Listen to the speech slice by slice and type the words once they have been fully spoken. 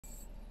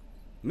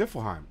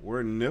Niffleheim.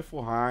 We're in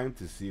Niffleheim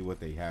to see what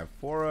they have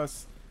for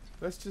us.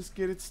 Let's just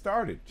get it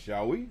started,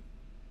 shall we?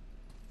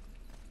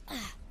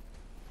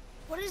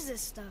 What is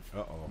this stuff?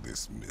 Uh-oh.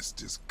 This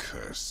mist is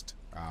cursed.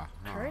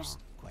 Cursed?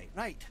 Quite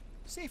right.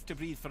 Safe to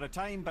breathe for a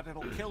time, but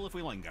it'll kill if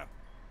we linger.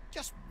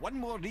 Just one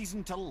more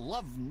reason to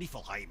love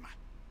Niffleheim.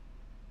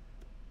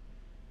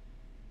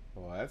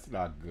 Well, that's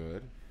not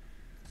good.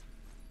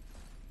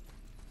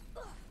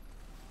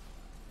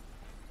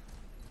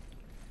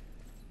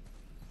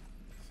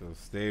 So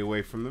stay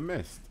away from the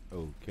mist.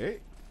 Okay.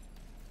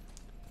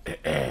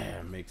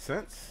 Makes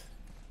sense.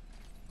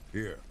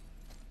 Here,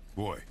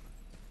 boy.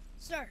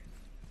 Sir.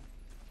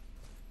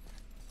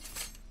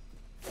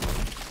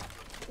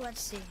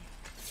 Let's see.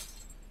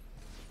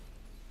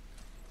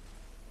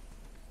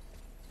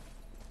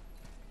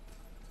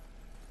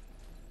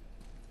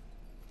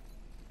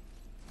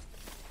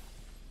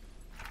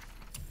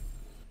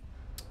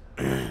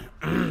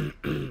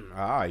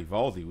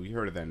 Ivaldi. We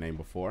heard of that name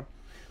before.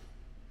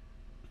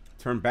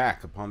 Turn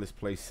back. Upon this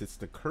place sits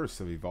the curse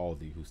of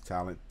Ivaldi, whose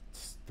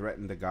talents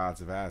threatened the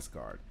gods of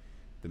Asgard.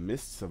 The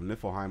mists of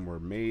Niflheim were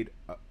made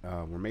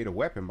a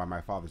weapon by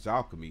my father's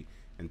alchemy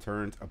and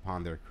turned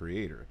upon their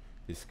creator.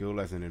 His skill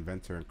as an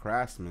inventor and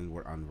craftsman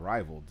were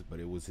unrivaled, but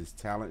it was his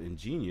talent and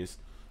genius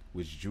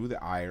which drew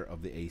the ire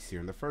of the Aesir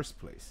in the first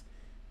place.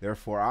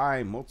 Therefore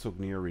I,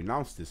 Motognir,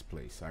 renounce this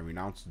place. I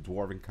renounce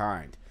dwarven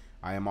kind.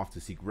 I am off to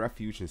seek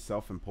refuge in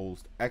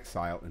self-imposed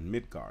exile in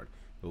Midgard.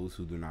 Those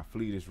who do not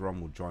flee this realm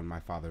will join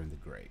my father in the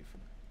grave.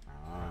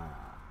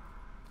 Ah,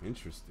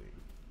 interesting.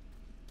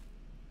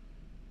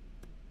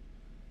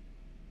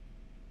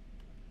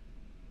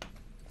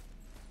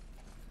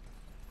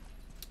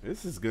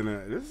 This is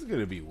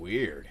gonna be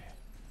weird.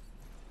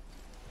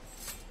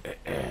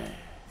 I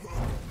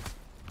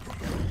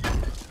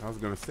was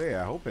gonna say,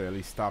 I hope it at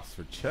least stops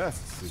for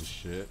chests and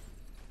shit.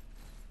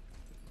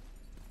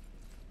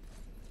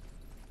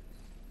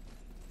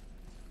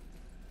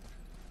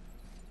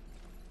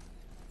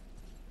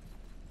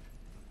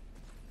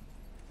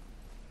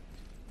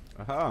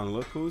 Aha, and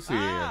look who's here.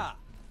 Ah!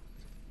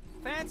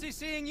 Fancy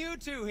seeing you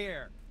two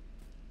here.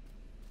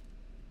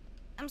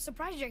 I'm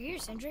surprised you're here,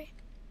 Sindri.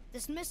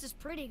 This mist is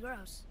pretty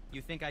gross.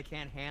 You think I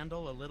can't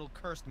handle a little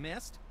cursed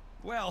mist?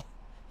 Well,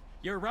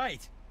 you're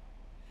right.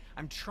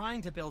 I'm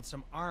trying to build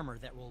some armor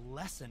that will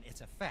lessen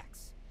its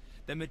effects.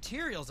 The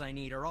materials I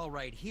need are all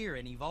right here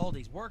in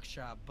Ivaldi's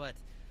workshop, but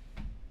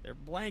they're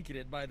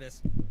blanketed by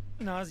this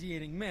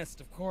nauseating mist,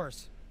 of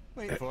course.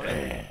 Wait for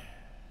it.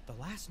 The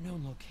last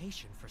known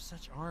location for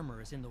such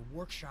armor is in the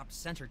workshop's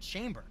center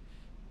chamber.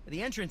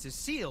 The entrance is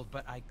sealed,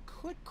 but I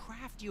could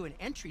craft you an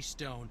entry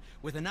stone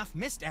with enough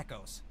mist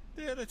echoes.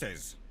 There it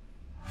is.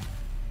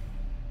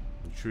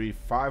 Retrieve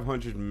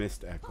 500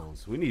 mist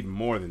echoes. We need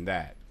more than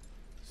that.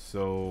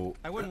 So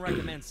I wouldn't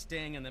recommend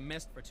staying in the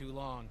mist for too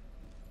long.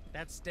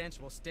 That stench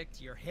will stick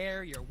to your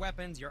hair, your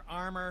weapons, your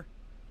armor,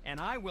 and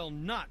I will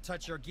not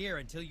touch your gear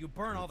until you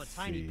burn all the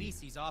tiny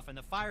beasties off in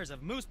the fires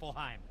of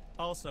Muspelheim.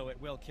 Also, it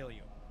will kill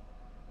you.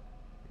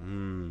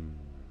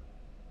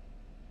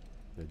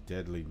 The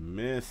deadly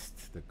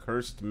mist, the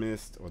cursed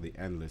mist, or the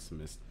endless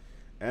mist.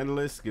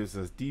 Endless gives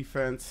us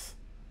defense.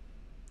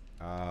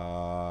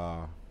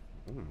 Wow.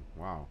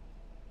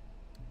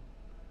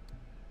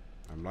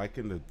 I'm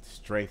liking the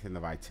strength and the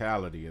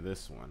vitality of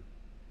this one.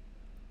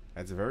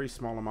 Adds a very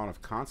small amount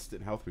of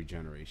constant health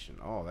regeneration.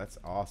 Oh, that's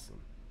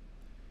awesome.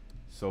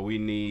 So we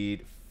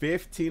need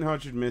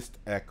 1,500 mist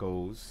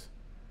echoes,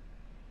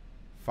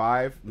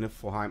 5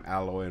 Niflheim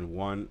alloy, and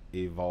 1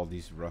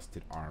 Ivaldi's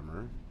rusted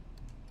armor.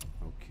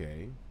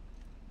 Okay.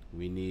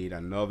 We need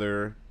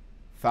another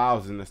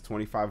 1,000. That's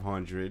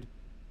 2,500.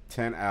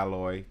 10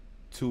 alloy,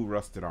 2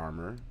 rusted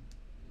armor.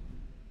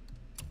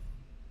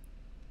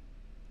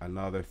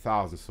 Another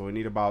 1,000. So we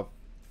need about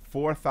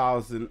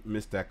 4,000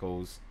 mist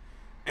echoes,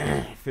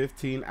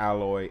 15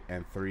 alloy,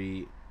 and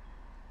 3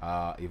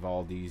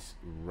 Ivaldi's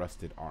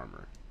rusted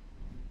armor.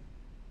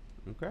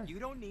 Okay. You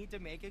don't need to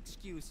make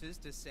excuses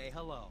to say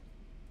hello.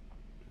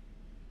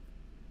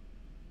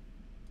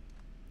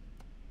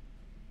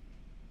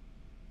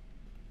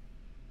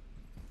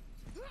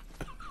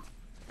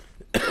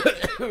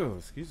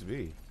 Excuse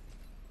me.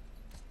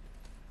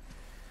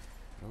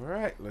 All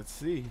right, let's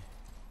see.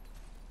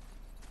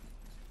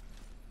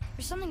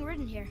 There's something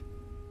written here.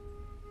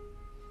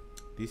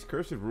 These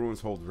cursed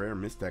ruins hold rare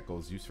mist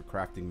echoes used for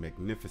crafting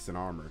magnificent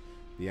armor.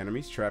 The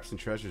enemies, traps, and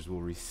treasures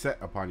will reset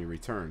upon your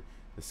return.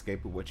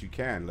 Escape with what you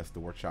can, lest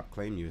the workshop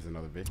claim you as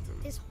another victim.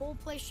 This whole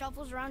place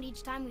shuffles around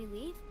each time we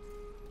leave?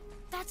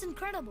 That's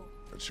incredible.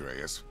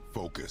 Atreus,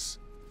 focus.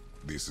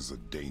 This is a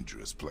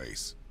dangerous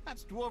place.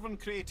 That's dwarven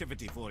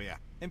creativity for you.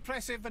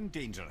 Impressive and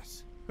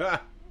dangerous.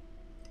 Ha!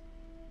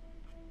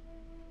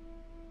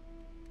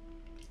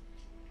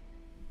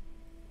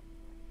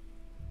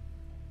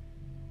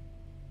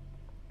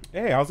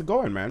 Hey, how's it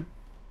going, man?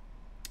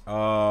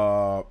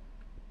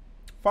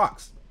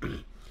 Fox.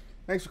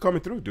 Thanks for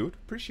coming through, dude.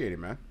 Appreciate it,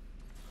 man.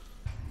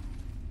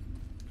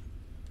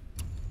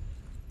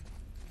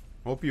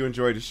 Hope you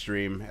enjoy the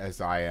stream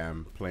as I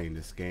am playing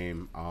this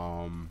game.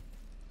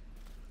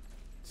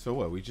 So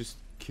what? We just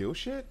kill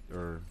shit,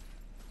 or?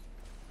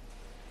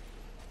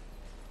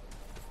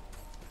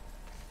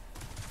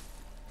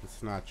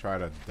 Let's not try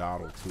to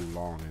dawdle too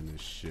long in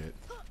this shit.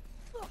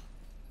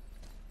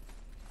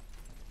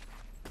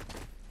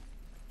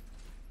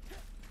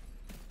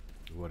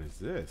 What is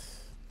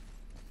this?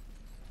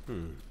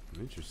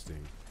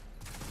 Interesting.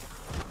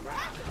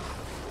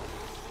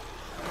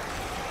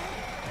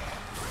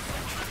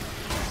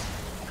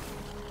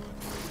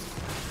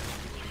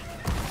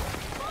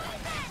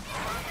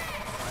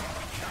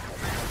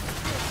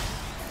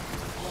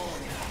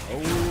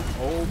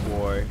 Oh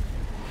boy.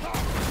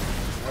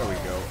 There we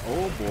go.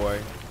 Oh boy.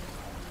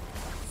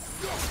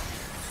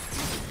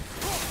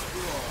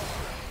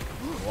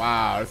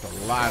 Wow, there's a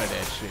lot of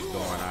that shit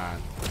going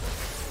on.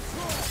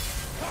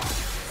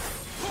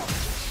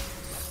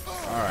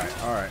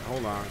 Alright,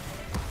 hold on.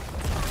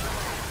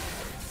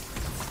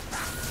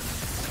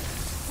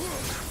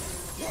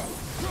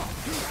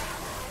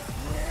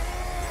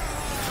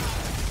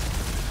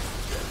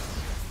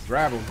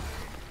 Grab him.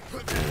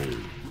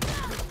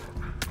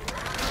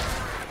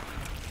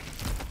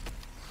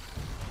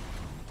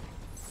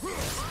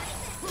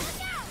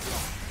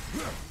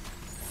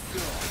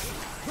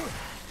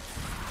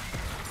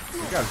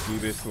 We gotta do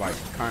this like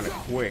kind of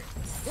quick.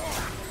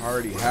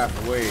 Already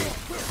halfway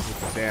with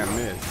the damn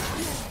miss.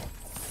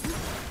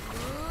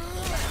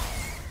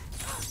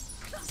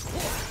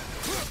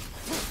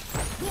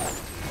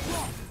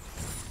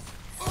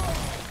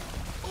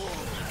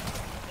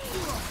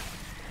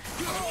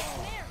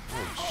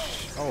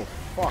 Oh,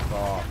 fuck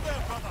off.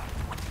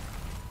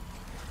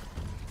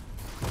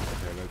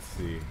 Okay, let's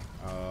see.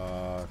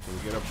 Can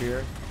we get up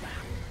here?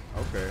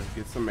 Okay,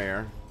 get some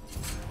air.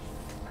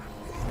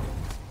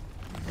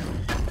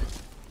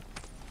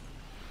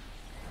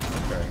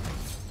 Okay.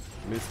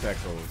 Missed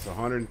echoes,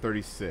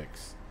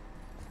 136.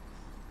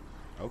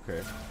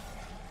 Okay.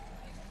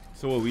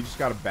 So what, we just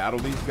gotta battle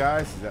these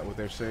guys? Is that what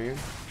they're saying?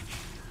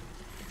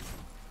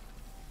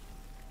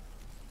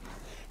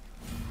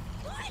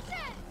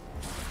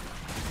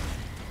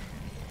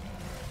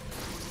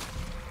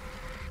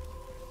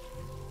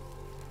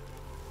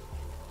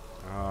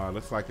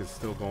 Looks like it's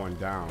still going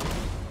down.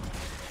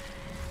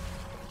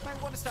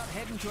 Might want to start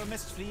heading to a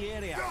mist-free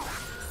area.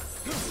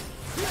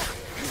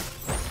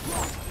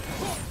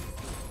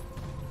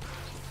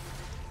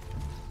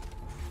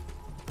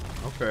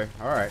 Okay,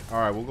 alright,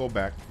 we'll go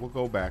back. We'll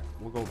go back.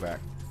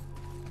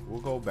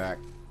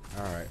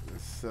 Alright,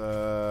 let's,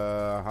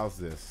 how's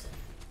this?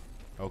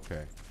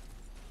 Okay.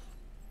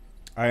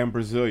 I am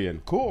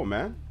Brazilian. Cool,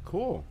 man.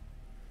 Cool.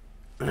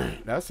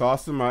 That's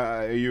awesome.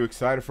 Are you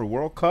excited for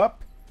World Cup?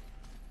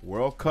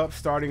 World Cup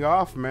starting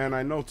off, man.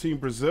 I know Team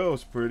Brazil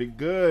is pretty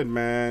good,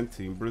 man.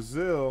 Team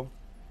Brazil.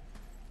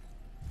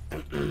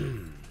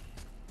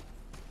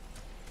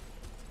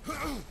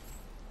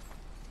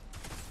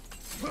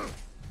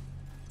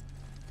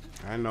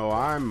 I know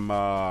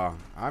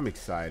I'm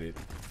excited.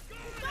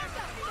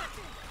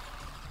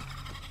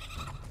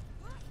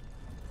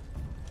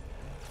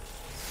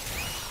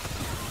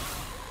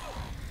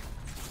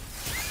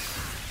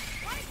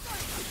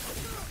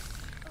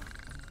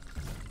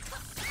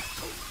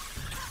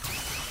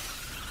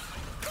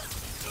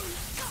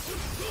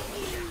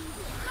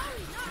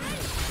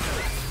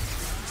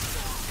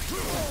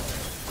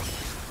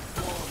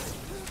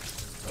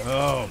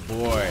 Oh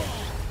boy.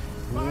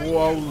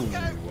 Whoa.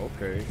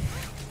 Okay.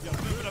 You're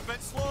moving a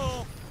bit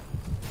slow.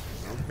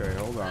 Okay,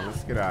 hold on.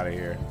 Let's get out of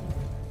here.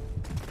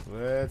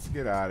 Let's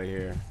get out of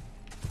here.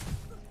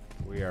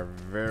 We're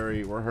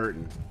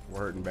hurting. We're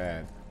hurting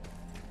bad.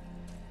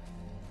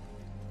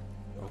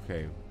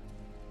 Okay.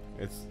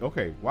 It's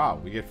okay.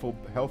 Wow, we get full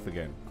health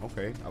again.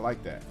 Okay, I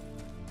like that.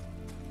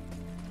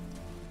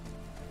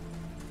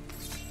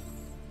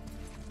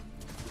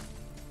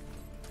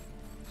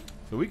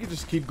 So we can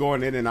just keep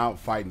going in and out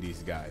fighting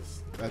these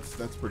guys.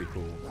 That's pretty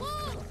cool.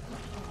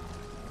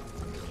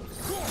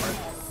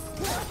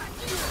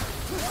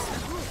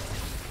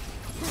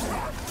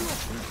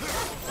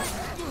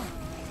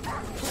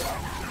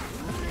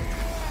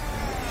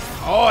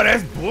 Oh,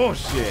 that's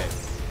bullshit.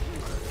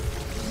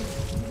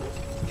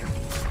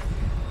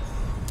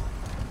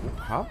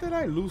 How did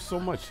I lose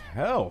so much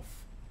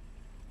health?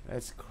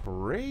 That's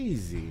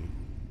crazy.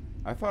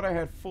 I thought I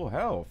had full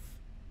health.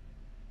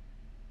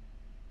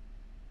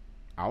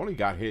 I only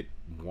got hit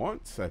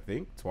once, I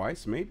think.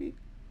 Twice, maybe?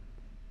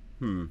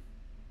 Oh,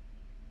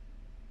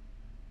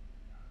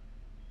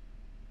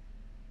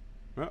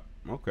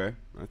 okay.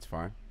 That's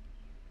fine.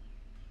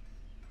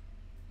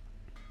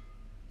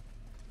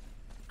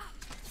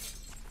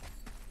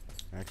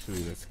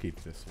 Actually, let's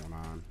keep this one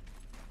on.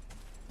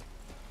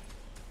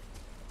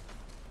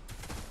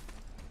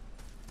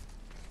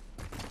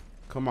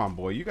 Come on,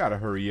 boy. You gotta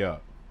hurry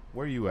up.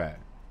 Where you at?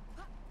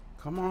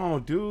 Come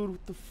on, dude.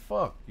 What the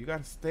fuck? You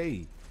gotta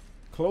stay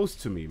close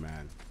to me,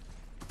 man.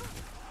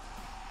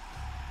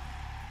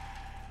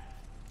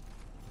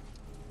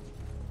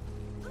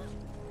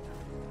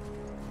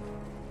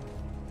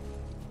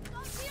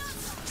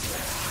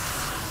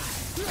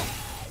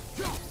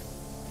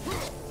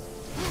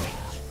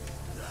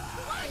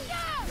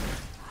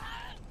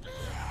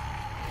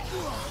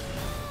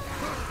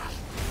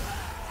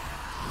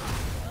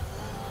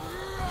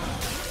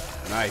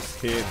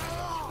 Nice, kid.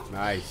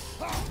 Nice.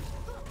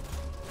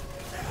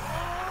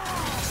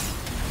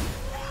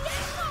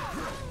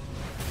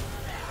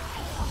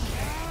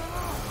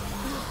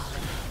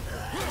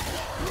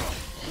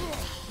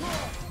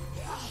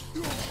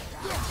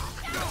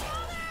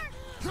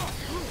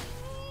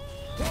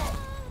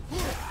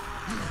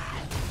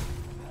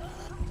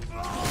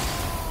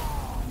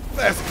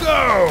 Let's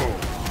go!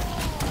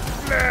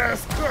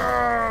 Let's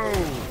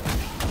go!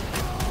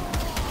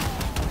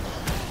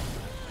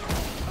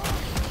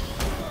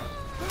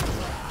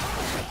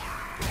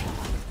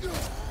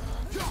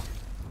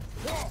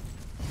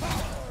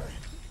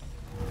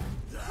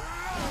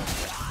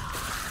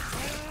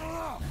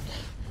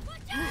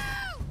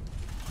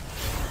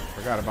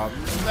 Forgot about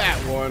that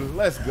one.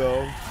 Let's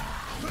go.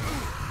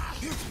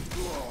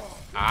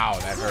 Ow,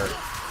 that hurt.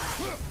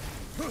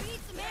 We need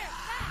some air.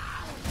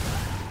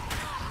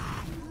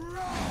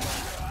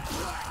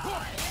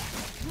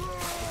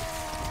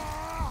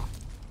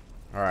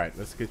 All right,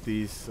 let's get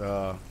these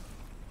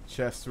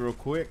chests real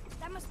quick.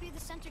 That must be the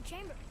center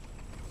chamber.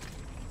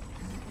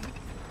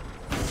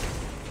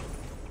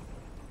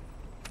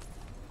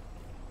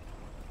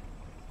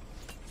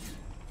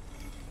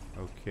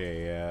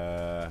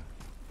 Okay,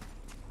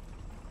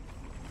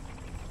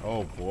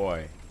 oh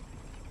boy.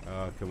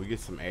 Can we get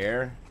some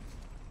air?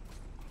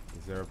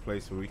 Is there a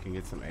place where we can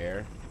get some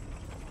air?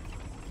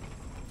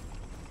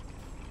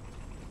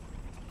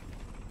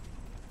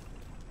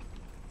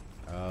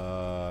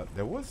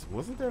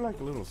 Wasn't there like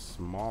a little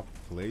small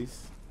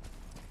place?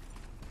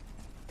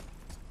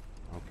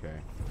 Okay.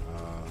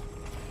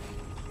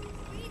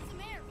 We need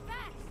some air,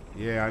 fast.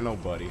 Yeah, I know,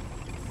 buddy.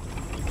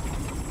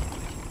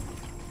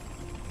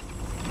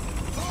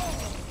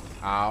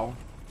 Ow.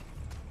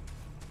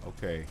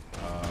 Okay.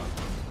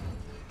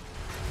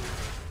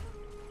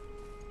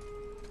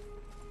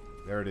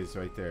 There it is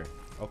right there.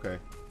 Okay.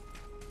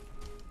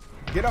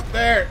 Get up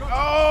there!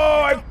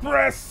 Oh, I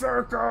pressed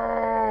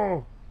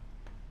circle!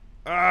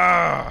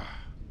 Ah!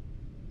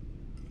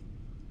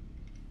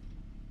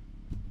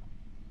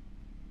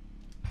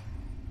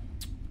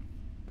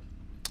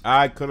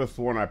 I could have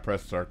sworn I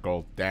pressed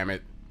circle. Damn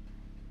it.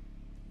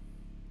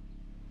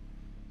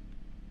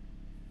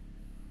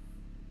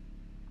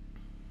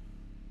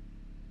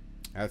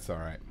 That's all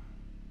right.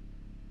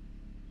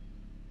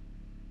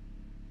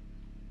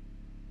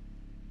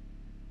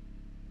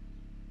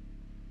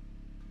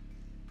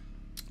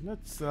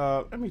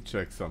 Let me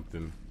check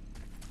something.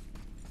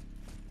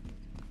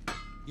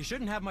 You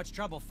shouldn't have much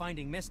trouble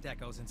finding mist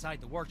echoes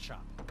inside the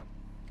workshop.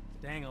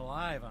 Staying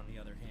alive, on the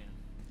other hand.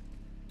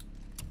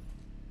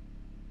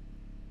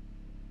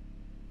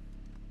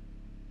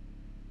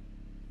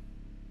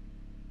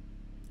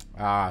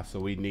 Ah, so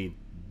we need...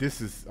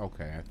 This is...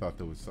 Okay, I thought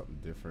there was something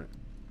different.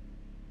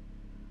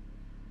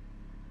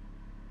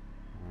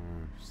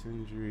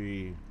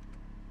 Sindri...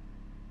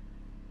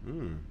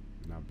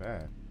 not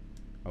bad.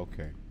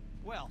 Okay.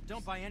 Well,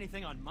 don't buy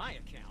anything on my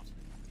account.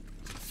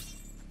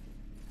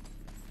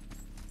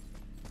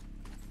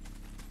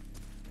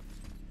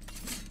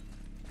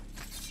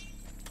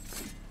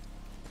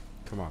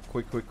 Come on,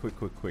 quick.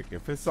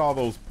 If it's all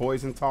those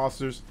poison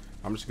tossers,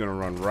 I'm just gonna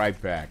run right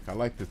back. I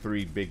like the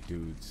 3 big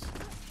dudes.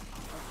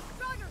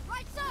 Draugr,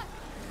 right side.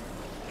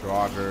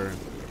 Draugr.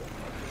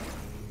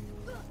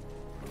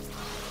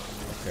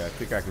 Okay, I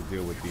think I can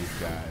deal with these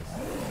guys.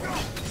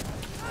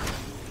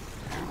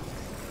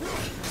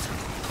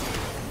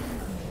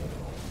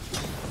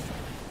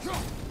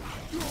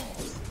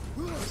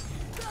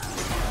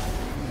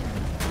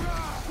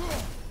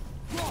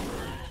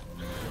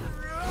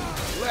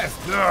 Let's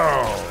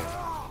go!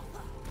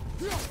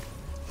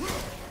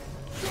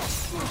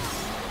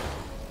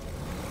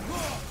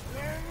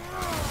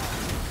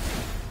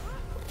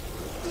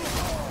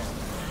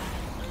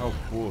 Oh,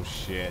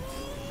 bullshit.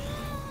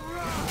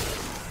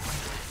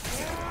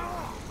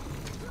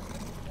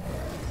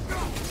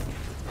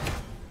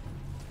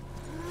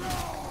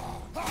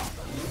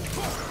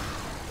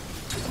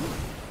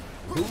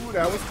 Ooh,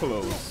 that was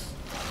close.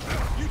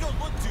 You don't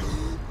want to.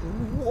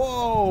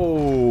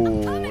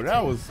 Whoa,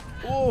 that was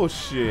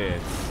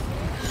bullshit.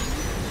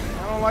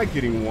 I don't like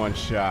getting one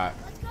shot.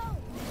 Let's go.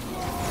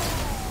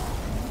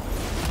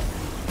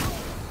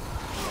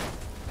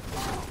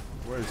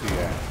 Where's he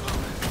at?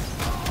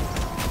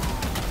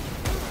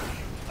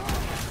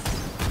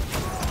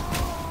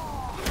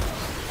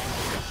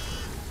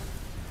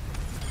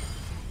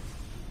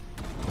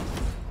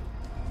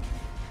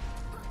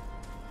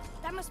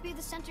 That must be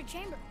the center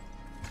chamber.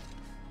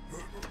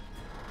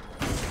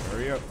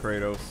 Hurry up,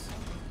 Kratos.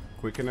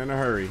 Quicken in a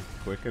hurry.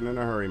 Quicken in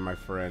a hurry, my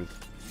friend.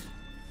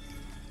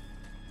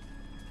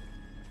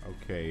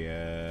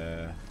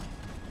 Okay,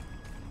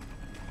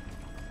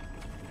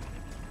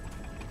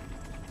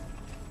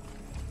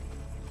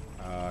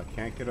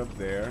 can't get up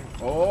there.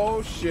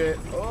 Oh, shit.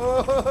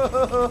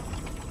 Oh,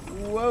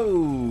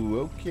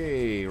 whoa.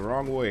 Okay,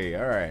 wrong way.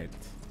 All right.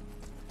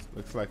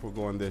 Looks like we're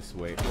going this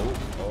way.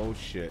 Oh,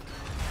 shit.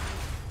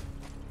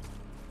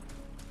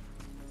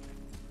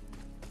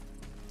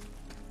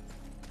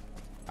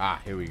 Ah,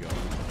 here we go.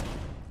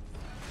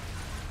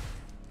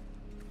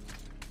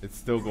 It's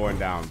still going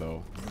down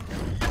though.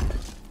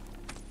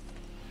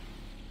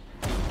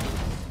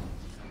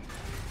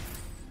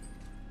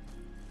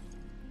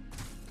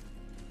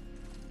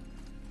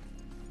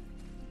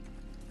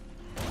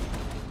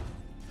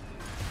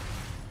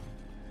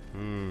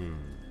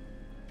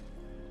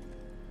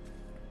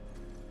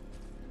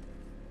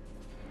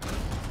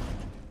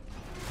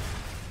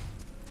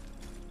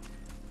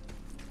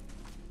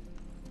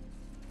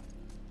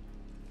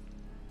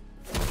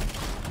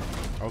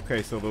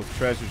 Okay, so those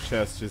treasure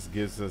chests just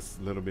gives us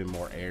a little bit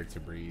more air to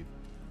breathe.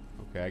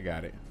 Okay, I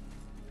got it.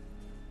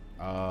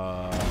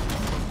 Oh.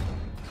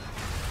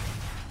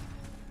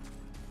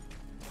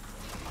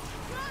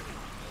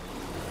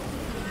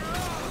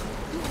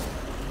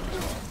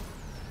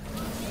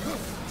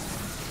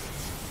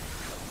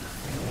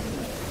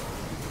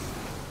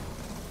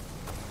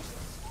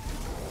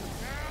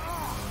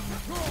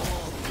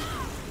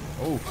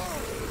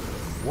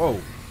 Whoa.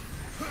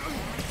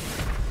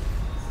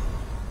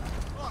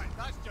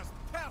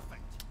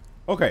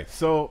 Okay,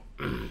 so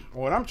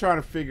what I'm trying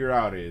to figure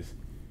out is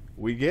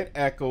we get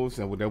echoes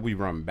and then we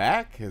run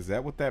back. Is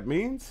that what that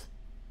means?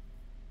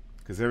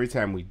 Because every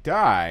time we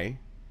die,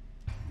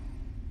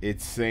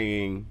 it's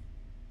saying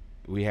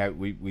we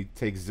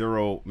take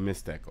 0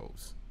 missed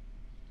echoes.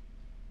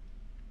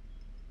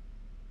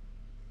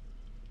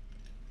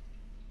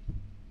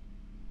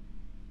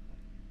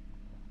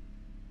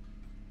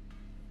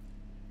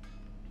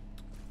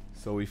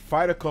 So we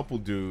fight a couple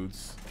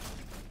dudes.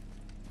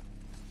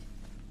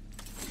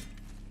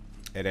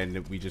 And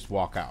then we just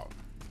walk out.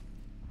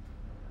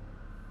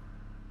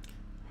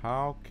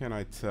 How can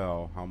I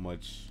tell how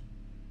much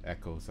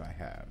echoes I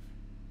have?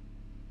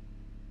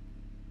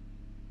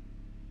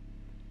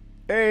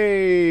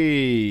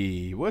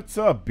 Hey, what's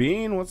up,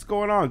 Bean? What's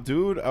going on,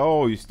 dude?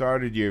 Oh, you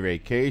started your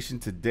vacation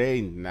today?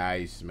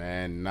 Nice,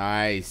 man.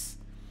 Nice.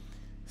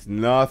 It's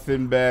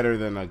nothing better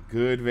than a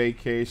good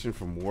vacation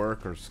from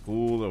work or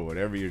school or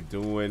whatever you're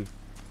doing.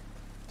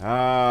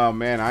 Oh,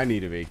 man, I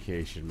need a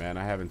vacation, man.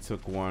 I haven't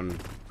took one.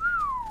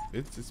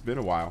 It's been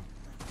a while.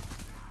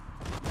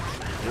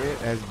 It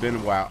has been a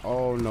while.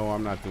 Oh no,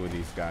 I'm not doing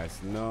these guys.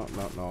 No,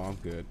 I'm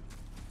good.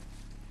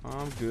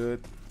 I'm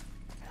good.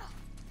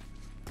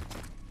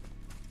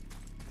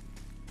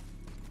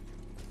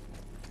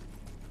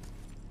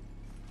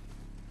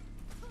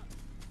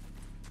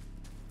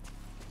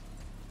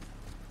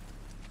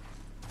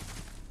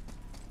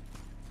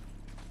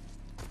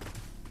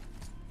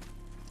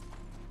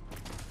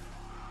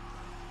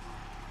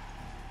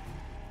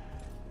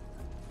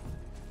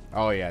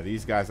 Oh yeah,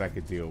 these guys I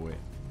could deal with.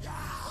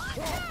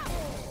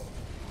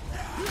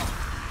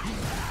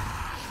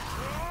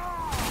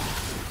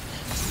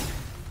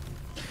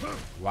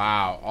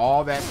 Wow,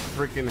 all that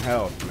freaking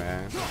health,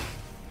 man.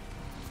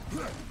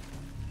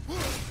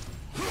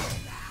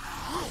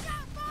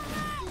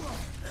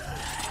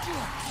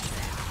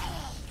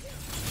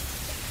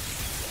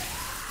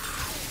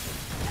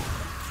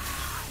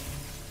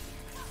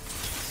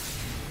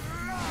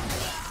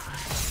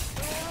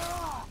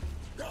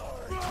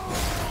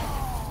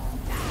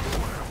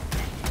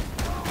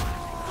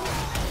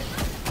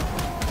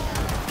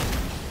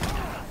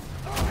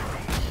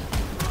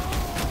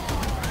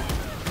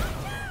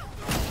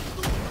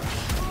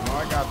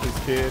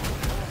 Kid.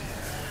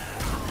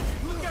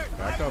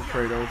 Back up,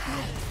 Kratos.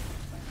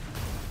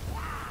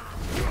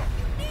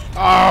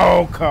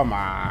 Oh, come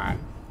on.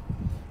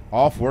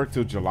 Off work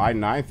till July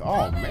 9th.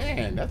 Oh,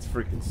 man, that's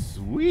freaking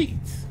sweet.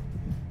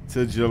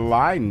 To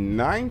July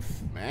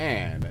 9th?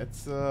 Man,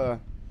 that's a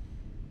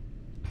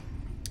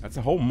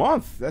whole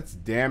month. That's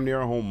damn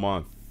near a whole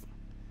month.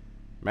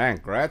 Man,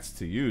 congrats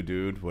to you,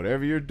 dude.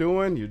 Whatever you're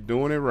doing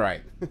it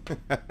right.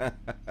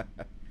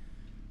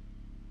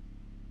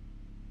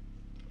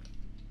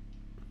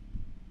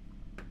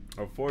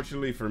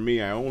 Unfortunately for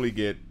me, I only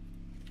get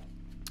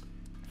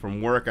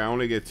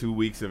 2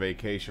 weeks of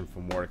vacation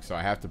from work, so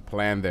I have to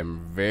plan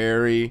them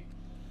very,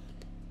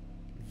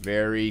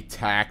 very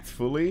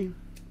tactfully.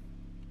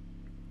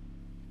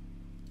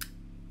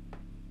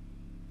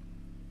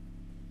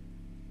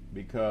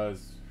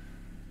 Because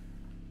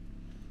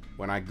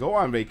when I go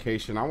on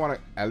vacation, I want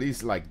to at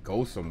least like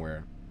go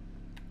somewhere,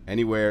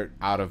 anywhere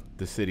out of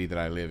the city that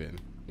I live in,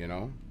 you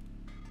know?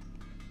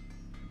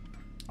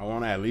 I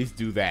want to at least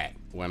do that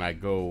when I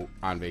go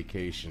on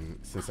vacation,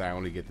 since I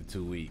only get the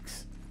 2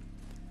 weeks.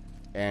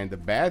 And the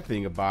bad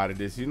thing about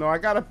it is, you know, I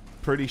got a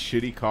pretty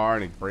shitty car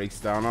and it breaks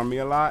down on me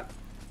a lot.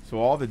 So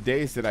all the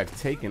days that I've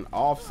taken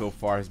off so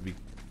far has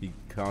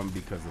become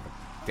because of the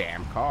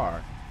damn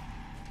car.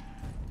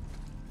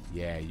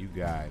 Yeah, you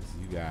guys.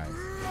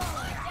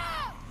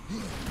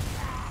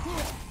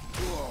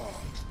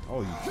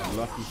 Oh, you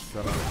lucky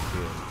son of a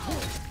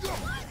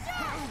bitch.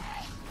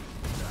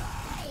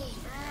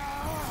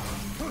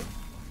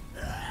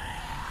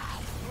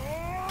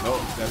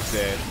 Nope, that's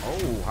dead.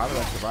 Oh, how did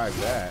I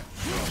survive that?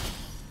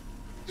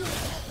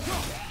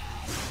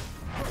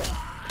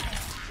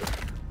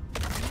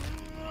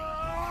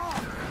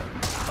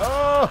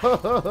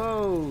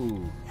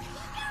 Oh!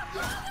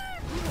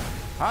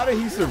 How did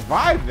he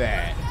survive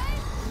that?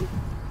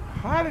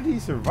 How did he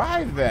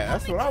survive that?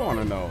 That's what I want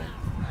to know.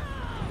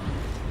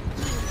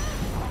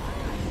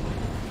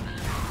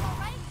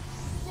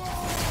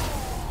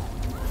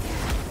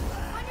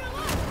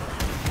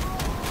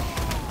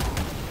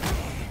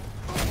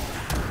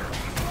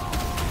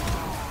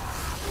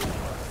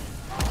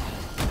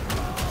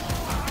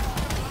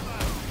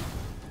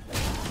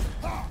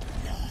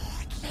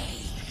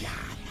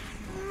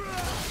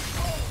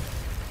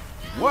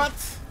 What?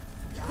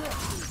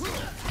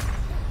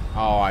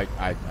 Oh, I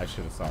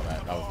should have saw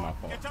that. That was my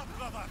fault. Get up,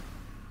 brother.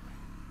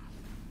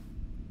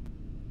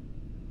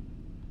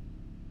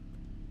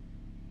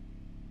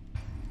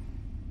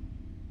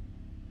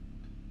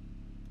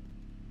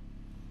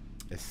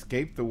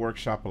 Escape the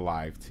workshop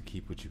alive to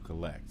keep what you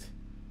collect.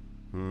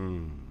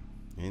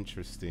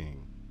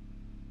 Interesting.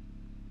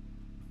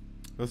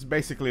 There's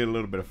basically a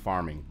little bit of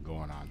farming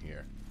going on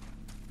here.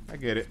 I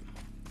get it.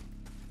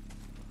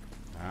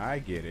 I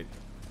get it.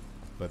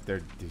 But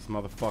these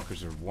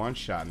motherfuckers are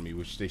one-shotting me,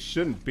 which they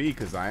shouldn't be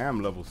because I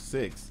am level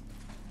 6.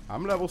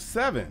 I'm level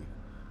 7.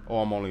 Oh,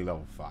 I'm only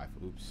level 5.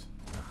 Oops.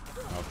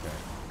 Okay.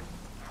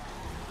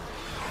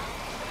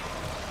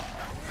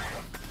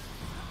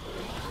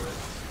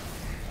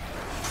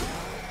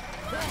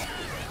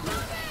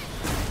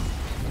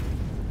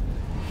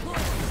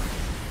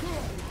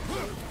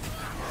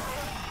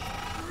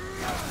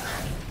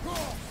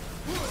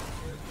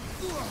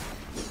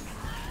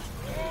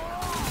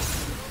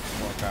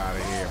 Out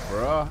of here,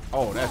 bruh.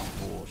 Oh, that's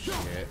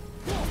bullshit.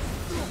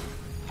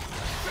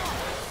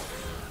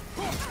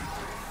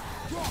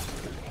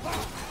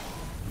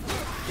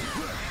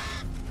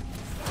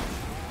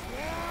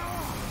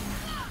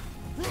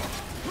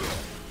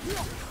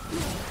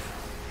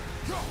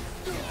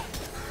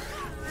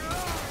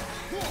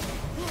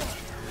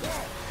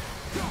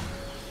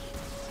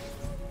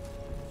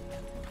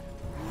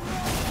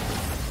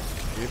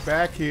 Get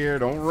back here.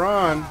 Don't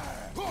run.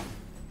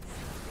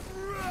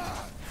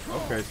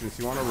 Okay, since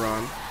you want to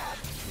run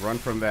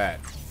from that.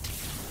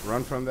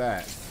 Run from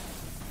that.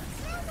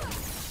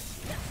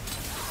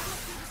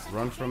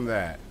 Run from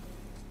that.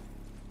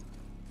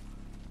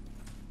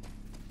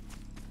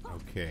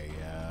 Okay,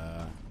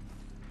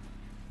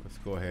 let's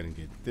go ahead and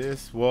get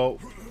this. Whoa.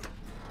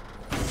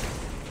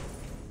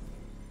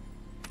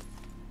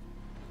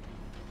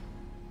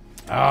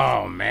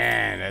 Oh,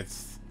 man,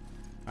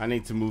 I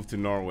need to move to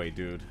Norway,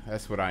 dude.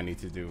 That's what I need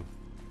to do.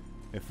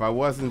 If I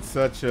wasn't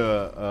such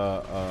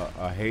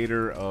a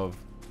hater of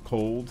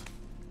cold,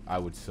 I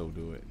would so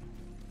do it.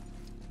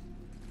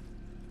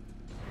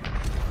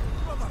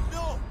 Brother,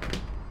 no!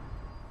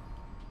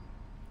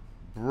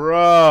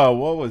 Bruh,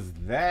 what was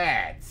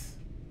that?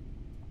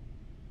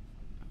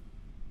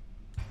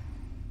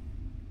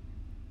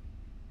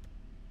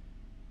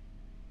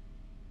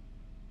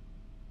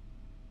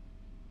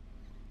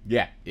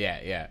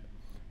 Yeah.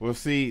 Well,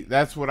 see,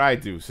 that's what I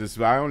do. Since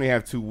I only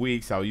have 2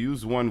 weeks, I'll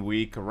use 1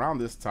 week around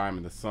this time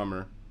in the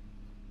summer.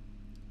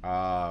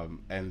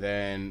 And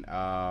then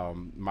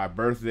my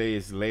birthday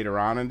is later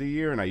on in the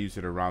year, and I use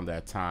it around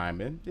that time.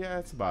 And yeah,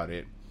 that's about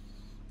it.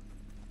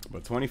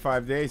 But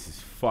 25 days is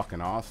fucking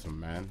awesome,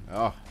 man.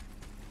 Oh,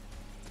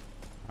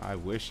 I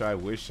wish.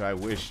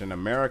 In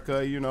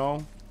America, you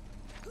know,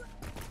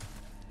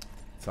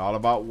 it's all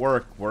about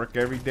work. Work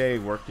every day.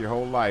 Work your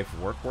whole life.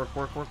 Work.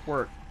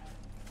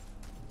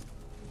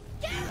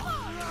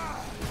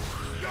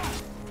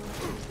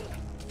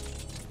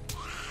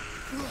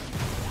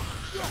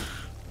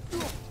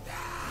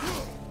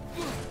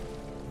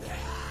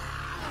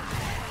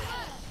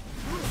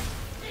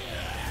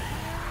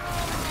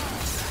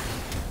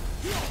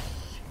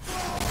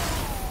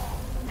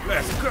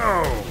 Let's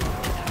go!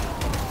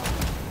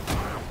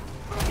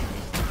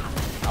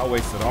 I'll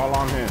waste it all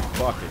on him.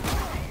 Fuck it.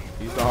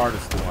 He's the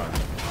hardest one.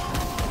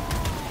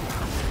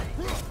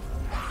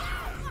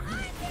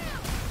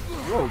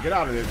 Whoa, get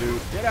out of there,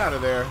 dude. Get out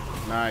of there.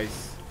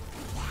 Nice.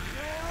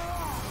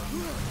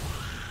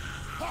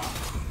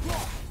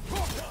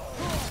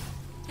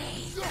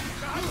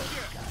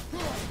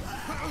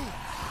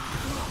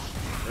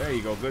 There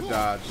you go. Good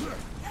dodge.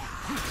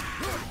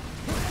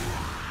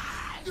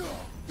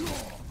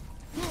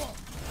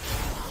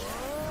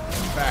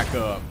 Back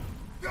up.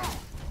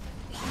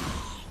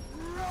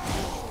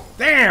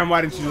 Damn,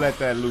 why didn't you let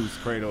that loose,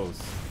 Kratos?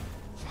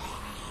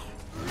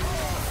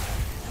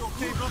 You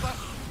okay, brother?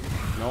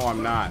 No,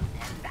 I'm not.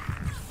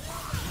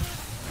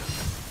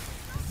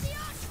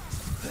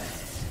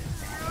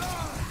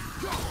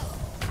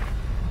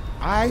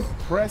 I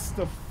pressed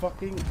the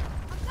fucking...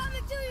 I'm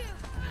coming to you.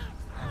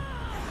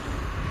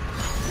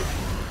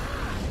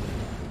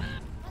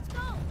 Let's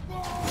go.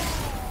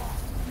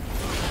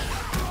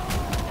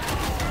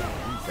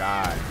 You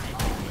died.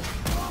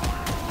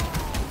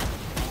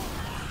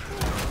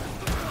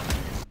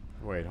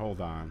 Wait, hold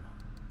on.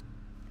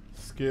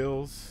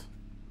 Skills.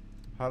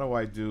 How do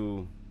I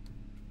do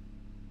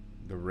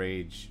the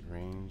ranged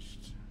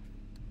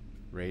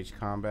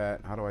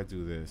combat? How do I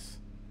do this?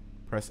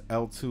 Press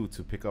L2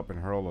 to pick up and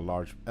hurl a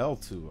large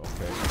L2.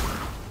 Okay.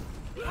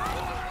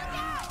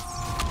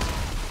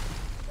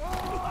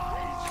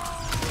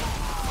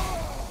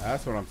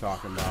 That's what I'm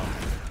talking about.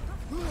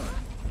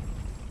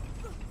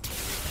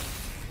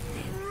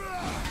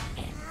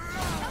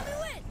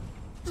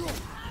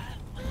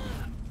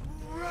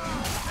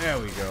 There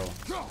we go.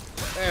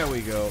 There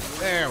we go.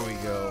 There we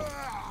go.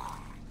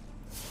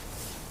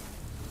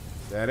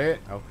 Is that it?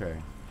 Okay.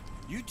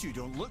 You two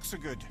don't look so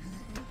good.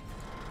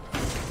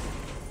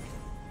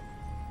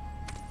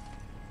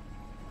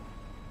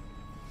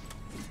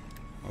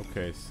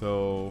 Okay,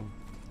 so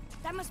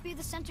That must be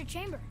the center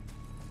chamber.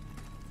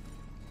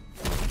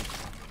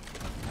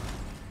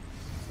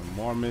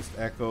 some more missed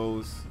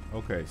echoes.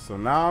 Okay, so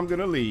now I'm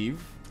gonna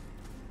leave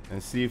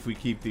and see if we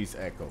keep these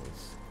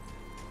echoes.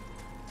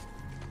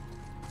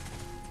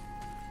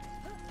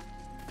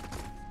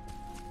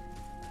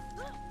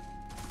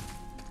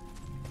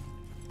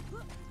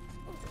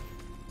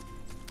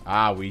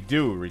 Ah, we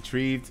do.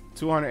 Retrieved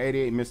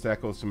 288 missed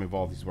echoes from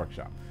Ivaldi's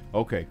workshop.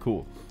 Okay,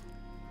 cool.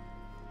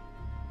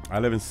 I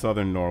live in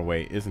southern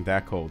Norway. Isn't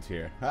that cold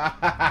here?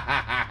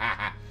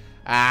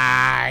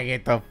 Ah,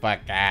 get the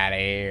fuck out of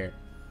here.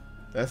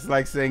 That's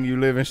like saying you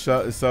live in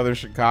southern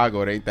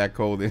Chicago. It ain't that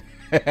cold.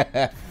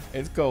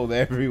 It's cold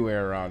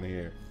everywhere around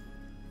here.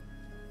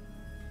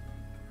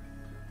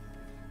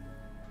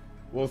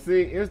 Well,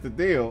 see, here's the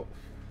deal.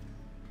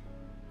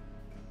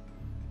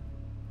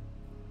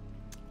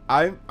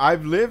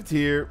 I've lived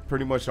here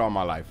pretty much all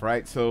my life,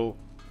 right? So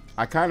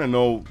I kind of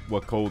know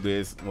what cold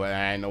is. Well,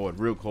 I know what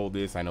real cold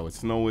is. I know what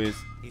snow is.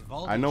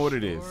 Evaldi I know what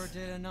it is. sure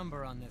did a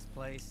number on this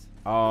place.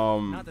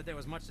 Not that there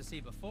was much to see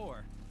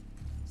before.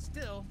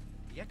 Still,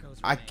 the echoes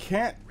I remain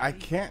can't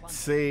plenty.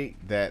 say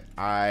that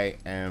I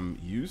am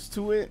used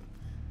to it,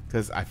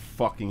 because I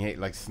fucking hate,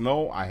 like,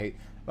 snow. I hate,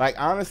 like,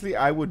 honestly,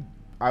 I would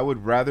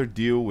rather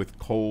deal with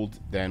cold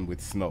than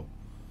with snow,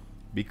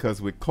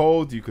 because with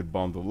cold you could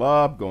bundle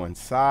up, go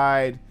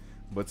inside,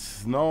 but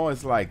snow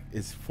is like,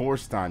 it's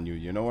forced on you.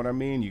 You know what I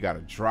mean? You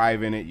gotta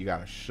drive in it, you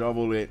gotta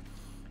shovel it,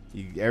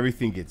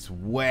 everything gets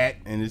wet,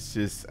 and it's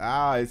just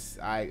I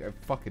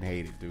fucking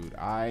hate it, dude.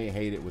 I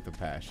hate it with a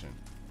passion.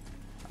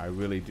 I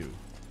really do.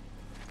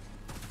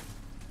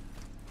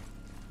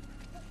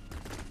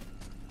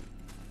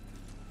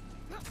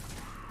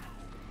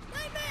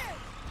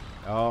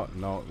 Oh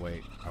no,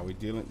 wait. Are we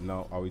dealing?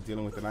 No, are we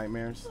dealing with the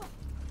nightmares?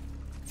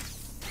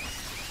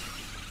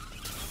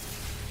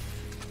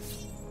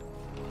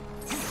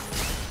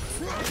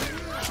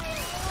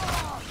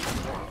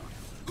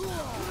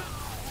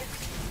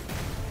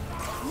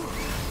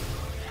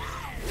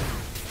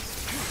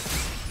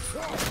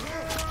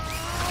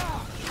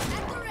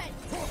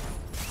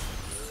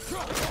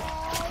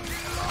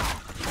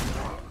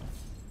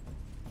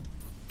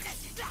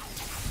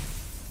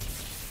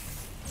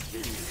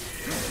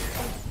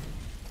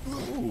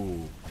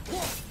 Ooh.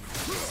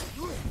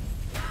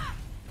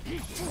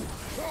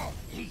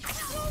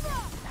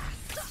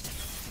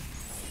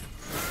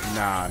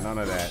 Nah, none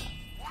of that.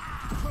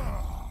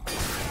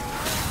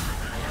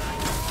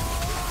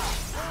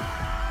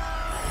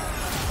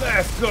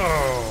 Let's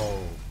go.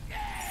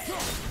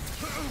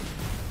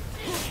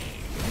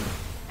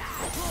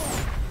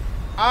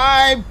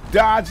 I'm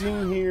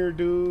dodging here,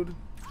 dude.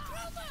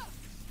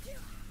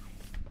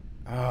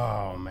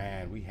 Oh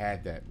man, we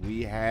had that.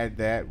 We had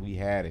that. We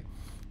had it.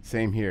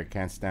 Same here.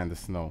 Can't stand the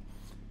snow.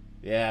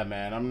 Yeah,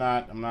 man. I'm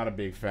not a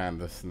big fan of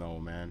the snow,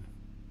 man.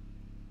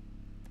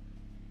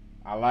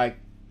 I like,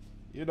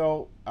 you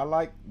know, I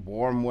like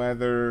warm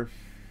weather.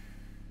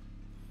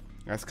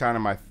 That's kind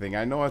of my thing.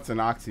 I know it's an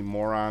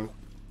oxymoron,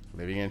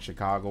 living in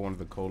Chicago, one of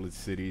the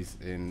coldest cities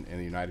in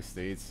the United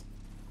States.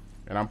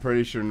 And I'm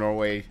pretty sure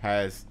Norway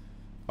has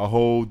a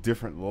whole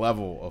different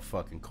level of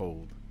fucking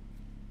cold.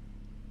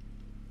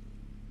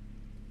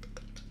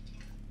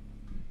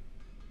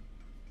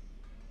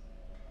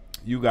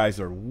 You guys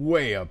are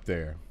way up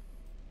there.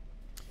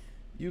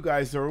 You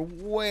guys are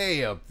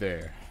way up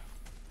there.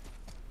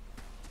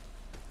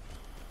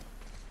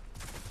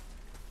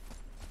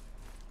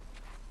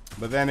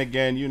 But then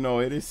again, you know,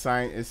 it is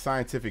it's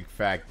scientific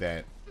fact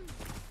that,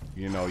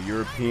 you know,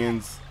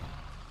 Europeans.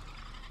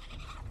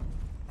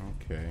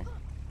 Okay.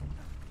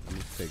 Let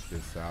me take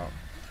this out.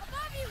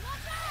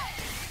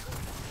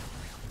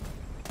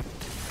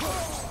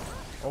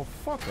 Oh,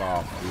 fuck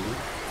off, dude.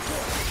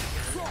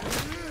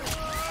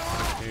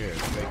 Here,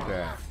 take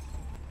that.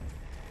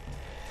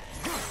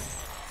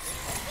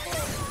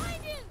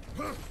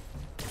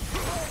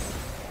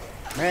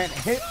 Man,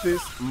 hit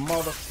this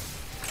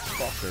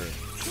motherfucker.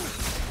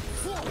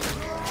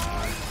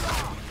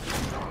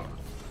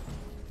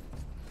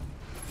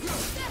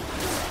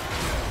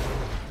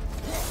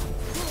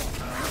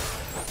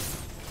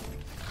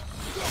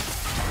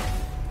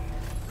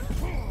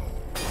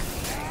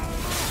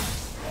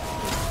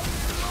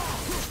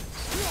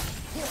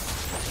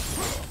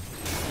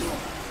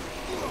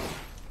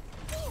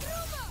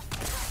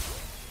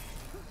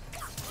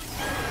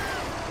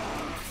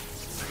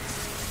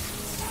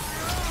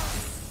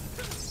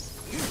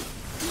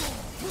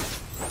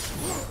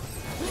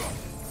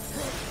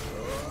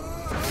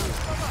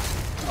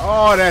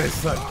 Oh, that is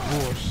such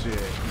bullshit.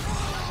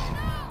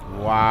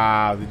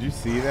 Wow, did you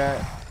see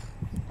that?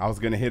 I was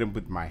gonna hit him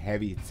with my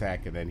heavy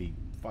attack, and then he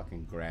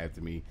fucking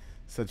grabbed me.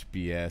 Such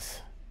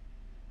BS.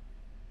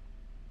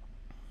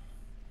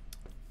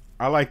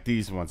 I like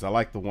these ones. I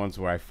like the ones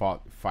where I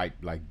fight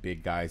like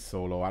big guys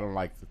solo. I don't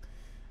like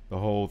the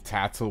whole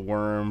tattle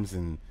worms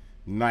and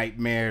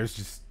nightmares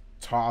just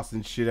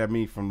tossing shit at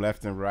me from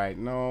left and right.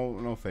 No,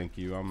 no, thank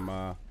you.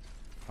 I'm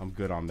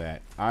good on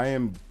that. I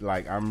am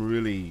like I'm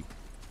really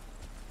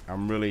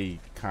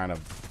kind of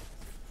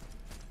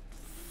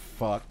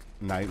fuck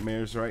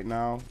nightmares right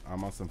now.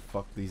 I'm on some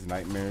fuck these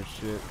nightmares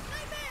shit.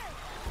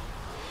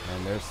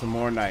 And there's some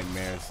more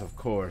nightmares, of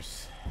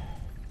course.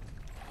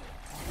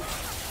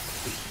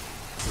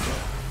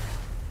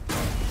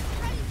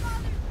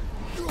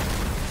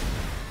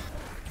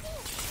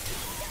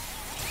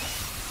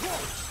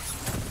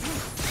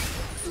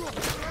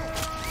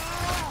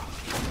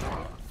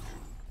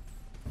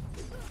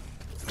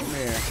 Come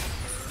here.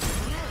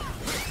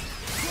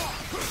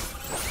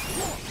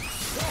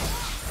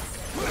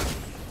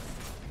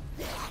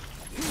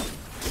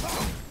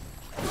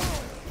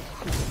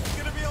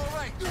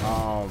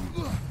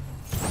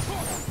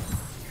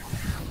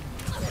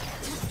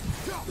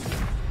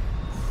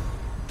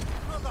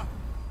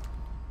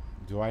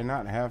 Do I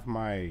not have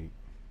my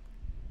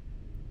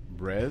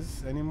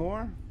res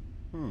anymore?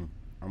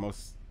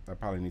 I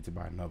probably need to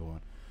buy another one.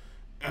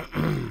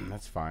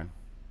 That's fine.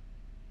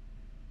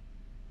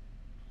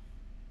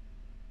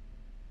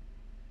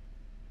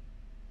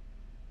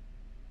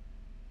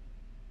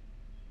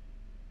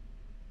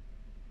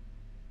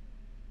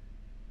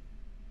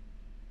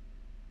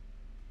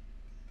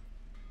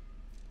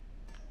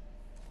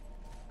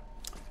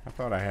 I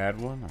thought I had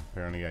one.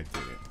 Apparently I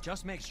didn't.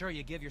 Just make sure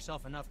you give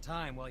yourself enough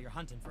time while you're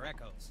hunting for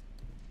echoes.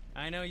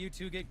 I know you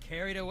two get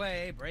carried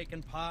away,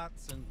 breaking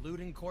pots and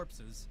looting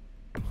corpses.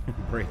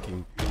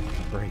 breaking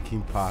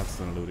pots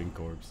and looting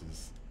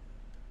corpses.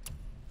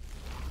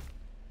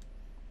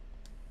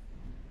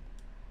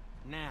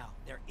 Now,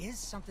 there is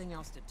something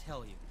else to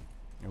tell you.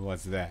 And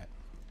what's that?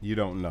 You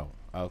don't know.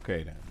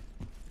 Okay then.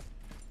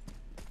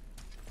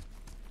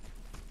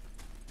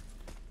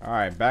 All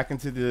right, back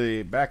into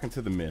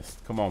the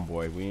mist. Come on,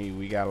 boy.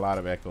 We got a lot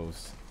of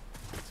echoes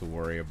to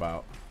worry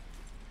about.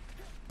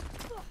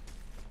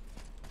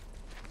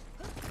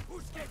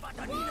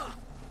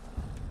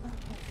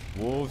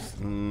 Wolves?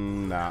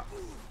 Nah.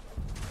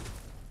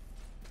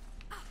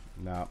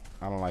 Nah,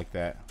 I don't like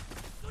that.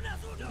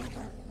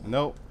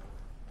 Nope.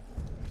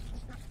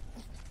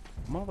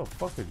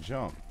 Motherfucker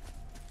jump.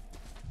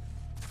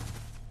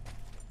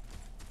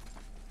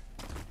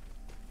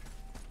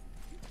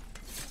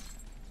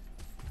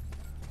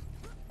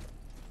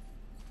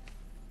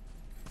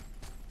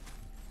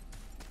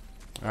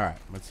 All right,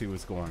 let's see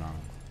what's going on.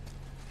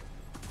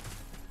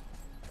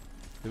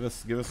 Give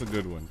us a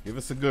good one. Give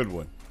us a good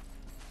one.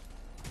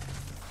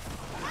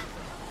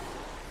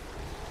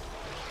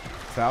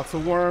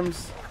 Tattle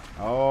worms?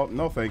 Oh,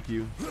 no thank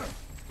you.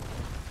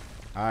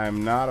 I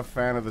am not a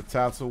fan of the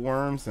tattle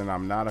worms, and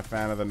I'm not a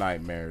fan of the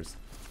nightmares.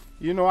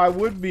 You know, I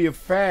would be a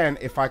fan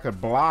if I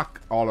could block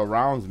all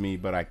around me,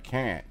 but I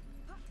can't.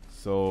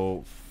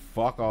 So,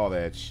 fuck all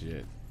that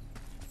shit.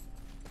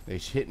 They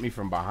hit me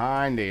from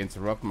behind. They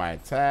interrupt my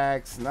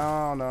attacks.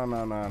 No, no,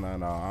 no, no, no,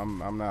 no.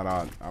 I'm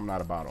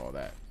not about all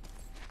that.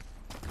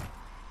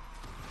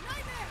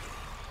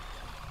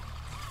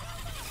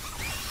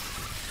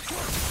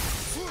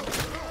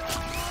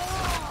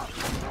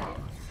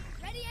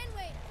 Ready and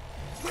wait.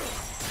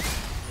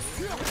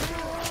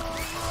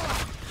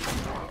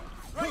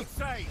 Right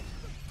side.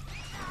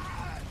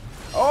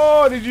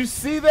 Oh, did you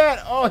see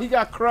that? Oh, he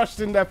got crushed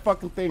in that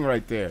fucking thing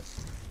right there.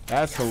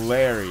 That's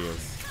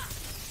hilarious.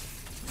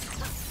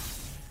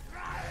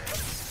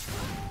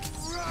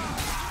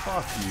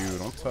 Fuck you.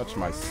 Don't touch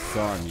my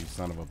son, you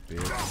son of a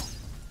bitch.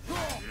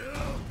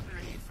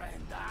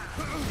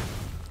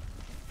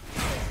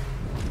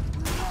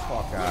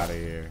 Fuck out of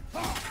here.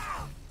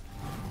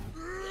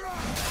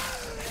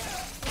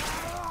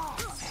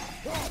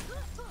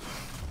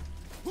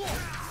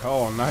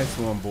 Oh, nice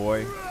one,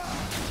 boy.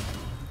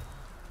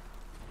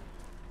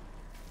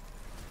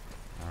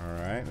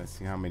 Alright, let's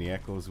see how many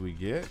echoes we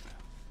get.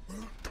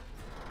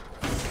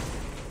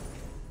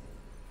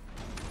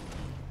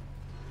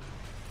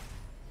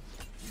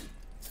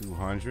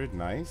 $200,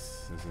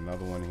 nice. There's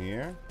another one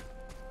here.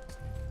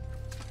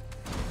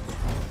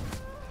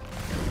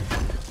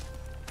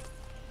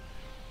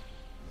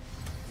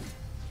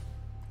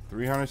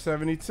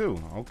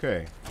 $372.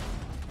 Okay.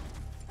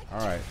 All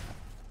right.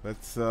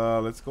 Let's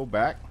go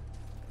back.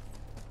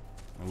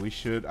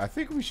 And I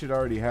think we should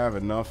already have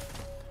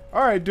enough.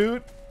 All right,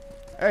 dude.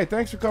 Hey,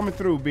 thanks for coming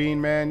through, Bean,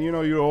 man. You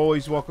know you're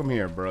always welcome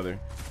here, brother.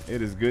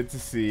 It is good to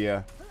see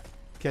ya.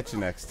 Catch you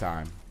next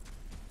time.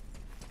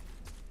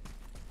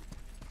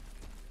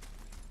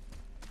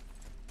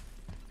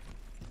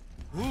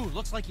 Ooh,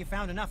 looks like you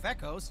found enough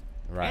echoes.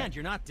 Right. And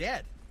you're not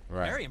dead.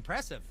 Right. Very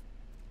impressive.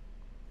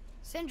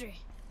 Sindri,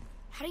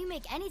 how do you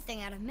make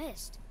anything out of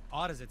mist?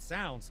 Odd as it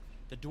sounds,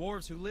 the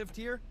dwarves who lived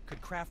here could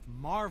craft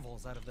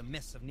marvels out of the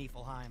mists of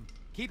Niffleheim.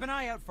 Keep an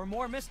eye out for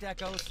more mist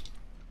echoes.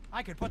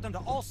 I could put them to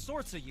all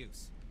sorts of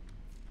use.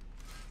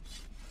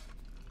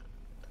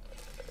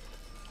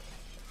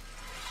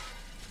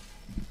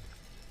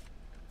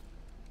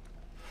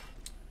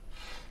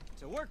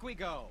 work we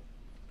go.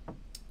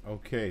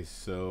 Okay,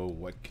 so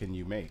what can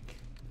you make?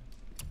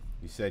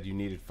 You said you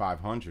needed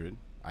 500.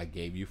 I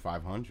gave you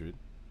 500.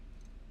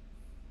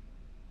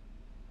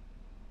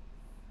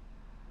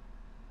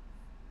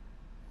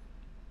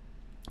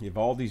 If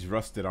all these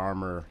rusted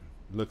armor,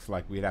 looks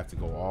like we'd have to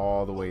go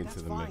all the way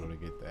into the middle to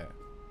get that.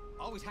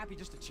 Always happy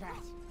just to chat.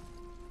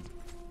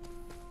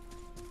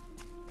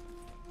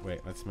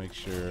 Wait, let's make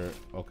sure.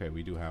 Okay,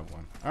 we do have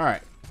one. All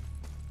right,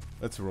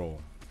 let's roll.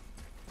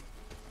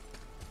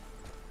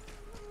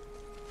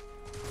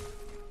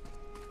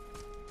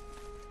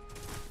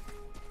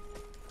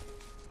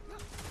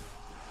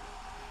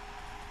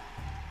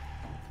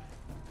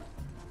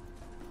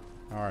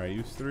 All right,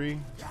 use 3. Okay.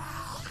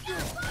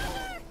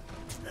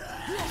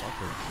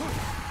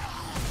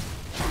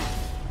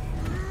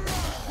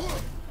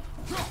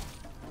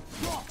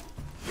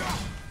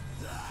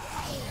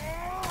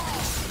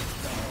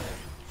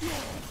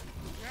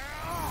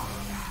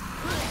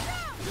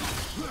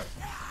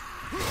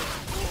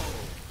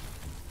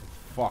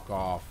 Fuck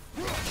off.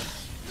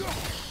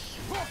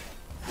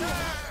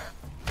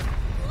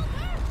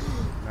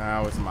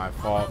 Now it's my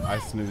fault. I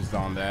snoozed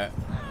on that.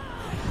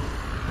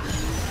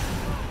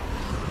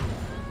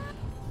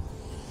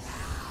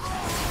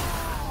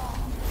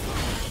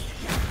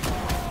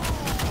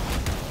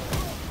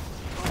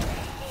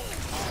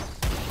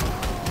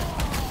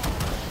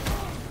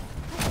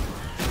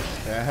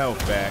 That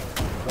health back.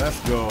 Let's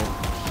go.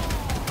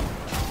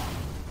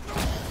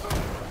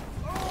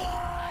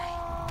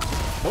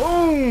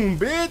 Boom,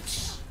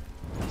 bitch.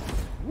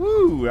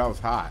 Woo, that was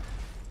hot.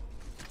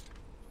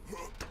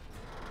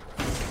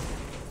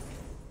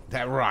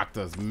 That rock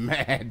does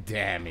mad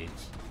damage.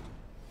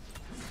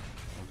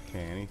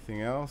 Okay,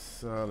 anything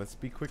else? Let's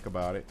be quick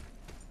about it.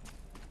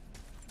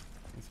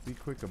 Let's be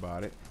quick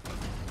about it.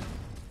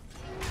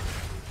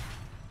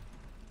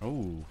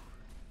 Oh.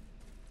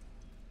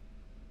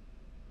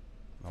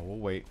 No, we'll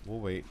wait. We'll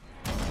wait.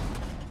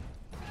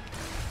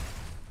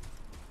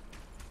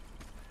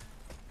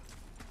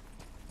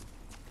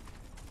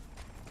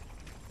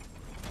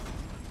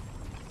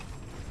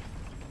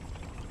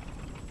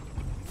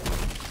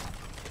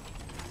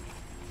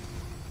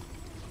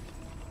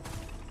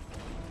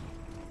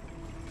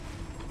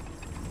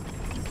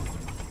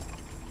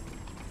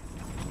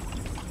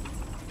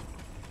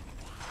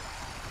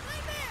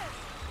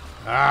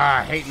 Ah,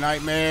 I hate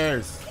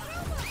nightmares.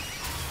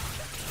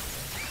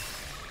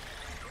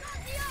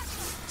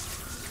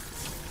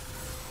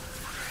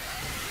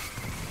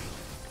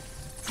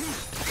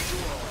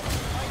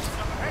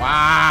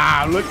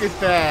 Wow, look at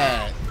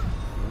that.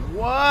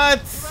 What?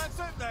 That's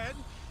it then.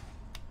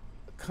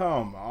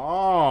 Come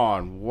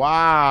on.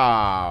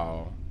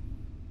 Wow.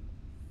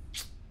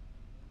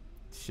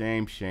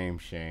 Shame, shame,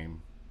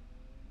 shame.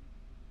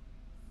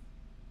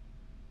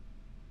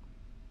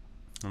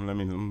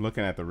 I'm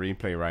looking at the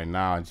replay right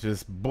now. It's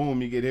just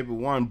boom, you get hit with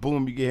one.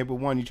 Boom, you get hit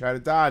with one. You try to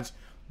dodge.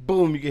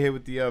 Boom, you get hit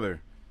with the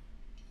other.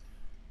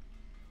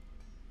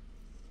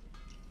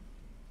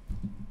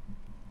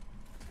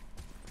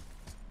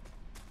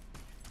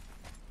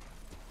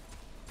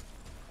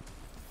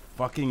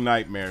 Fucking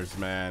nightmares,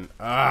 man.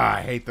 Ah,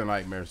 I hate the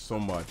nightmares so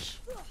much.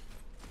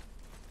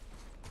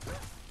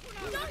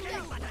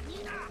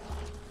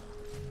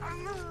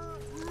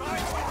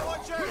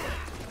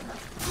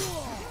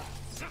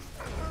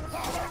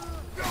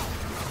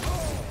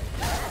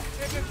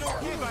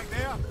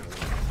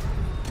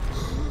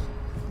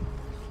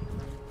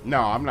 No,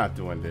 I'm not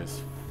doing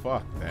this.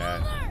 Fuck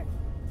that.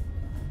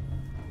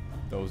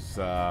 Those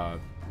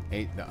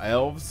ain't the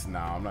elves? No,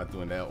 I'm not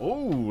doing that.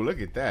 Oh, look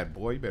at that,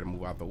 boy. You better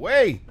move out the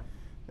way.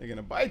 They're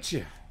gonna bite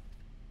you.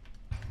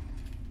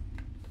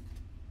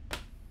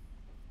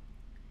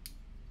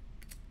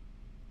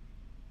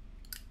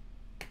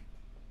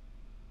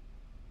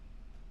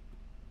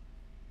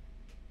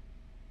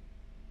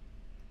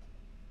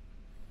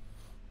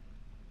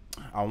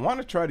 I want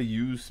to try to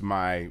use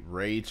my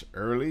rage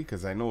early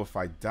because I know if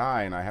I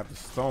die and I have the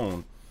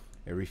stone,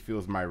 it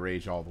refills my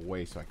rage all the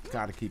way. So I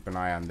gotta keep an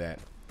eye on that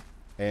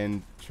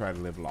and try to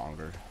live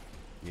longer.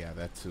 Yeah,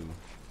 that too.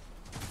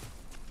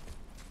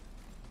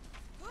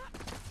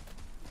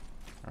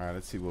 All right,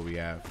 let's see what we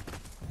have.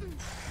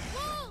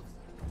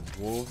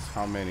 Wolves?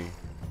 How many?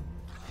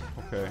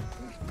 Okay.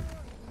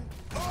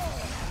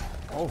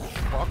 Oh,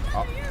 fuck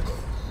up.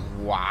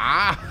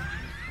 Wow.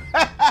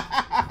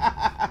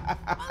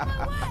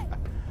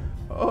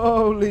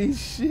 Holy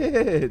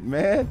shit,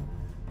 man.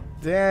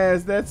 Damn,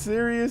 is that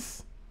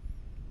serious?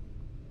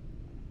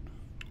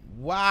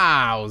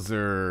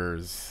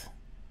 Wowzers.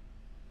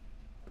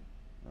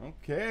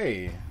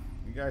 Okay.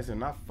 You guys are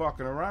not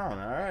fucking around,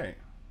 all right.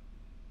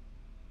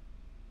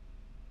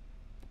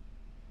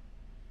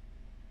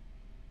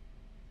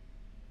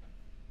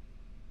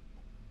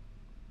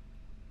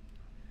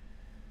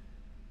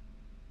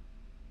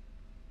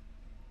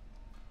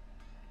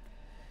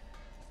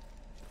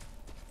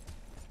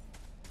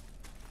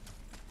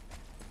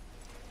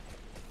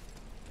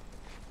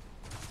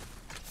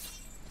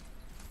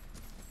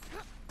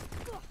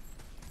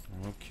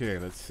 Okay,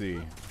 let's see.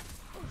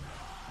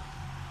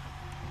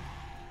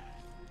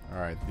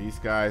 Alright, these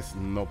guys,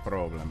 no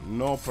problem.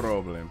 No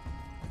problem.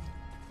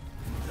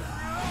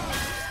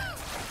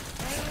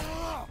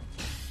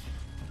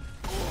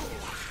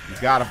 You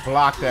gotta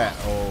block that.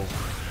 Oh.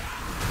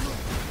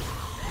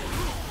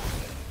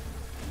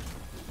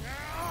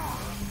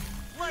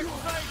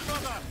 Left side,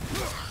 brother!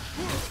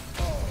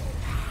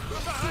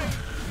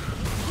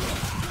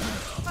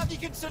 Have you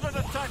considered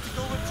a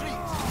tactical retreat?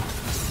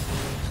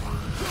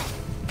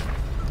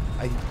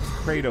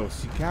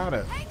 Kratos, you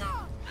gotta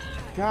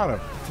dodge,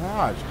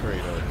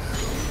 Kratos.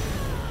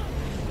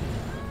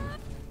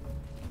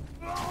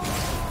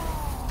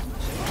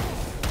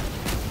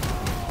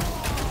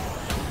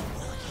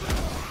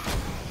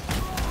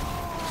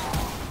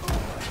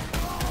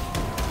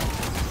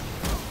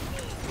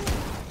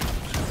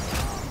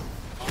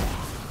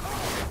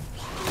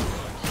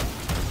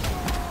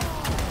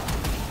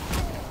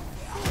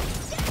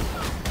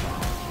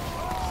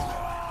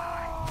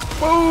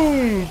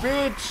 Boom,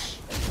 bitch.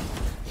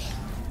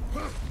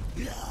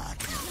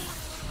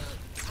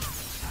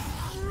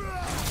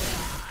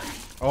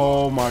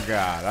 Oh my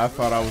god, I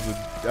thought I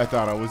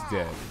was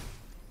dead.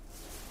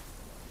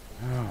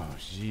 Oh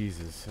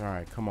Jesus.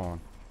 Alright, come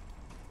on.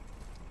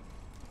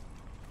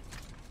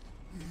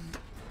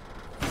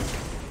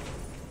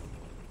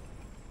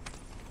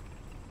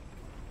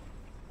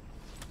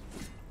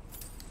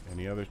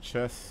 Any other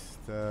chests?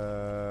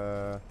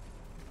 No.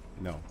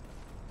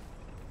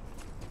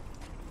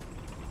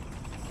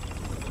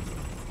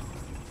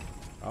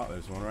 Oh,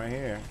 there's one right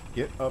here.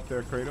 Get up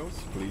there, Kratos,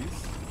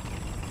 please.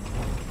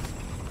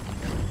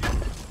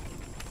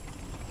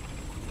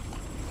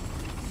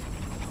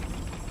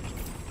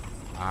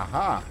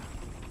 Aha!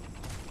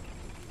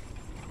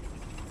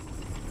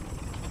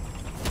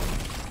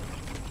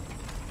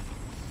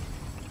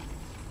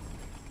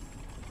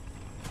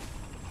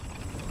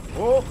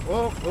 Oh,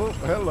 oh, oh,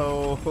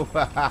 hello.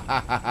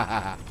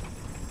 Yeah,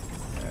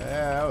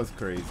 that was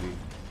crazy.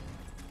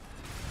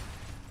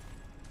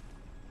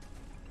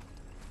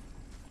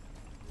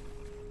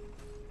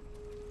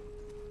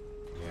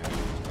 Yeah,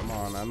 come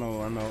on, I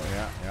know,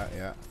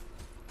 yeah.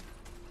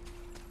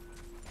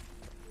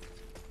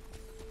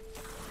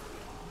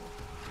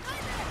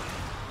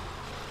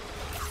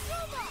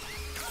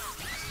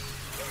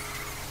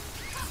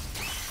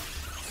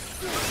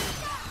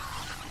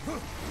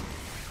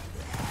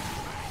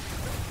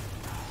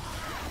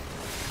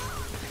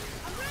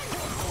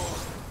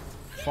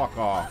 Fuck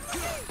off.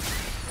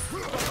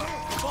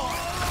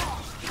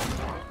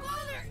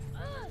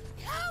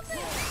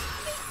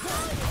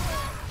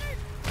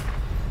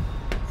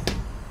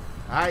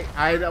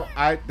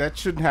 That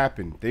shouldn't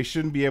happen. They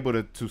shouldn't be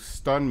able to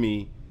stun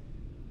me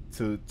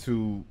to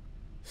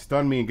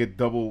stun me and get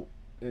double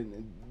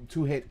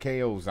 2-hit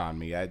KOs on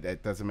me.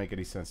 That doesn't make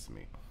any sense to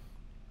me.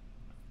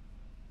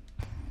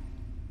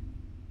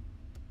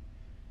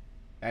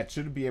 That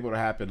shouldn't be able to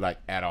happen like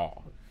at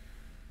all.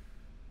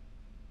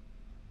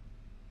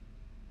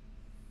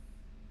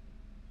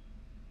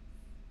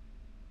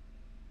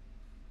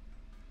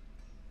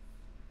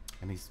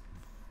 And he's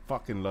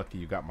fucking lucky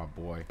you got my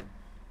boy.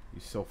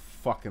 You're so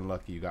fucking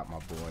lucky you got my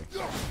boy.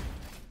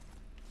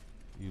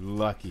 You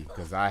lucky,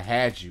 because I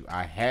had you.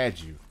 I had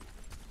you.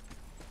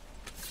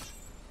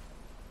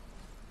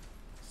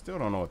 Still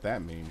don't know what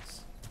that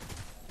means.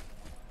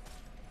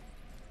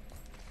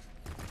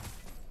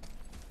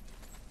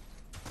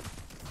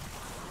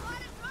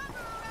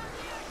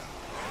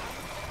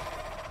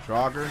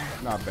 Draugr?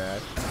 Not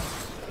bad.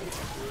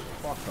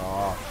 Fuck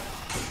off.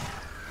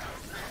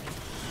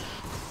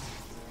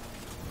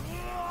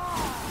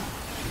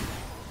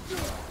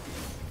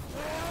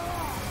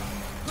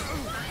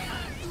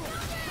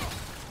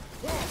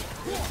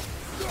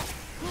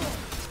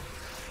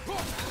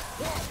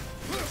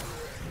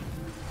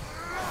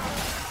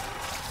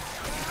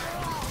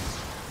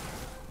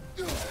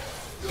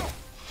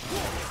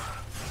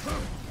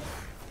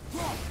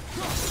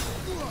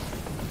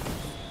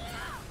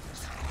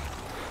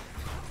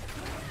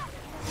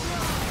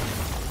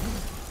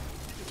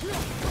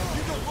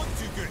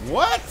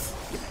 What?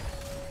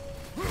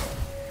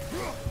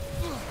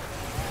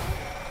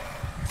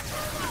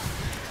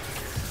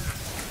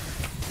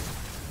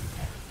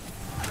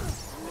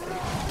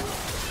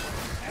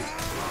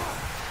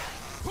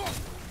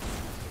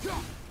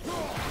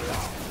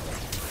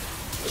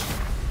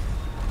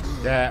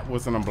 That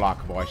wasn't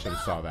unblockable. I should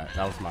have saw that.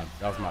 That was my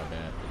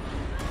bad.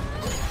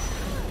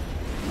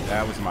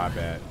 That was my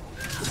bad.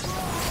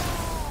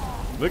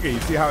 Look at you,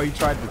 see how he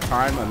tried to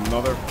time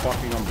another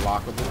fucking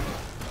unblockable?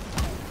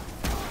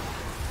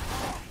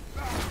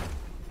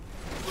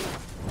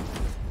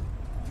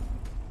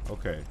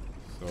 Okay,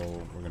 so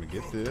we're gonna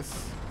get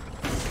this.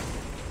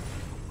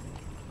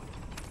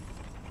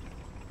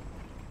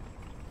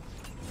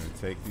 We're gonna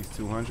take these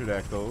 200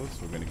 echoes.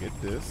 We're gonna get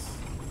this.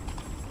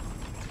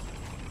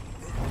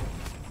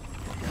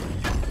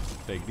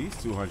 Take these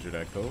 200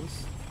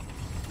 echoes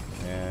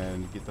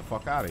and get the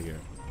fuck out of here.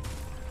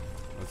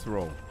 Let's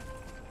roll.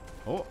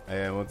 Oh,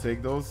 and we'll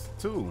take those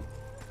too.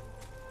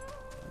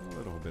 A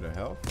little bit of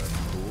health. That's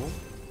cool.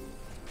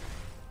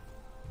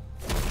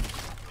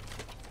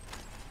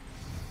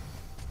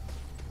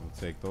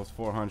 take those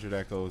 400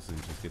 echoes and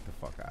just get the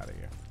fuck out of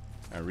here.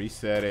 And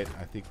reset it.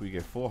 I think we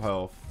get full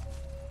health.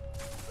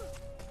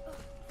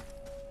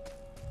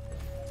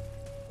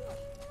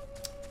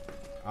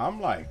 I'm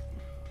like...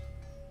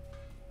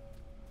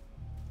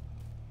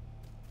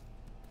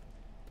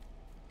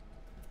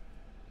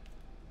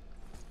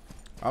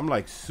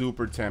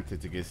 super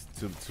tempted to get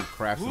to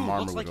craft some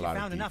armor looks with like a lot you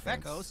of found enough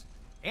defense. echoes.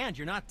 And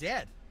you're not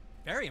dead.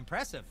 Very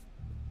impressive.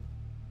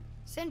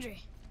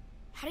 Sindri,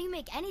 how do you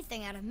make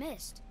anything out of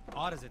mist?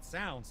 Odd as it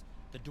sounds,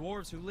 the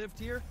dwarves who lived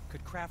here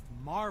could craft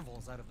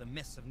marvels out of the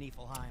mists of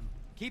Niffleheim.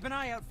 Keep an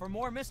eye out for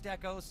more mist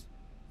echoes.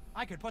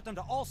 I could put them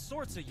to all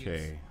sorts of use.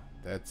 Okay,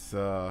 that's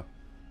a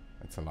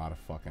lot of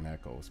fucking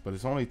echoes, but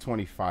it's only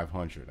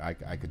 2,500. I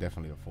could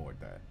definitely afford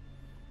that.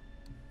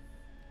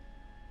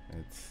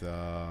 It's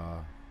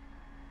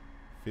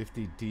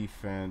 50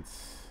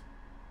 defense.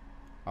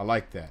 I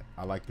like that.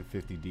 I like the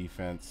 50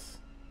 defense.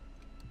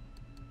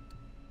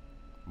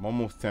 I'm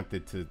almost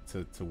tempted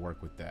to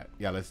work with that.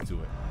 Yeah, let's do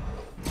it.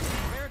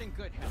 Wear it in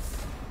good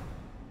health.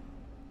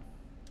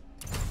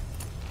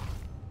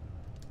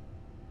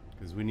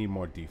 Because we need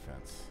more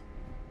defense.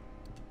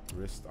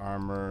 Wrist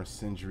armor,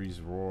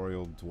 Sindri's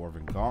Royal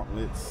Dwarven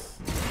Gauntlets.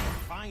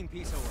 Fine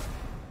piece of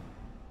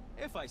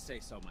work. If I say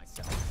so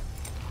myself.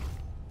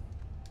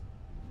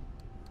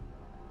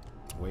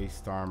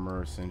 Waist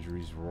armor,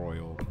 Sindri's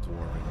Royal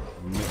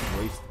Dwarven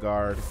Waist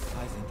Guard.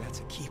 I think that's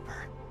a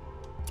keeper.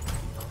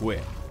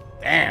 Quit.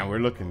 Damn, we're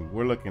looking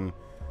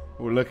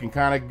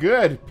kind of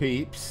good,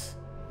 peeps.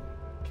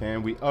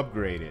 Can we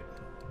upgrade it?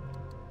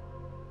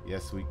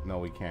 Yes, no,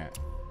 we can't.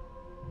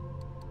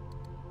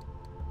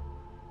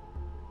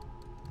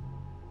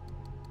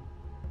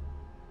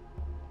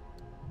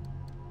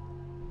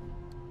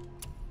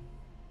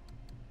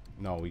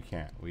 No, we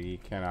can't. We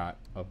cannot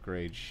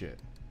upgrade shit.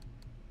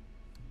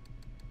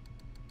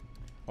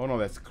 Oh no,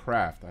 that's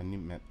craft. I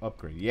meant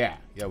upgrade. Yeah,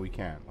 we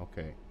can.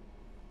 Okay.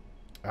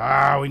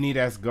 Ah, we need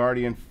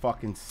Asgardian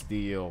fucking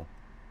steel.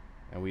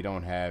 And we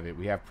don't have it.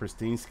 We have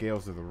pristine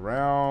scales of the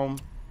realm.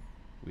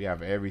 We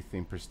have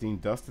everything. Pristine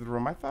dust of the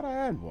realm. I thought I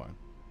had one.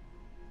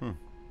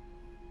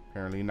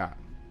 Apparently not.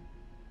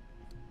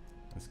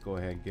 Let's go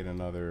ahead and get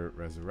another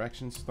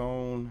resurrection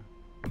stone.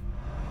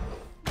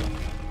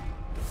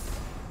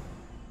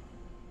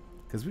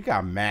 Because we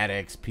got mad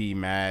XP,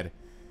 mad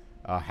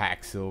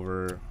hack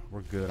silver.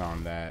 We're good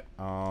on that.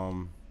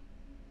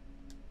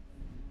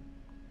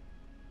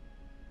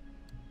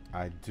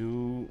 I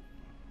do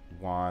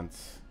want...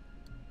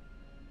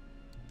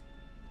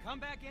 Come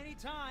back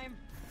anytime.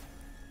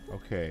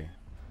 Okay.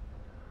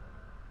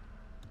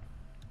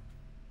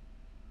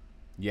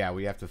 Yeah,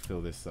 we have to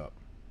fill this up.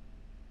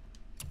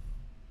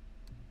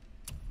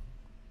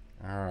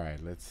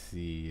 Alright, let's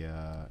see.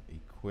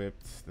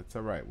 Equipped. That's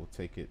alright. We'll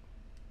take it.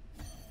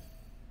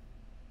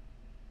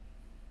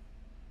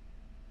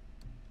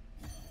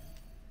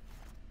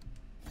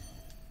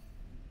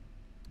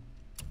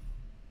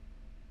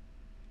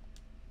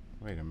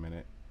 Wait a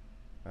minute.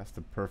 That's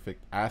the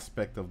perfect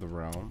aspect of the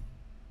realm.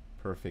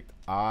 Perfect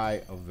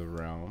eye of the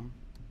realm.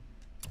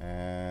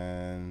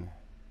 And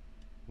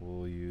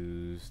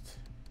we're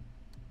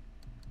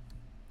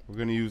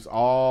gonna use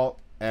all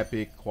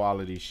epic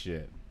quality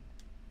shit.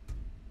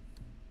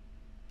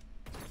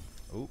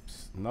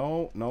 Oops.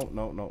 No.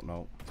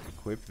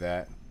 Equip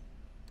that.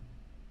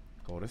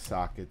 Go to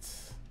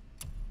sockets.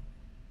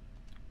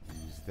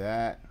 Use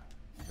that.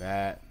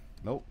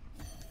 Nope.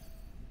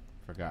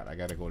 Forgot. I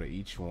gotta go to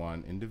each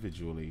one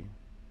individually.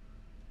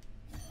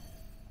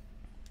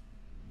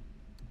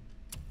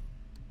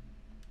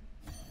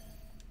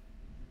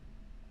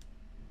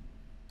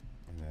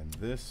 And then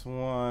this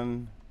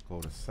one,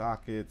 go to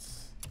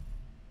sockets.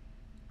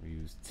 We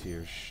use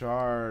tier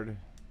shard.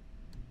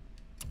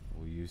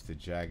 We'll use the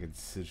jagged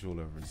sigil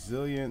of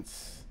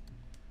resilience.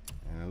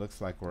 And it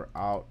looks like we're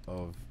out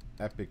of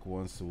epic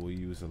ones, so we'll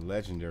use a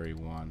legendary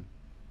one.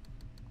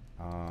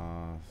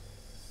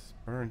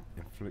 Burn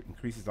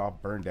increases all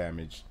burn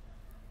damage.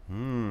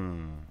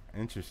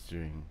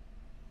 Interesting.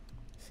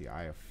 See,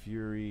 Eye of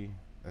Fury.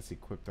 That's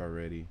equipped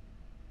already.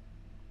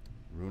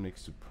 Runic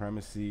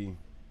Supremacy.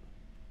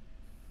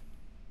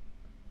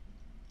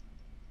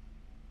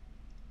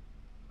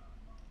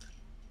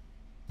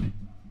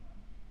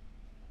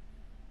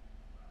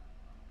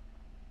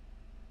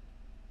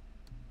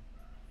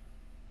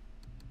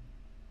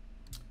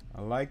 I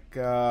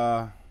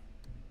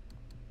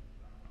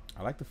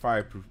like the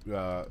fireproof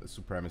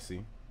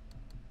supremacy.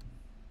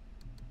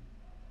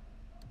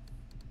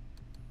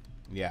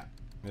 Yeah,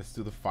 let's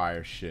do the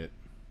fire shit.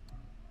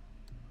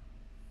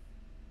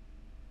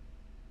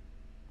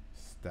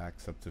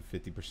 Stacks up to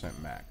 50%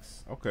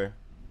 max. Okay,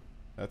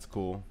 that's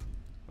cool.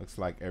 Looks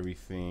like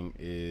everything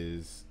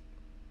is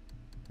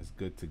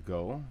good to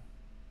go.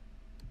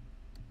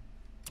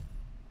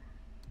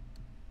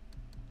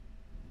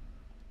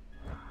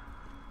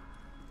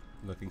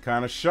 Looking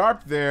kind of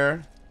sharp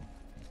there.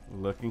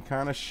 Looking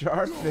kind of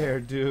sharp there,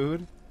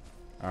 dude.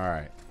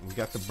 Alright, we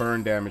got the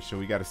burn damage, so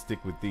we got to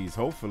stick with these.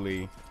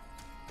 Hopefully,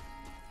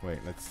 wait,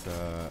 let's,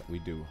 we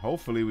do.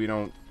 Hopefully we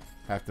don't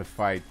have to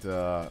fight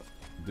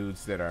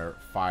dudes that are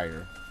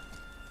fire.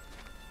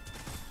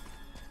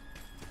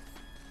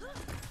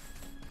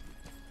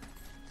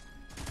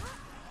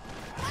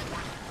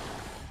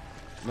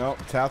 No,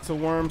 tassel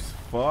worms?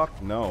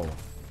 Fuck no.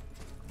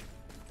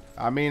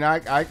 I mean,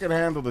 I can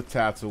handle the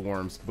tassel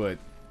worms, but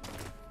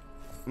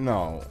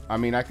no. I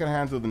mean, I can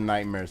handle the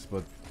nightmares,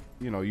 but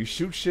you know, you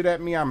shoot shit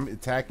at me, I'm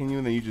attacking you,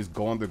 and then you just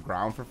go on the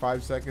ground for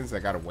 5 seconds. I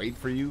gotta wait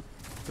for you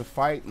to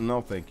fight?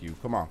 No, thank you.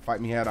 Come on,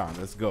 fight me head on.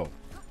 Let's go.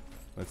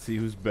 Let's see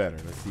who's better.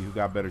 Let's see who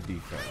got better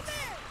defense.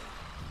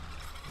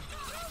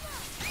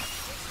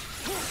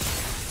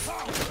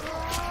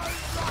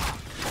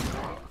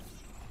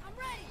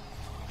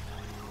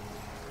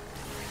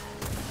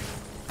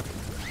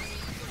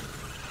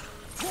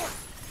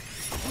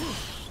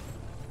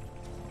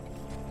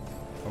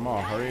 Come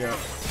on, hurry up.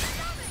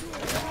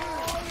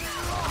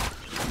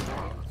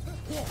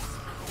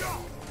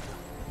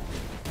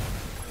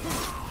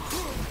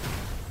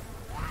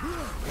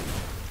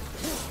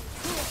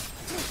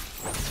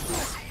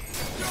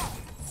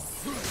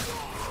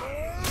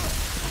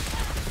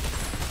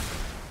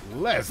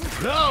 Let's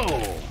go!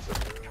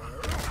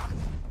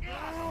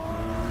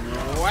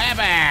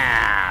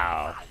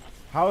 Wow!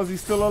 How is he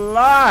still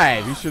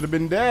alive? He should have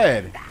been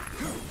dead.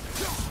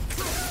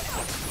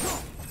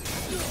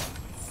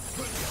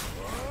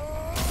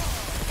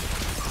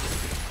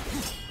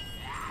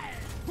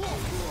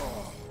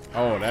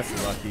 Oh, that's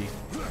lucky.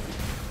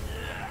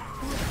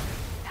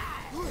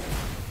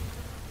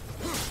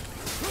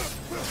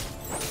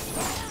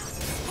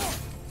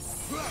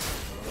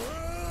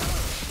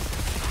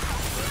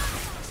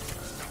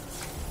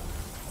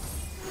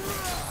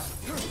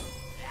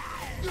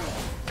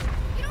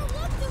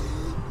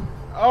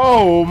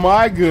 Oh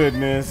my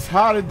goodness,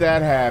 how did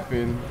that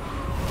happen?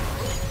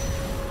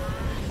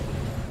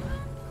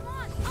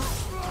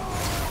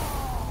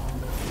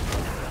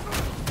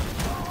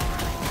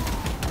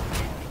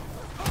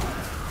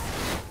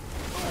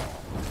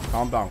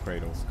 Calm down,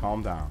 Kratos.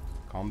 Calm down.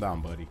 Calm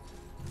down, buddy.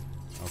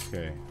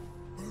 Okay.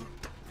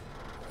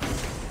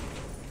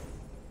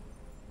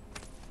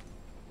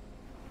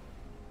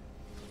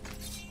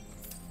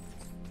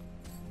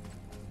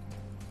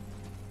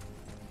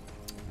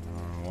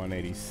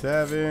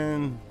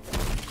 $187. Is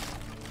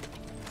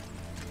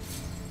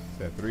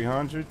that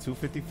 300?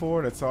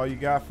 254? That's all you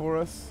got for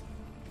us?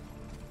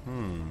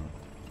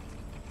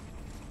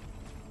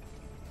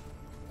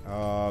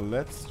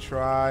 Let's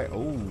try.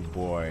 Oh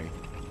boy.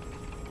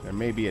 There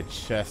may be a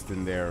chest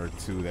in there or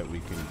two that we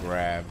can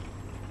grab.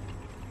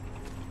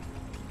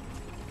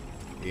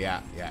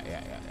 Yeah.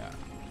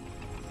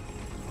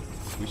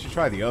 We should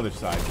try the other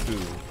side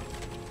too.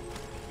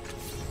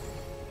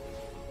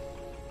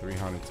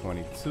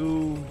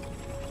 322.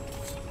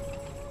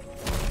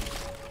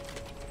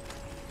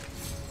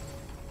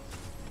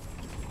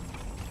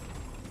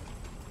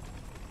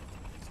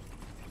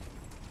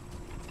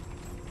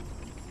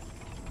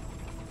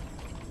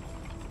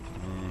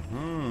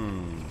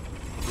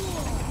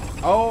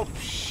 Oh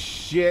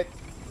shit.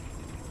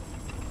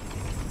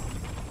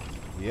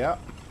 Yep.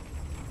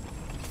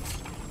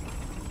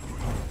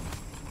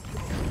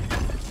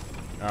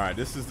 All right,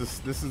 this is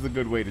the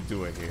good way to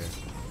do it here.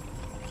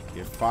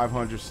 Get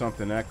 500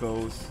 something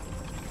echoes.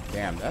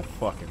 Damn, that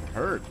fucking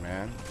hurt,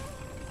 man.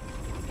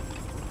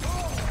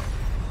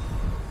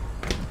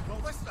 Well,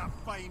 this is a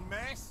fine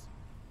mess.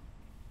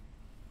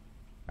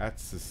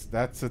 That's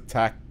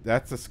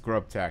a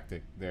scrub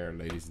tactic there,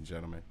 ladies and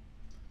gentlemen.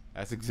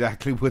 That's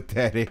exactly what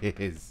that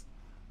is.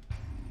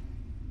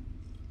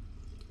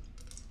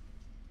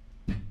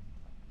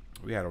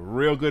 We had a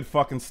real good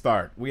fucking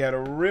start. We had a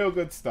real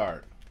good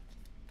start.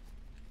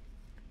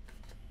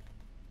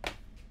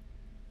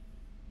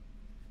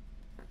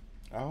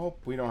 I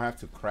hope we don't have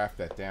to craft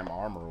that damn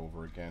armor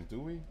over again, do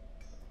we?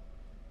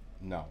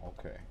 No,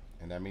 okay.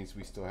 And that means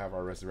we still have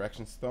our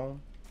resurrection stone?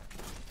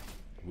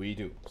 We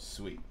do.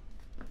 Sweet.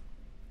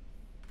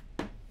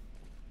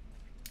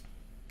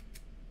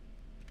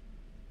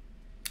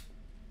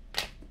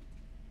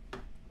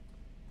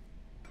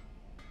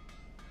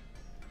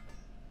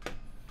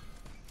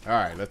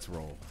 Alright, let's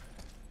roll.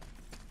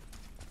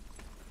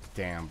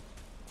 Damn.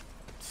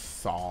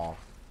 Saw.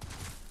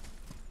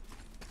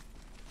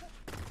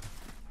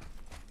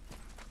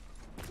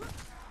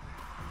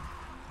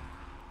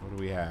 What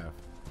do we have?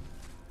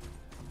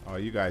 Oh,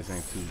 you guys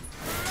ain't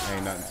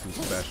nothing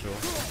too special.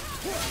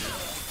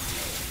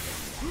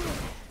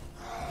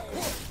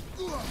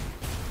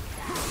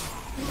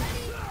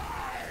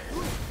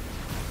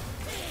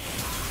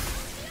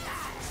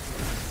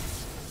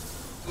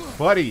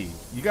 Buddy,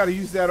 you gotta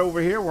use that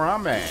over here where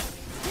I'm at.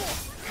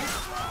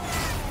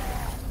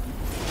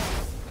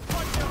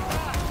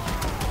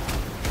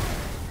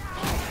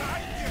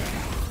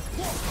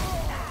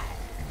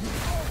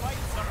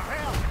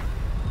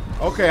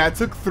 Okay, I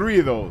took 3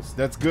 of those.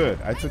 That's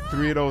good. I took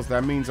 3 of those.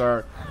 That means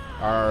our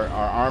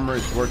armor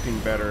is working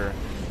better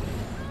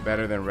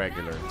than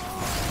regular.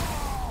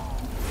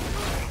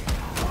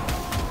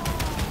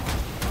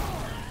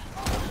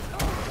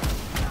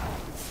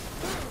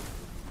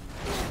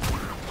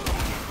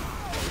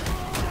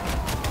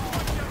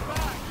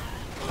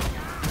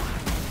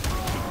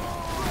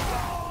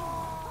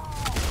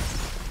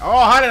 Oh,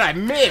 how did I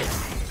miss?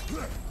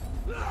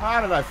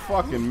 How did I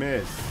fucking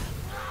miss?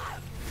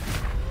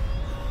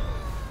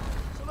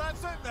 So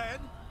that's it then?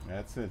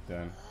 That's it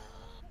then.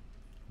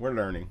 We're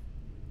learning.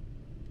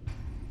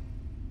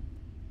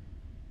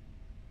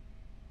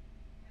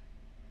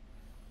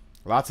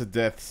 Lots of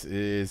deaths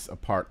is a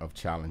part of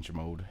challenge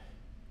mode.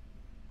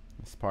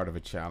 It's part of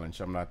a challenge.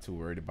 I'm not too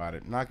worried about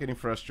it. Not getting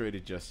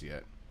frustrated just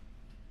yet.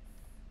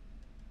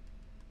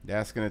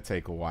 That's gonna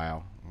take a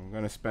while. We're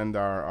gonna spend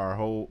our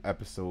whole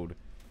episode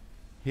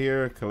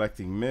here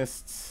collecting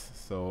mists,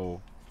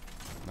 so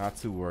not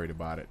too worried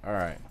about it. All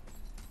right.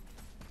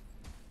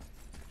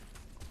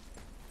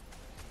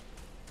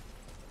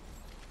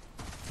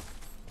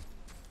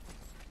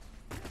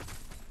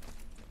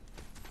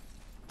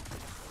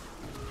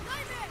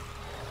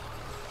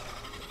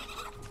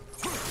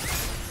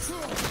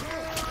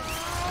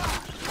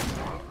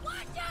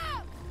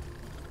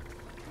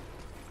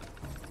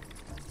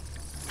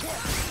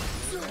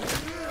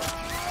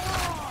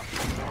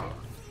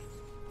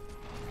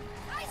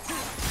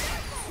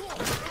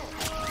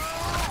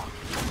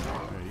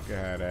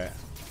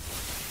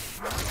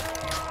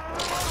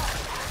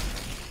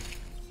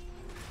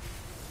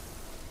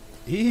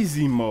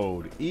 Easy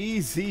mode.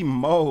 Easy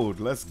mode.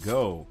 Let's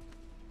go.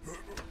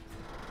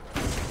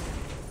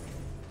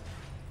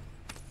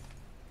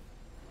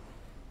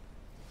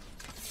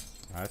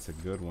 That's a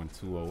good one.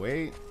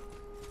 208.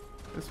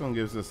 This one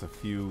gives us a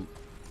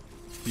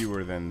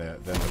fewer than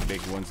the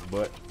big ones,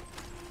 but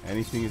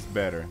anything is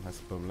better.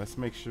 Let's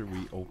make sure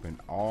we open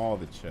all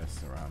the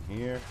chests around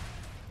here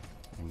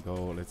and go.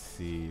 Let's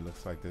see.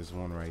 Looks like there's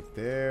one right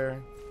there.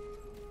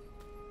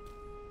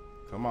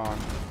 Come on.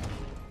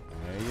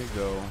 There you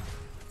go.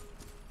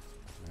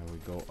 Now we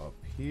go up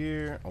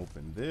here.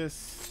 Open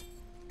this.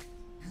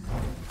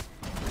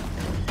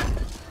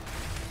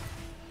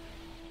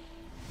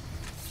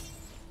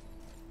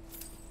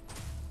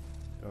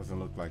 Doesn't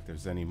look like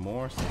there's any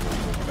more, so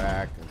we'll go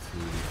back into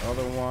the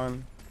other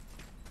one.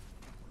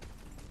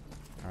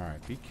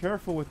 Alright, be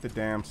careful with the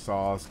damn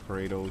saws,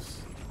 Kratos.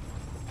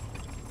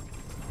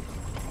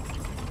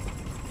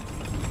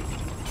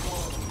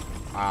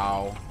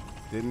 Ow.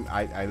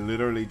 I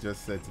literally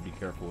just said to be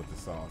careful with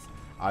the saws.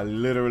 I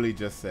literally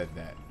just said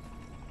that.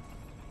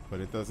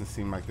 But it doesn't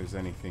seem like there's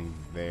anything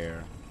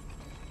there.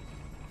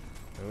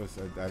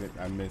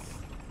 I missed.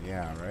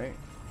 Yeah, right?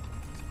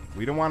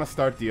 We don't want to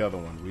start the other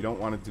one. We don't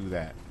want to do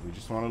that. We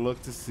just want to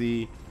look to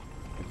see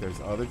if there's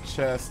other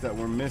chests that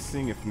we're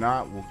missing. If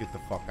not, we'll get the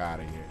fuck out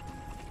of here.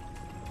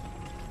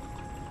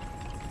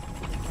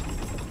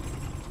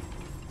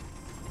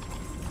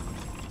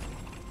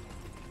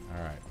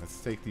 Alright, let's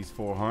take these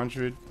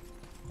 400.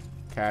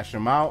 Cash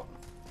them out.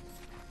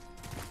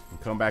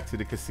 And come back to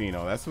the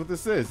casino. That's what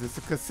this is. It's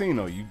a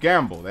casino. You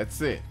gamble.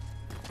 That's it.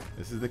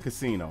 This is the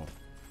casino.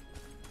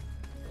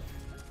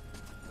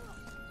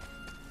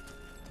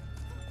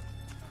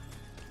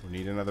 We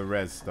need another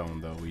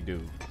redstone, though. We do.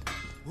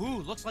 Ooh,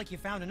 looks like you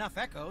found enough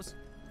echoes.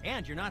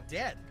 And you're not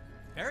dead.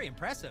 Very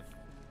impressive.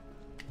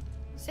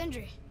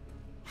 Sindri,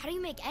 how do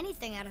you make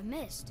anything out of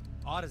mist?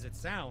 Odd as it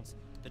sounds,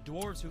 the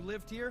dwarves who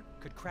lived here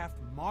could craft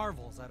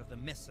marvels out of the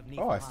mists of Niffleheim.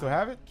 Oh, I still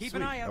have it? Keep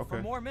Sweet. an eye out Okay.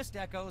 for more mist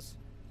echoes.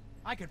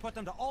 I could put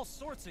them to all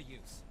sorts of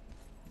use.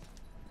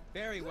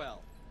 Very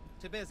well.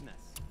 To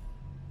business.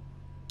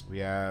 We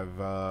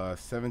have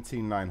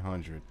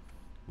 17,900.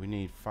 We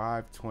need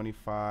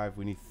 525.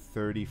 We need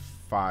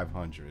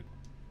 3,500.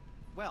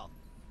 Well,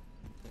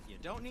 if you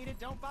don't need it,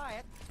 don't buy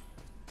it.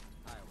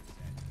 I always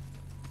say.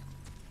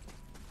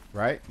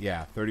 Right?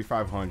 Yeah,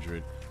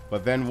 3,500.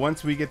 But then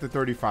once we get to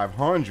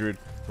 3,500,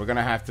 we're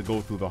gonna have to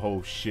go through the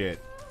whole shit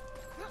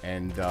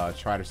and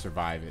try to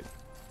survive it.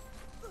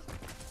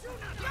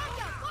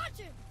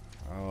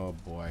 Oh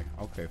boy.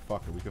 Okay,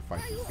 fuck it. We can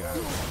fight these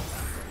guys.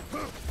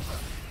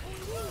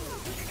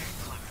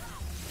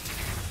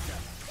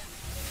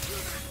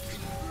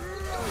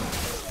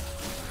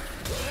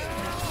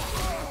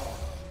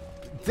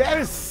 That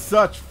is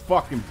such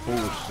fucking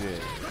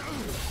bullshit.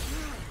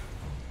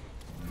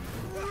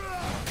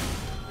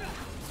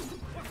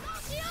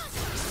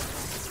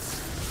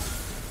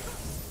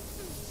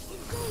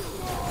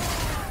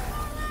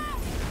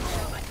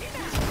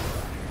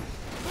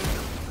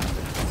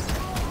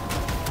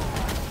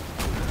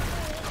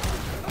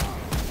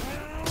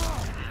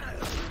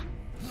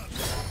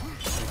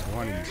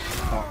 One of these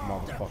punk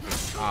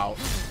motherfuckers out.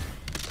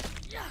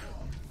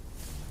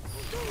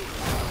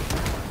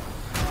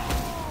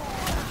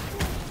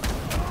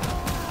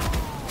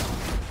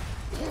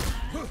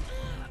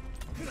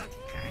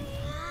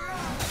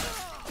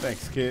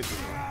 Thanks, kid.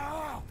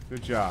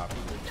 Good job.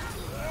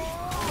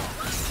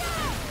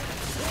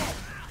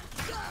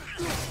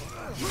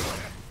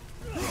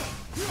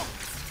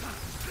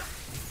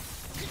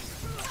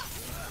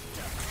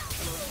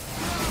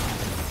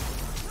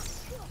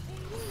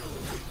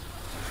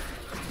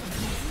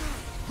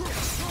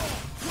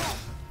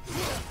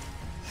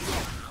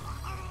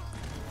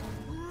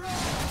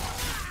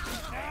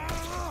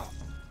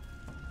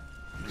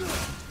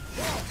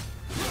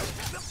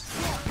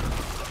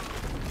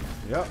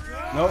 Yep.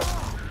 Nope.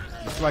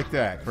 Just like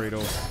that,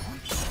 Kratos.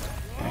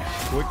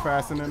 Quick,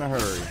 fast, and in a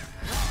hurry.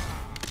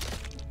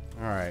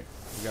 Alright.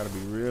 We gotta be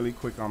really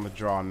quick on the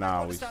draw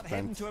now. We start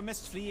heading to a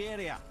mist-free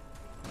area.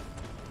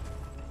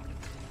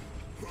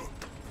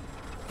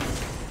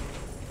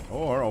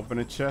 Or open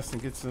a chest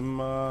and get some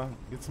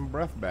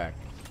breath back.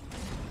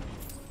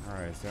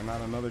 Alright, is there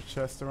not another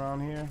chest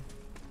around here?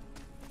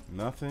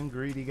 Nothing.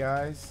 Greedy,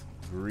 guys.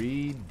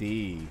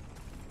 Greedy.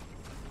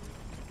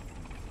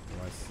 Do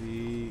I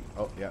see?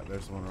 Oh, yeah,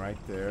 there's one right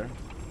there.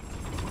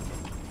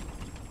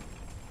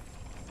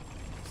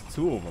 There's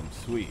two of them.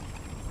 Sweet.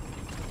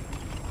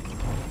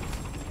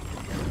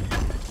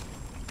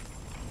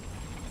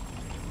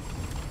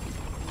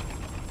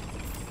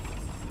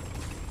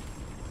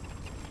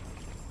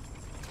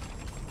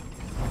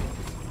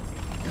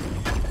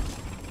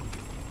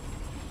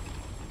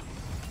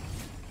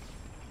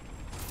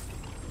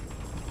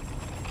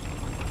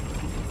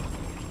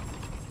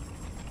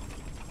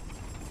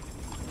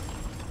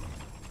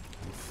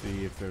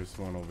 See if there's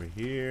one over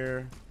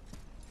here.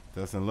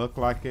 Doesn't look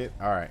like it.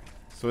 All right,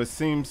 so it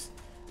seems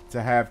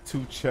to have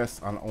two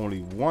chests on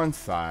only one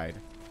side,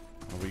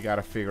 and we got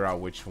to figure out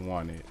which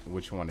one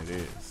it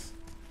is.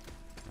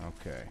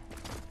 Okay.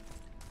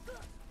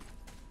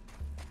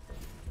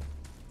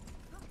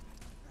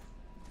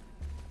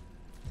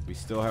 We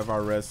still have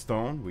our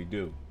redstone. We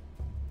do.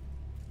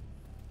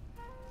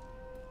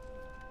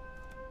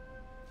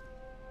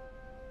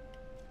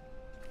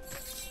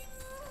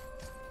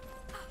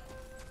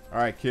 All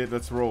right, kid,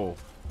 let's roll.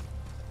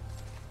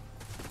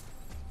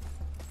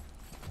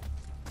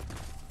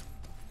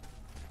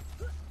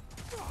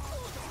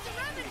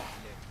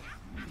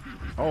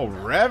 Oh,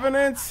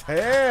 revenants?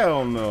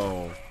 Hell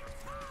no.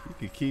 You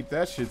could keep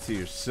that shit to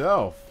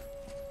yourself.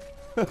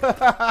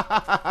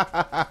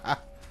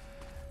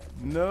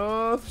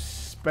 No,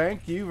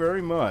 spank you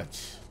very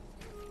much.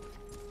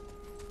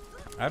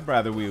 I'd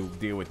rather we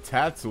deal with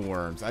tattoo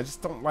worms. I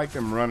just don't like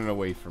them running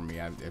away from me.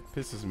 It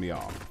pisses me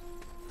off.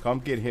 Come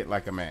get hit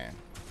like a man.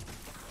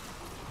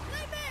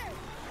 Nightmare!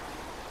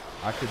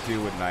 I could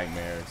deal with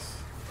nightmares.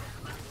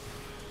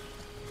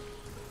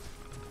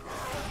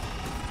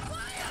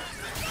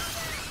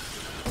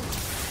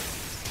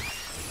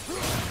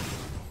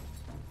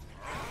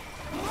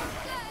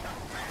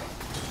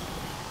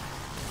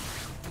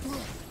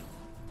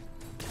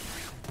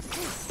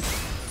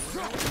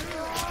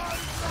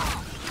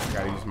 I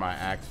gotta use my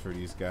axe for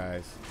these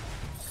guys.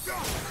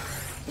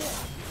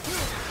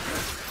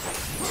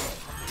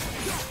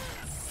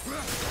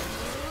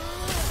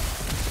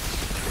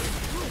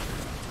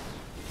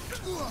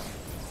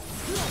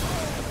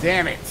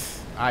 Damn it!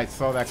 I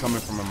saw that coming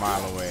from a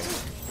mile away.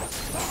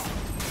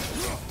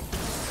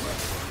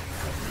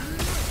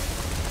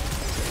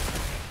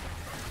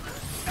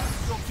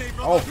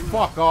 Oh,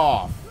 fuck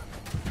off!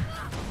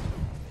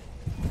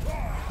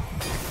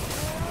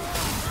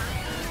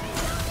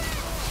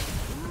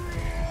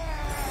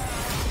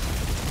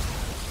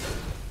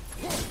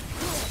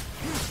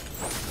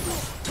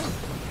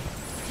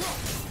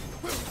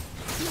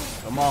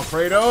 Come on,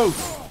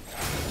 Kratos!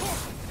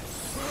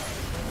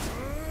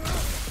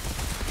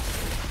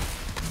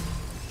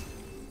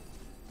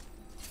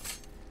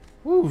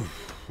 Whew,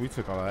 we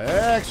took a lot of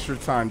extra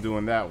time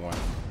doing that one.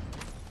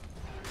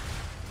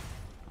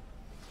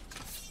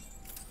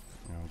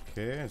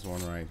 Okay, there's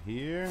one right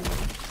here.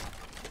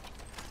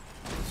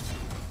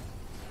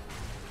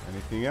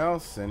 Anything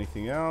else?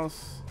 Anything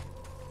else?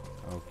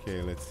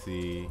 Okay, let's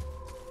see.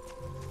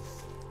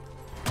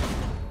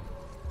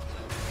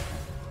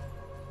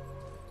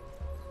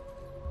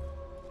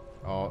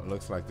 Oh, it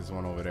looks like there's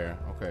one over there.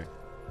 Okay.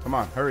 Come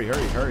on, hurry,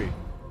 hurry, hurry.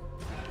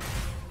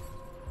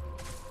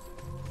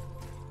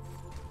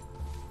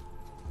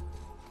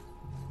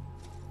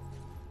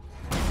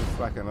 Looks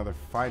like another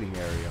fighting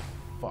area.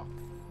 Fuck.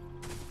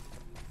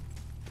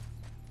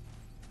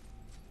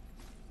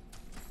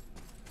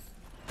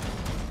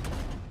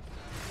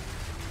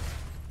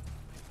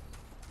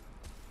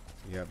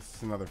 Yeah, this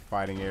is another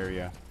fighting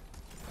area.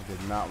 I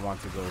did not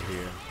want to go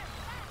here.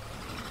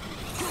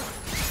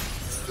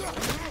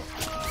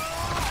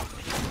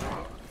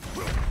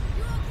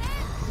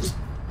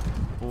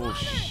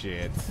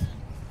 Bullshit.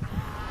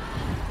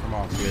 Come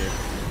on, kid.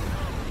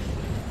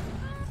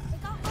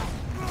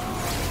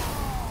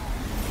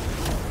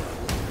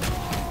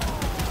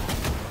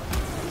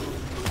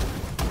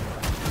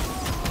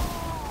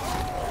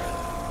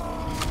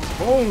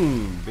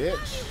 Boom,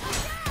 bitch.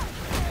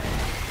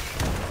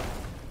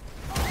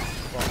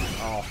 Fuck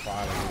off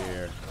out of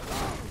here.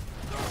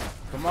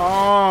 Come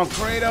on,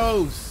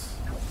 Kratos.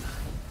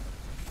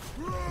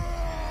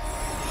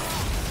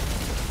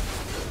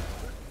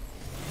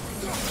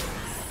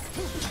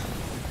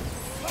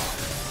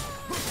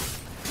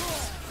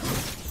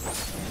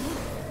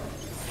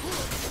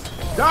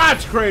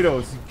 Dodge,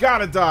 Kratos! You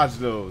gotta dodge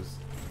those.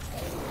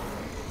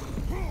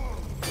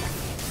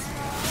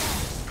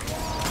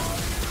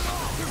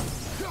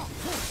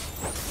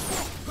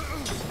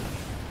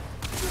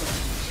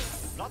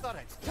 Brother,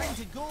 it's time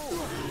to go.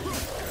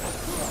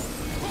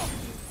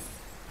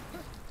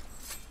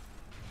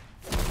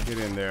 Get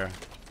in there.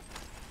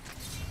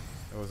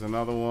 There was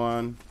another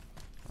one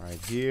right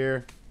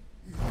here.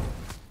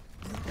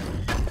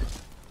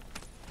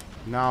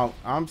 Now,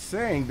 I'm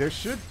saying they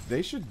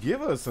should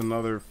give us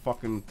another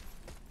fucking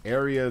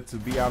area to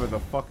be out of the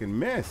fucking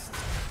mist.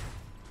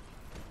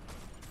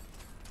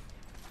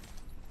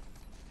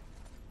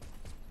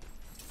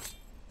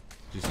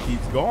 Just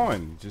keeps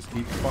going. Just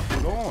keeps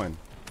fucking going.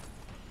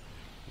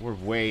 We're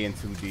way in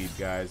too deep,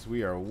 guys.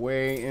 We are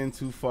way in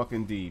too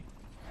fucking deep.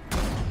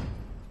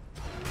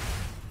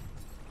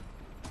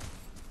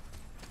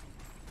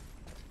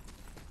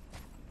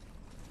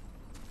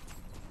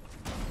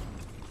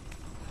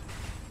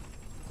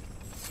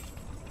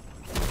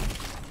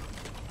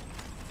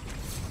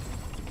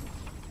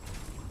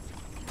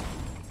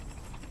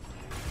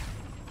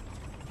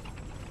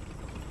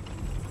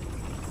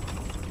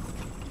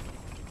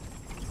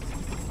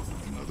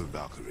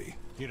 Valkyrie.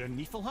 Here in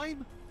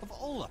Niffleheim? Of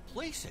all the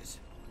places.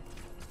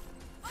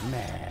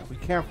 Man, we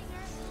can't.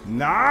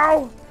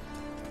 Now?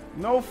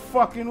 No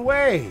fucking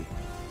way.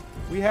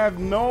 We have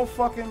no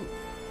fucking.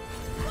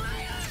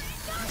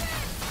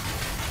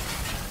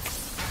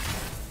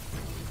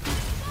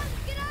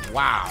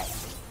 Wow.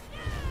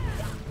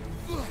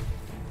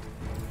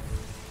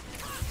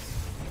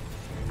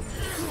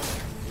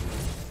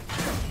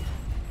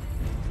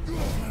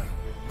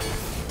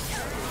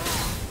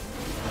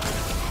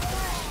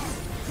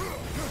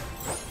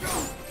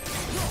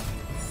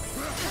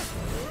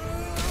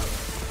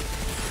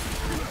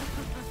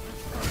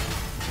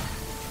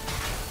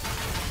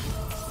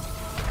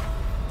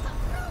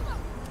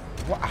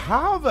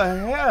 How the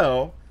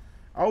hell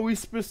are we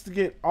supposed to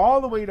get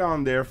all the way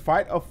down there,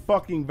 fight a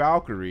fucking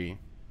Valkyrie?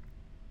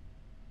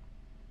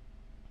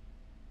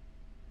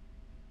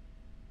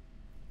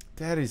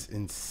 That is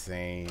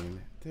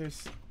insane.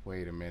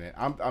 Wait a minute.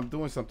 I'm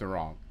doing something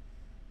wrong.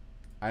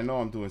 I know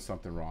I'm doing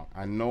something wrong.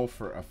 I know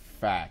for a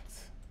fact.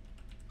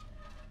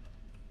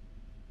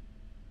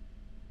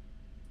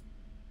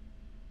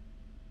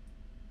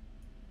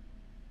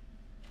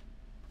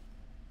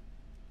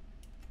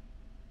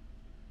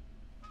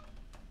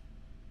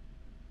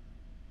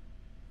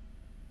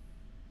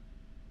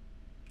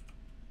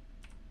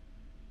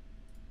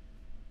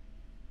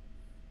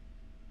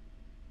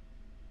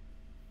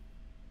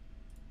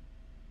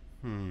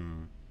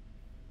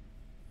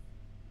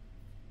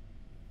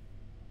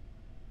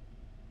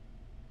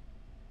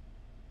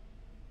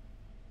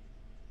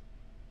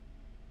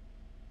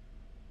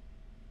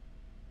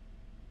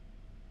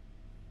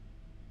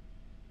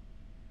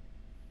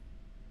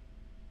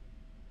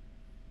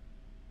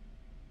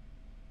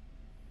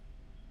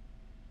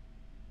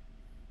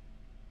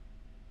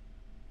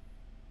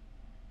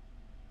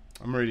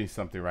 I'm reading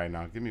something right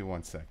now. Give me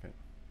 1 second.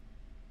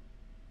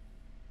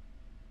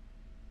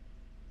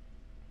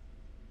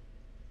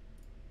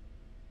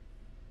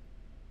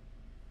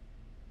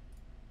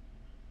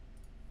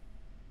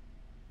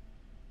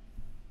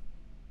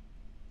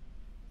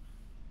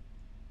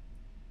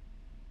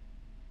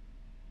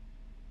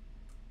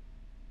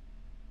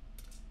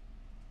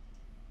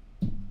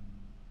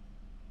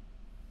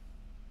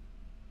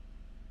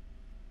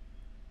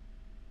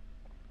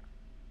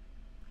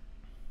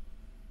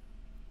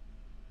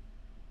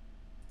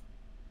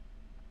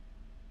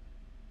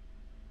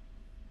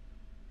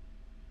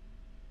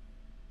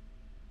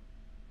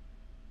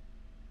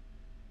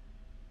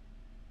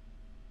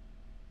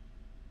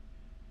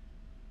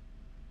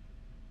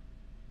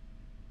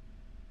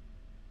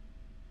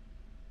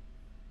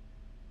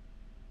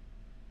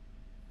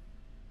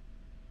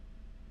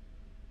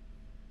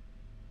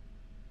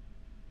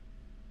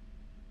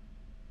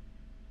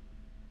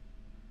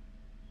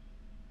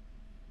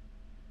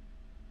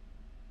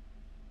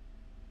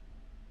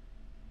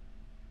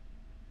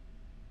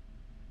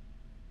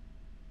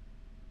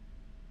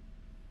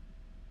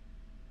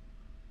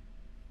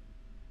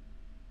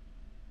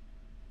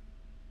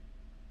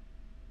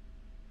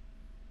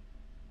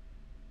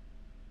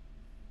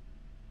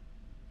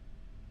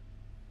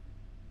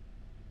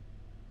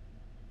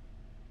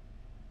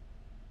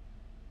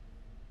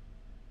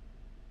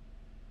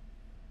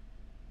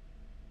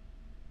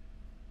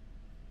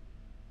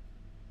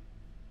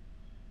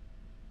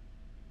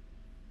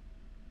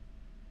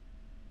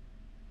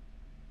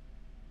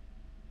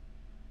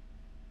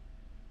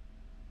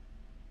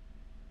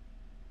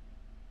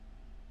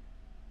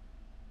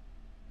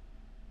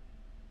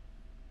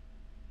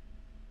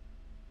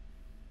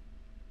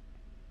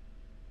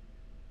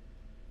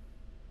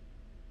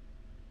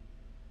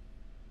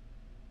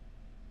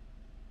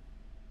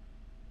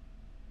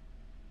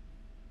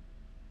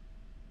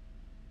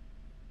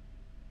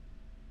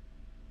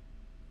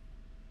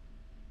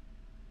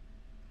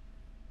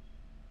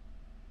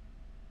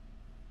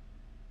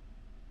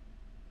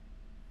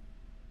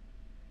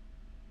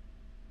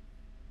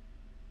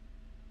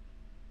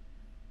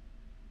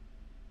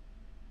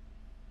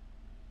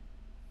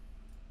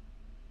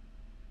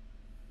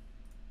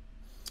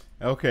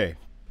 Okay,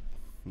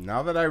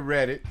 now that I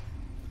read it,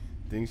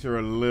 things are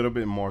a little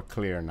bit more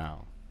clear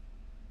now.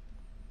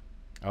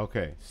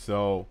 Okay,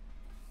 so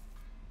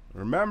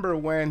remember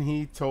when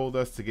he told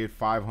us to get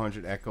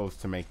 500 echoes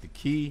to make the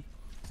key,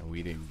 And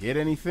we didn't get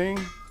anything.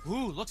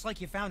 Ooh, looks like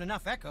you found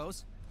enough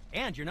echoes.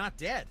 And you're not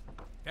dead.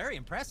 Very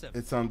impressive.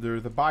 It's under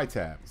the buy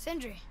tab.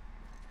 Sindri,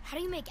 how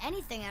do you make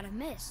anything out of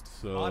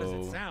mist? So Odd as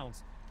it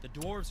sounds, the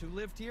dwarves who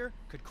lived here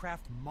could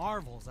craft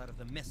marvels out of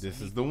the mist. this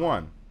is beneath the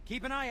one.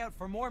 Keep an eye out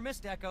for more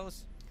mist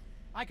echoes.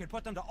 I could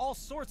put them to all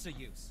sorts of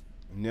use.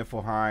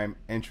 Niffleheim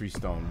entry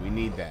stone. We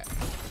need that.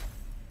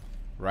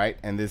 Right?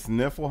 And this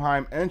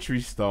Niffleheim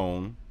entry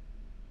stone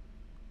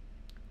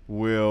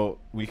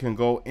we can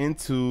go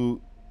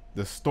into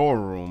the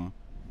storeroom,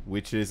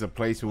 which is a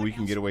place where we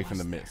can get away from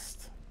the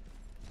mist.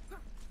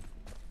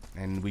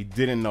 And we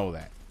didn't know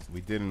that.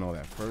 We didn't know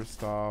that.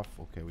 First off,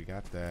 okay, we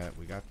got that.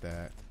 We got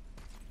that.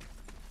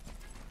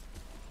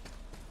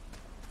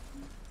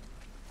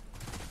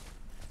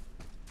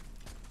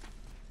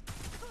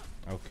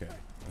 Okay,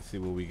 let's see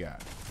what we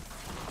got.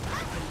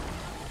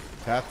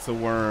 Tats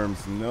of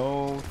worms.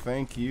 No,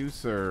 thank you,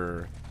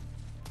 sir.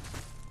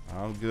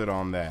 I'm good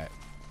on that.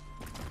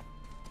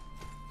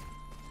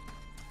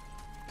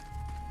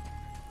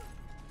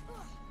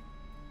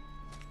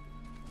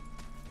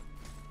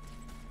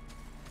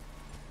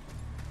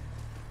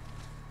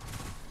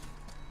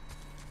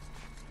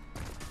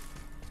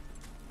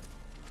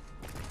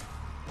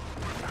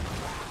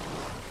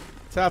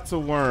 Tats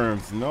of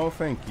worms. No,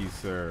 thank you,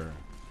 sir.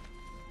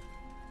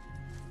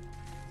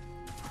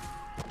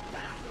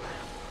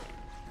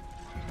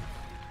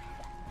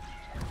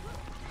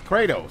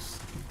 Kratos.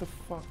 What the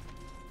fuck?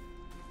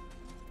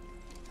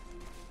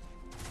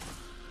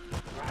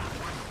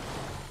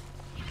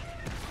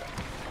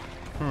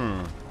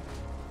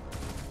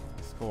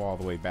 Let's go all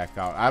the way back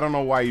out. I don't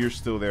know why you're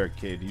still there,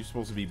 kid. You're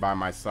supposed to be by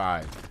my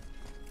side.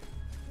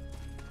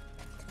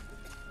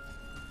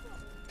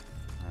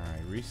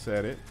 Alright,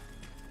 reset it.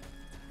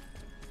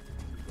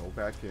 Go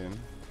back in.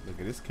 Look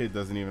at this kid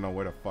doesn't even know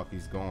where the fuck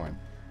he's going.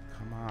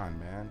 Come on,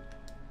 man.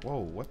 Whoa,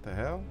 what the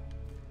hell?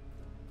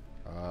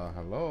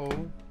 Hello?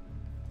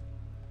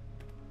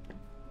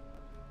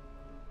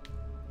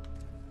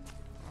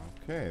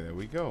 Okay, there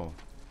we go.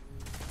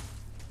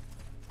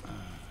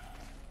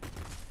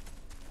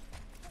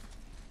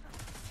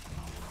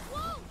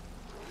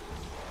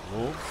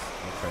 Wolves?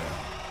 Okay.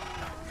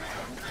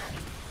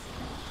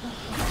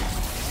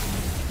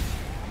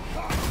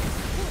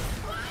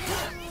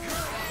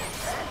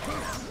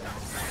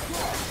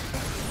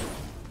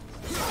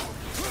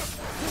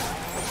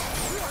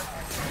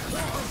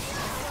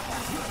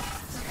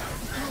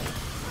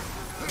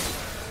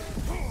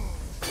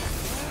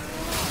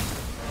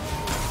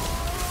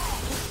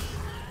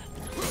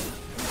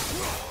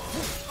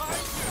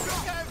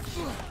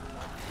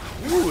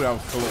 Ooh, that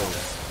was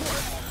close.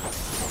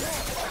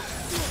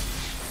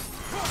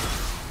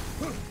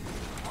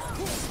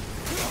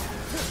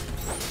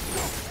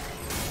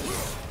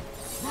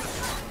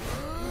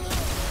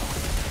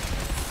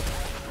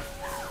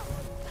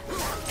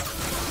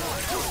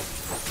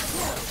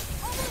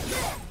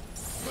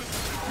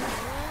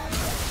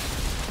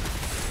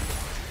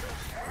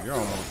 You're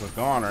almost a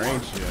goner,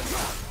 ain't you?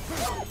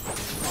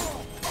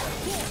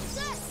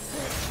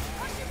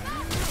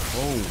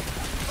 Boom.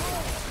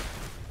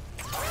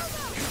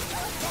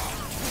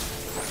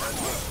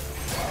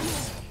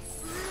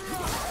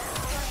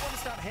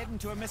 Start heading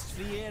to a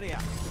mist-free area.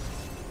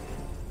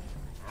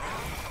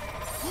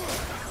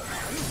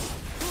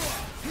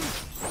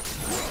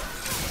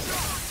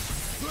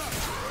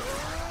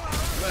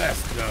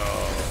 Let's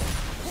go.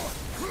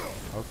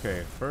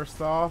 Okay,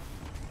 first off,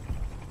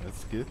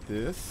 let's get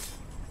this.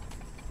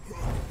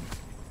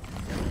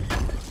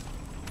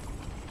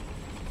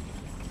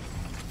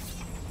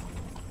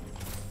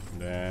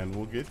 Then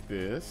we'll get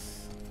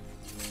this.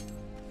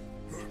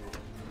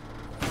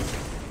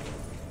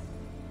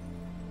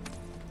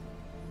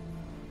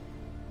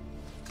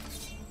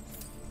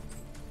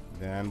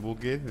 Then we'll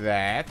get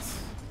that.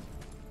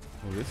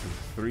 Oh, this is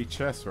 3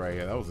 chests right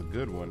here. That was a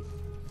good one.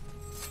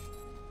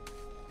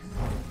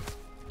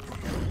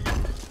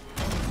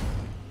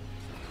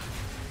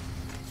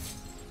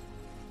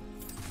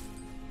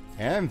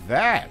 And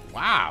that.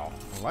 Wow.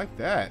 I like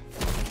that.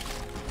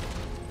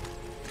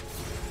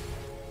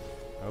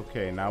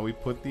 Okay, now we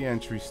put the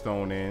entry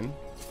stone in.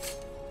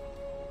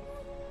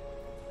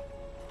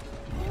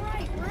 All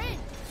right, we're in.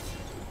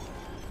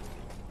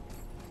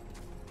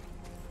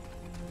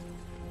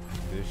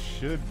 This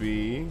should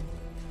be...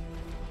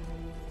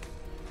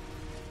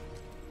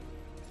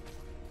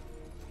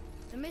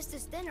 The mist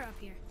is thinner up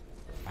here.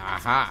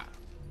 Aha.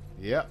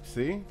 Yep,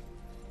 see?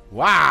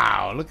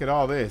 Wow, look at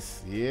all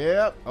this.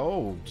 Yep.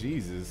 Oh,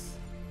 Jesus.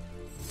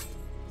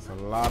 It's a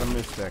lot of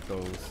mist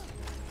echoes.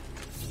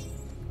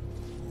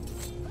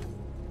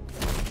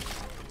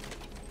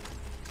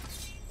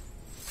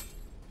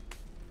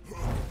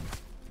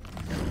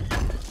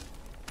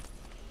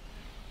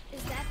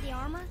 Is that the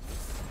armor?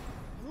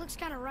 It looks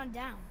kind of run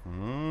down.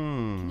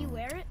 Can you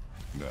wear it?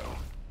 No.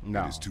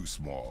 No. It is too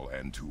small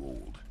and too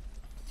old.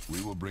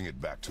 We will bring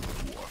it back to the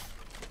dwarf.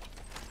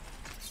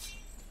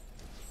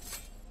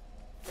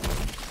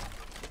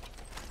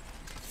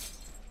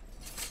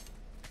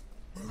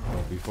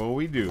 Before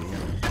we do,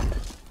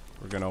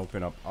 We're gonna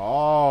open up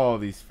all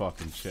these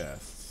fucking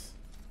chests.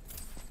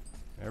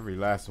 Every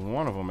last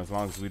one of them, as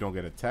long as we don't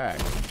get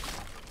attacked.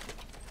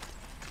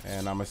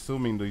 And I'm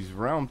assuming these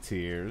realm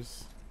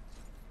tiers.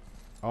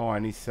 Oh, I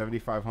need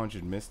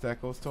 7,500 mist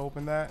echoes to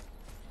open that.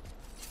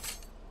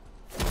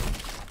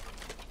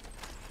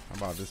 How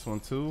about this one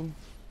too?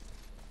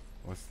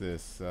 What's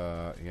this?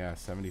 Yeah,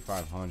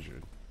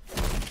 7,500.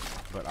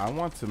 But I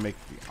want to make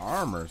the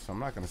armor, so I'm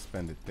not gonna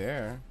spend it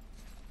there.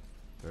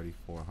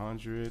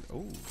 3,400.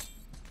 Oh.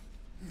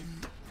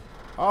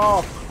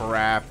 Oh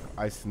crap!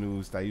 I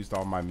snoozed. I used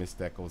all my mist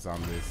echoes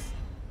on this.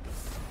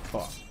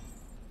 Fuck.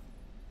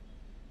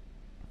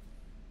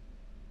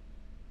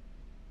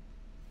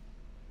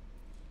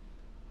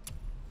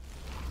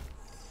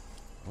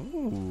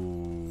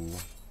 Ooh.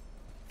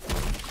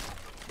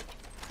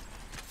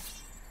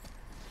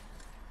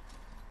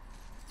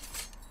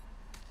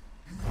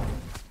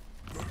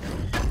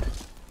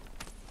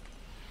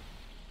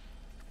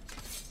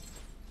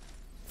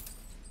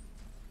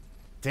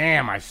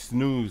 Damn, I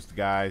snoozed,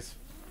 guys.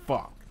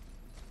 Fuck.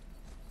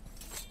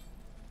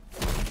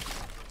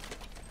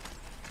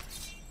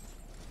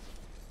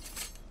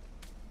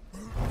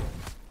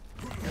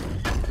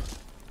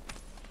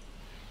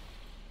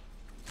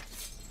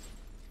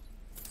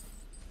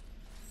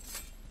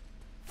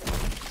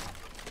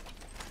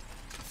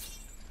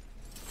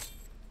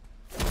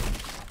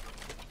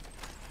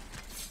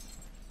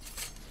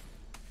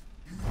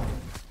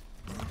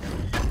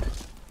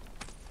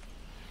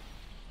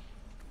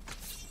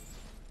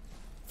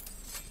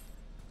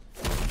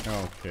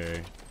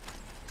 Okay.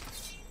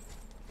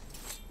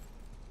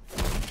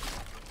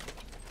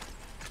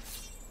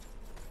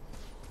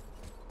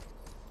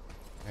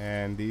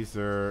 And these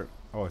are...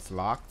 Oh, it's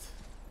locked?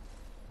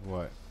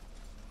 What?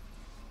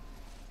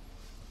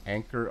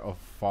 Anchor of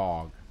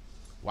Fog.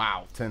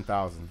 Wow,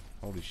 10,000.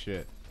 Holy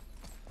shit.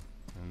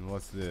 And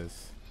what's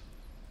this?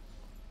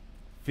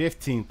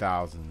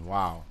 15,000.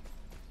 Wow.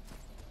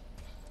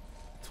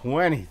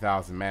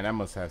 20,000. Man, that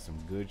must have some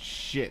good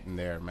shit in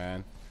there,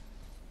 man.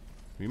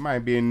 We might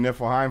be in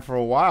Niffleheim for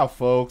a while,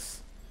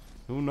 folks.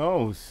 Who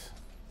knows?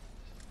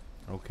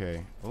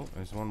 Okay. Oh,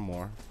 there's one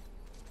more.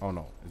 Oh,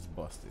 no. It's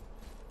busted.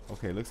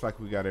 Okay, looks like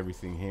we got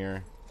everything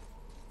here.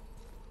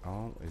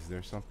 Oh, is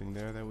there something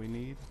there that we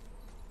need?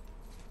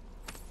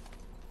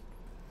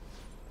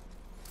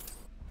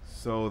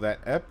 So that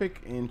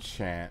epic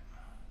enchant,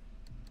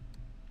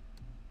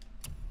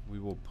 we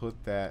will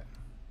put that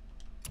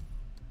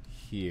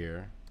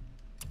here.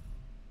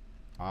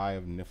 Eye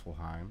of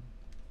Niffleheim.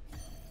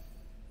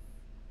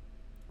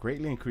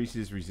 Greatly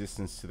increases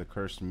resistance to the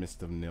cursed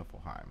mist of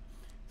Niffleheim.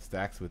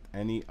 Stacks with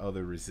any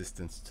other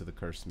resistance to the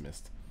cursed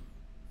mist.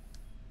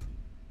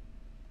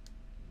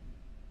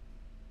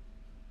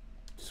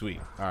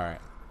 Sweet. Alright.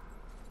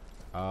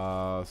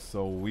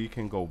 So we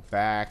can go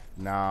back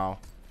now.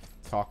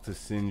 Talk to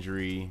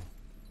Sindri.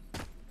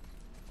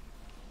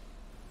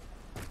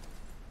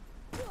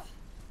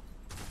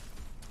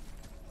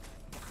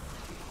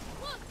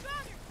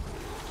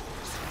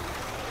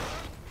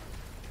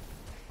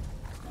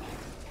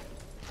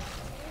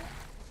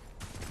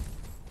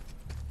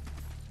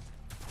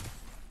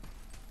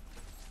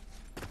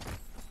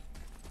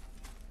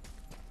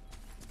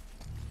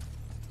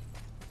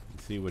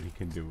 See what he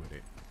can do with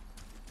it.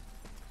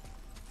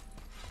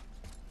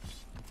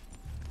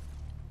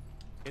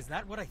 Is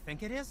that what I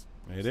think it is?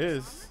 It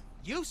is.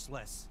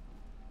 Useless.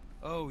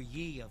 Oh,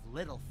 ye of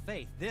little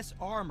faith, this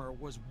armor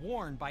was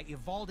worn by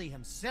Ivaldi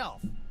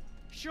himself.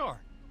 Sure,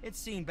 it's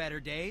seen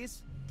better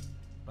days,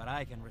 but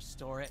I can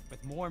restore it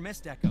with more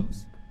mist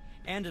echoes,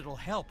 and it'll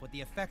help with the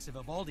effects of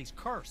Ivaldi's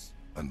curse.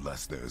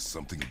 Unless there is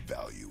something of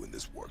value in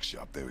this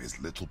workshop, there is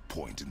little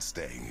point in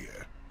staying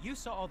here. You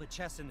saw all the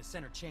chests in the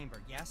center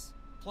chamber, yes?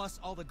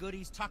 Plus all the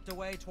goodies tucked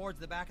away towards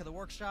the back of the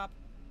workshop.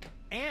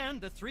 And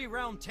the 3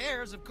 realm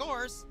tears, of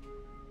course.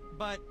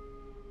 But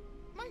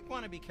might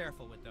want to be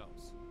careful with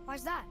those.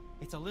 Why's that?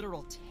 It's a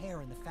literal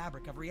tear in the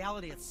fabric of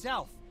reality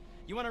itself.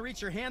 You want to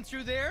reach your hand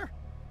through there?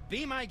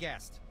 Be my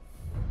guest.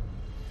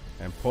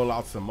 And pull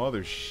out some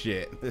other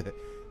shit.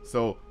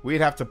 So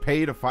we'd have to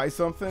pay to fight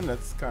something?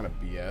 That's kind of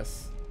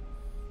BS.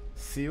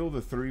 Seal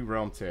the 3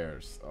 realm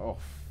tears. Oh,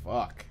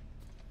 fuck.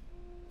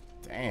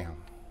 Damn.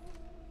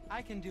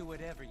 I can do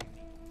whatever you need.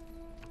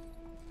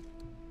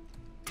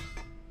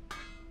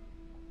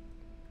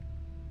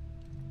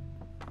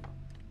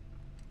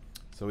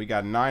 So we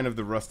got 9 of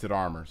the rusted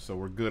armor, so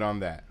we're good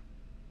on that.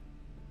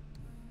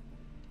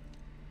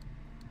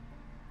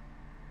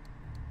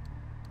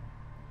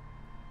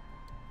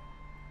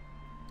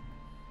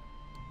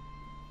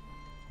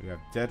 We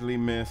have Deadly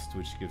Mist,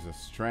 which gives us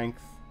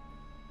strength.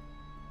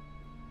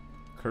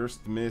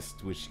 Cursed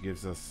Mist, which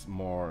gives us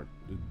more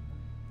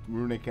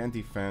runic and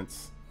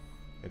defense.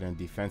 And then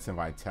defense and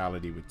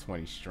vitality with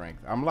 20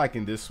 strength. I'm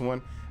liking this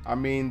one. I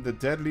mean, the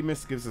Deadly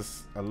Mist gives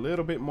us a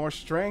little bit more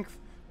strength,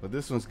 but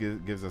this one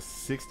gives us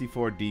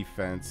 64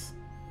 defense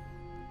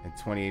and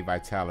 28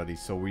 vitality.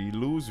 So we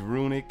lose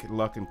runic,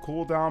 luck, and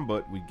cooldown,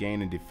 but we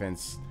gain in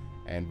defense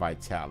and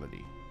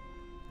vitality.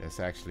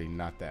 That's actually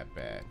not that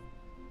bad.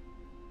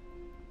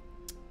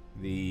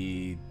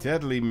 The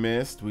deadly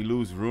mist. We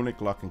lose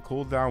runic luck and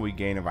cooldown. We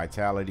gain a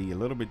vitality, a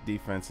little bit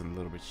defense, and a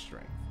little bit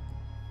strength.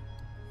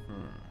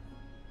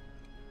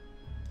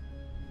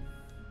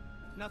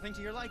 Nothing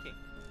to your liking.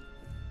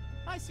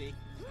 I see.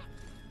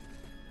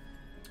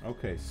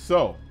 Okay,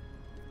 so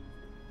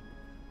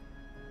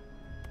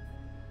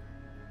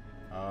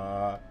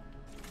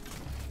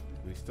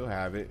we still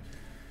have it.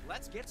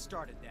 Let's get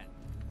started then.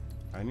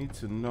 I need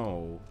to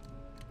know.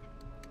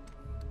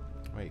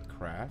 Wait,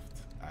 craft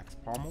axe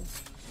pommel,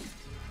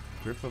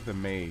 grip of the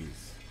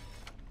maze.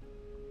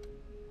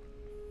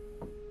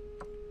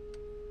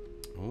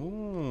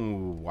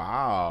 Ooh,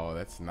 wow,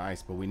 that's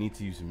nice. But we need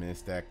to use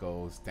mist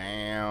echoes.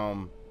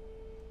 Damn,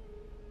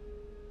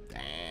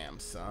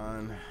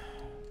 son.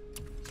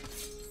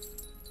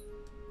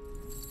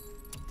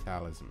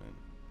 Talisman.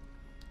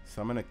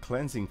 Summon a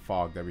cleansing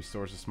fog that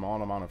restores a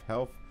small amount of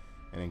health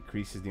and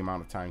increases the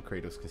amount of time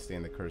Kratos can stay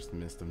in the cursed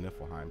mist of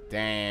Niffleheim.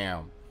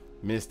 Damn.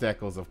 Mist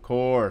echoes, of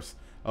course.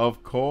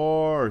 Of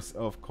course.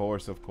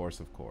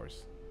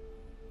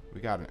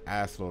 We got an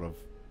assload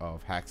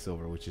of hack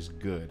silver, which is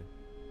good.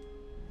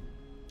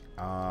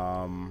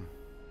 And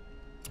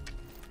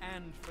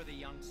for the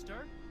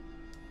youngster?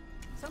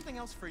 Something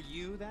else for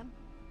you then?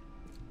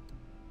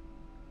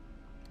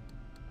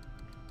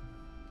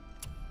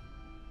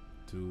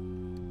 Do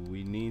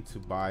we need to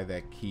buy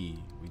that key?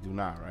 We do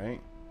not, right?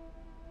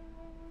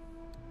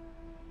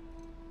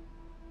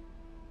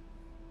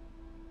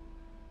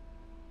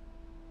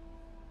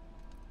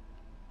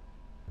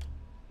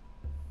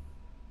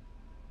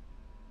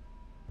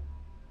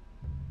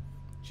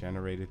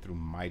 Generated through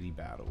mighty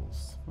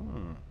battles.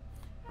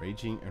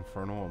 Raging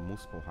Inferno of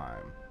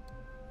Muspelheim.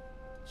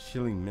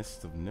 Chilling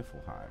Mists of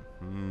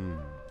Niffleheim.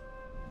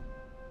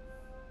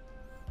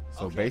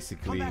 So okay,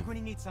 basically, come back when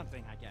you need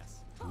something, I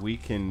guess. we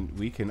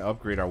can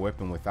upgrade our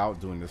weapon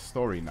without doing the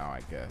story now,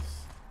 I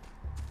guess.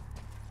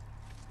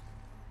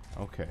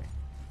 Okay.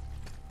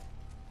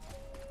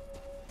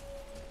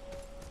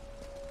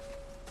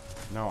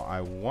 Now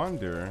I'm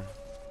wondering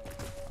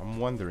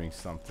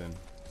something.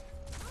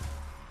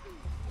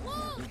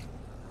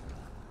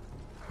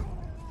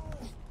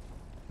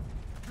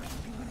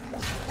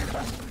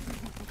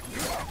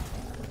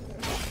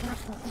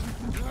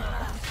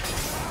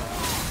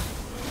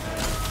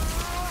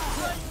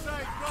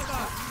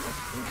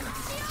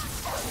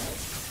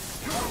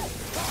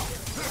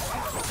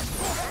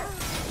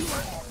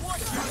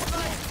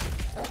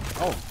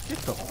 Oh, get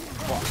the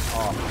fuck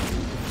off.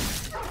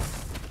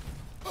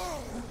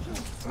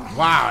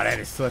 Wow, that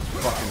is such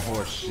fucking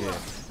horse shit.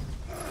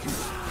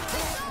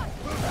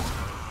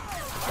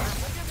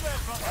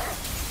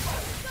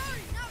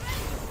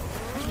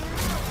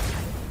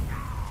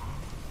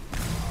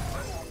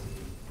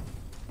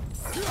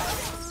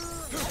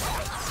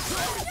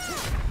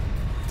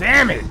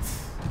 Damn it!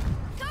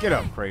 Get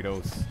up,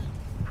 Kratos.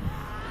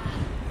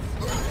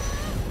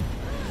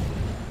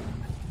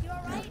 You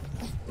alright?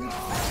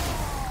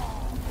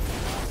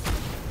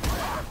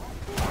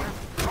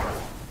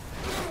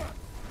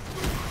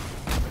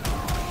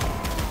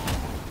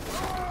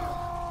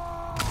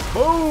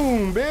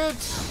 Boom,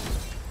 bitch!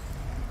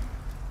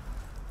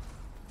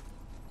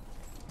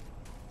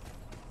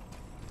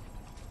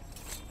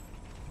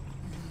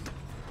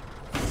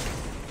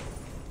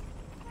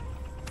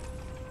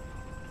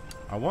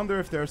 I wonder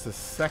if there's a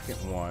second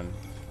one.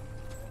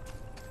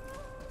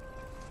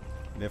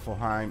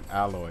 Niffleheim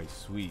alloy,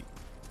 sweet.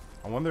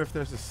 I wonder if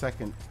there's a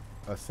second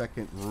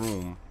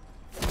room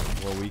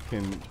where we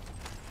can,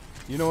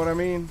 you know what I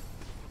mean?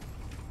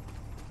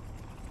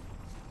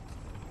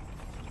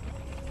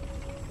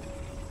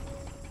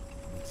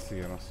 Let's see,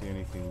 I don't see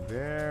anything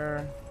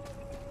there.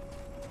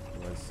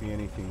 Do I see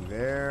anything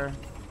there?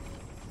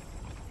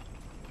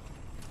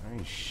 I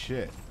ain't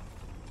shit.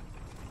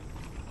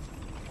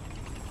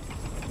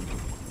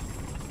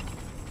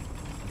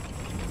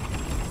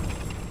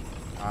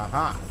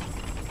 Aha.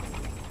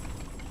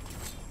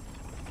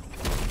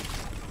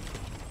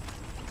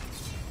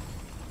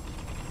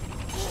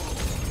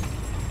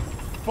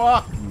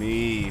 Fuck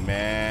me,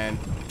 man.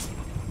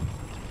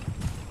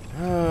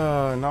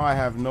 Now I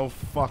have no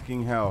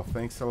fucking health.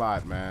 Thanks a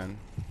lot, man.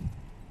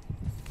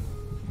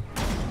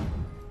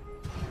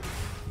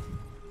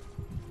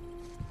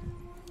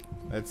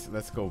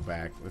 Let's go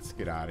back. Let's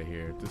get out of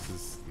here. This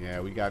is,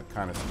 yeah, we got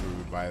kind of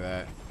screwed by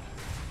that.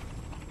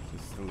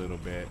 Just a little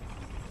bit.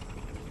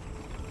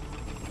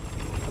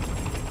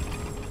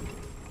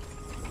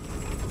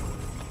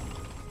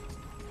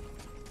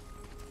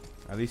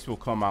 At least we'll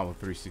come out with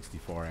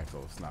 364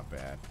 echoes. Not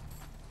bad.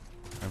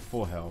 And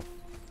full health.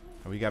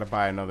 And we gotta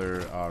buy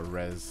another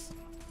res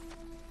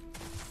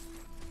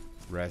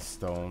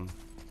stone.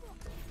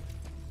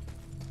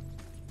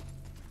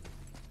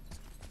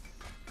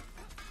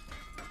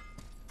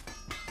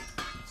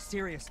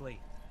 Seriously,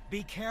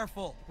 be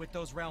careful with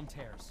those realm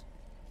tears.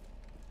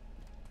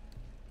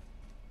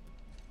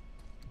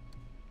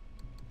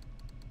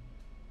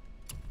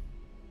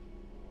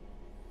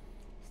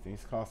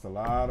 These cost a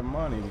lot of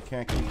money. We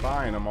can't keep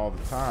buying them all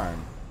the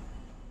time.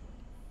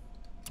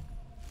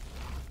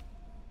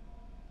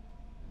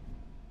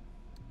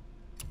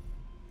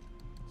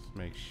 Let's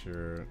make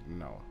sure.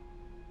 No.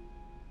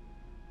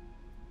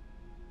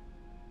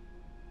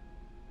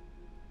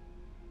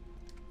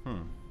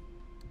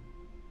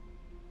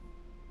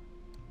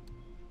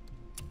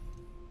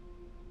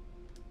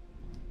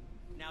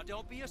 Now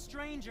don't be a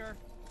stranger.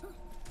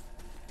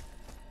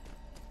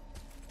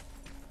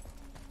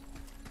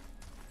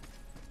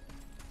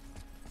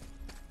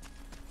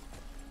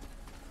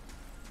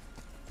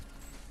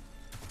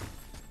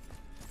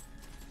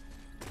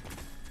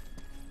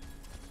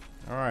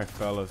 All right,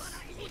 fellas.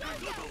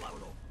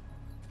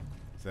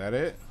 Is that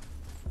it?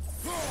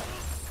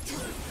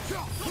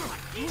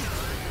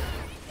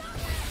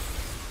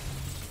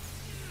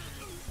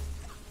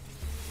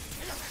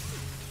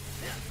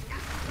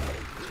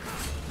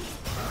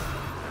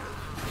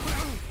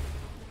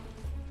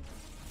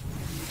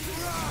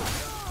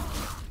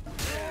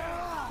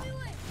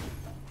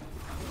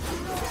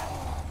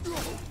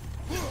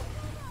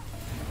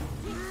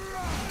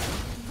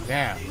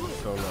 Damn,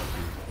 so lucky.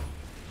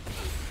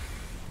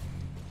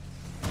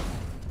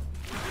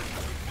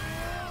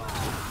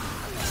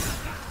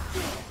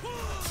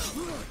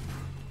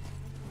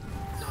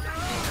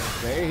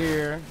 Stay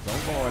here.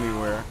 Don't go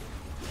anywhere.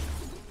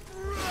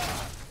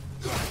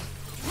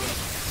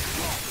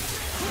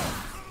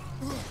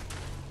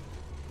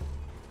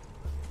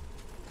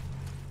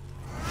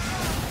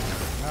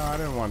 No, I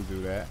didn't want to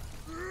do that.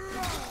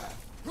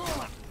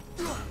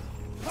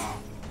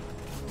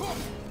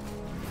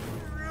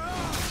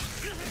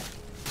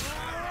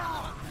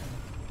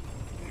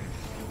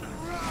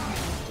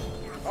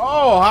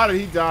 Oh, how did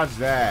he dodge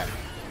that?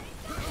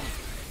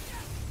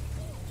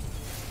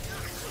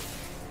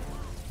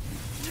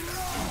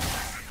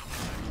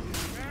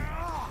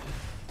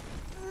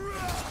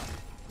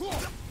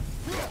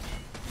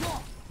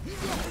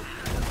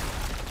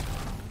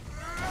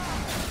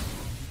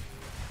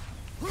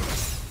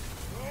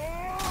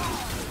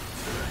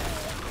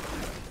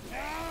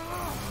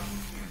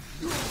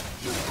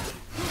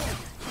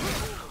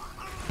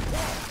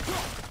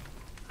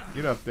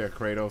 Get up there,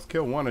 Kratos.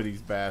 Kill one of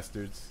these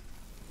bastards.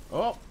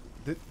 Oh,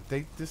 did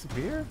they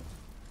disappear?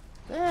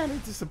 Yeah, they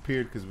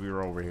disappeared because we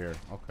were over here.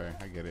 Okay,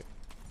 I get it.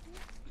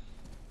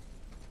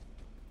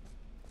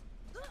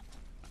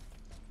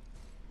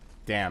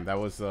 Damn, that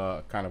was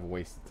kind of a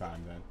waste of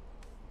time then.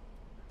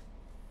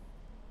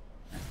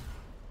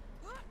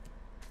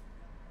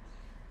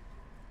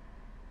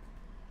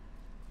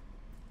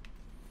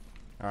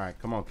 Alright,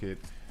 come on, kid.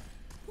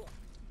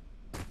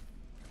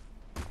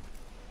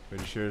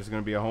 Pretty sure there's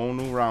gonna be a whole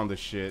new round of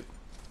shit.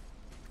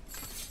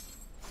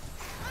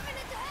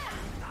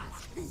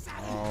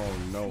 Oh,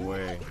 no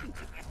way.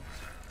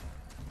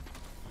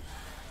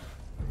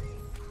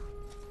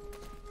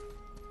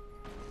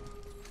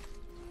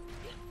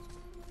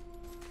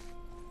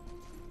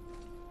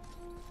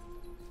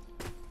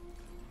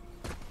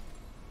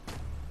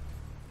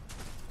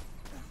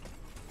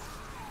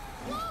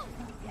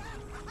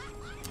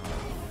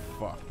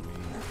 Fuck me.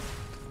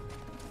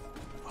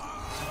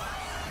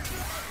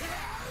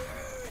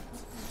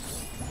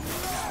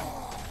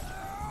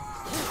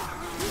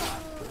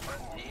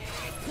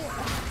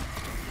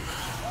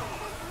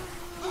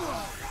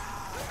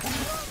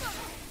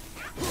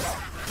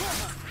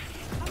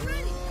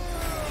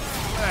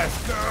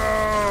 Let's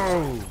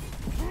go!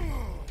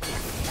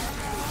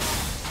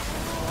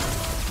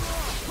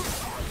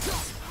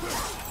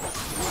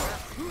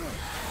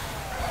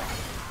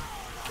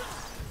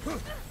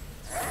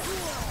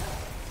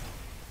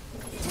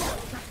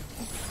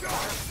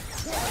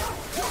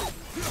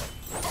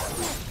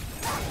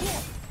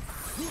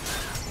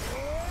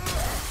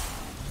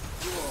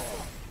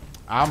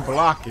 I'm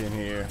blocking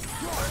here.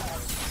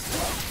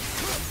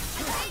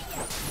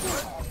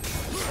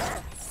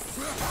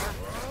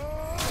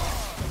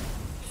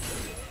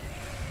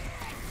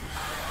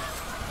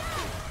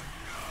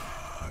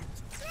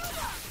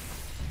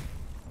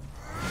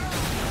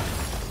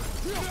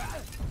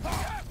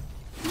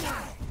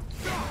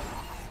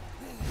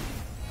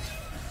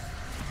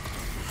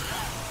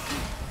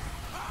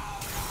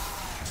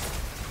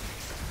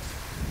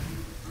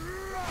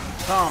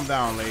 Calm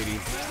down, lady.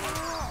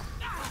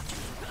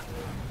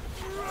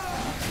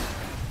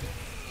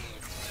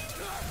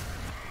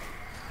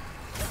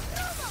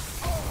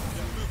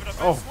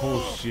 Oh,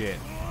 bullshit.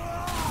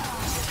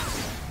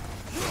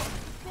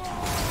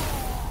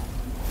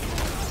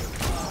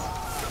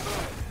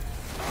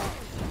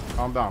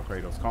 Calm down,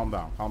 Kratos. Calm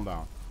down. Calm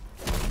down.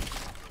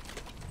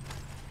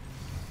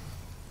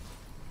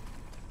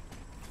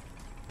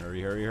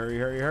 Hurry, hurry, hurry,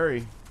 hurry,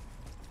 hurry.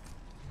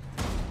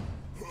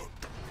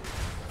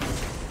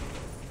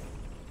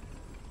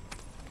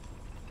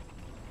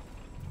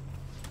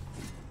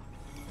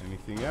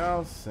 Anything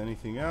else?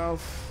 Anything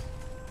else?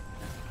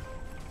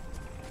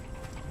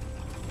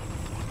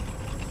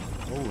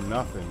 Oh,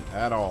 nothing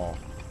at all.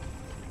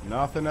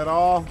 Nothing at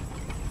all.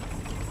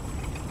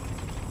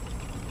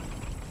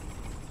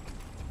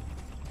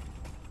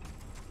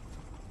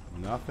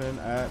 Nothing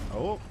at...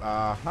 Oh,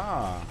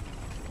 aha.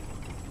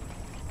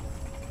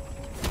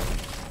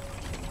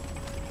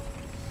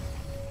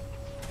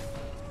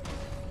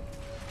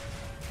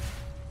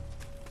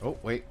 Oh,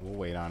 wait. We'll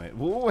wait on it.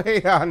 We'll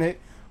wait on it.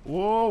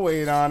 We'll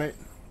wait on it.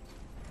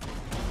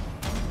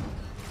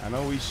 I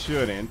know we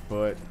shouldn't,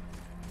 but...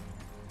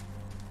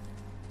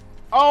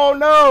 Oh,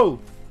 no!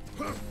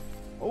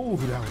 Oh,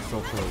 that was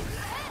so close.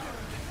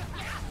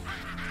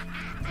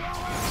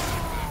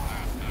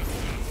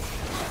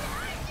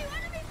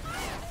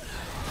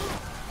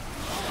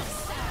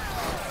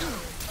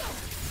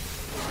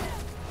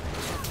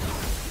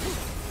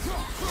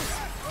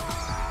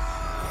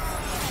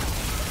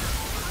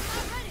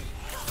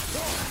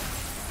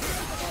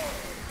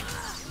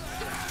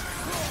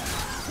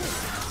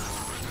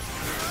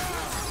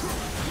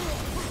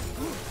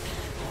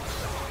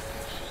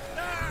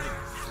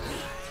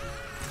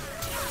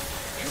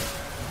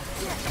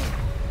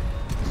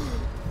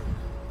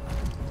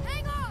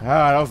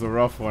 Ah, that was a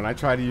rough one. I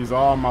tried to use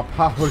all my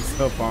powers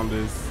up on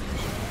this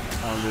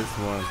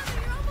one.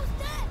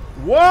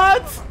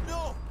 What?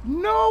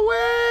 No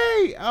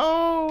way!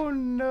 Oh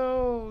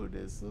no,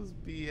 this was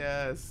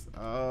BS.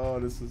 Oh,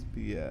 this was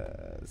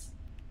BS.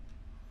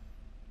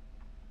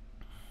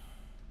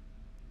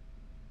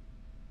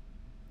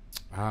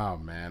 Oh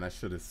man, I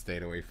should have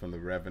stayed away from the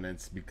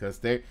Revenants because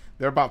they're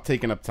about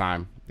taking up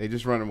time. They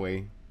just run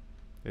away.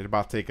 They're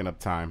about taking up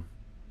time.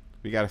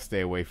 We gotta stay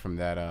away from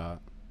that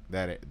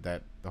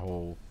that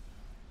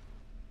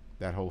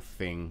whole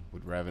thing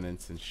with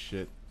Revenants and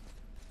shit.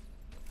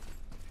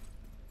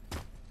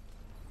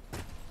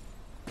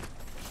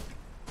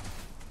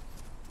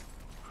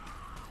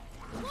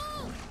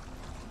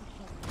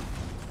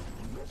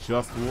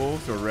 Just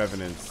wolves or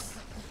Revenants?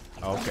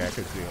 Okay, I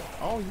could see it.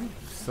 Oh, you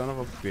son of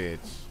a bitch.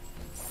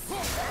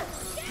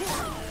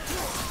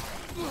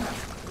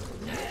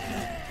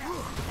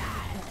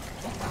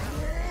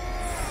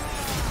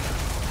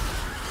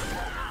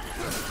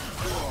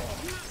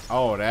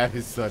 Oh, that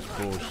is such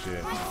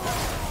bullshit.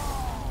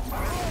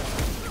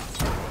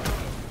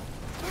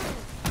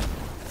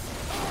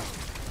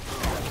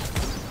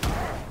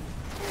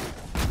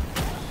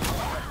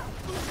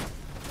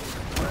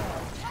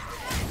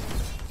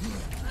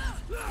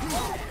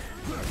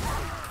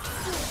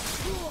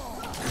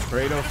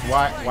 Kratos,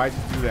 why'd you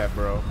do that,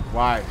 bro?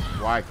 Why,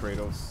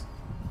 Kratos?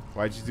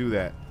 Why'd you do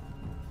that?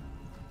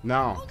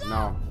 No.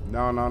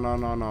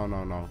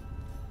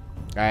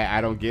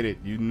 I don't get it.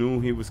 You knew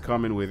he was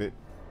coming with it.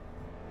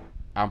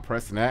 I'm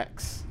pressing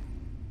X.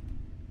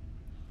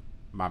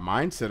 My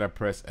mind said I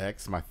pressed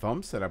X. My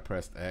thumb said I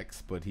pressed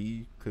X, but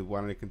he could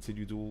want to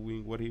continue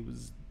doing what he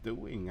was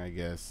doing, I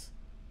guess.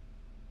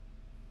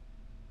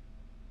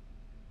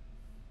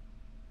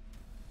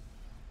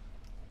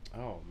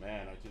 Oh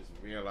man, I just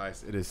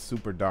realized it is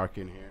super dark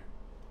in here.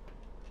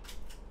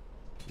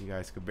 You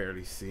guys could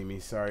barely see me.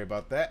 Sorry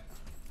about that.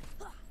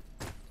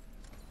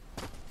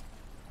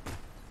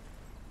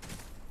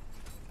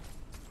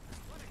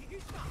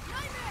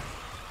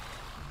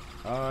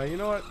 You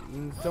know what?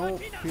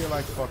 Don't feel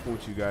like fucking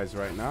with you guys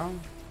right now.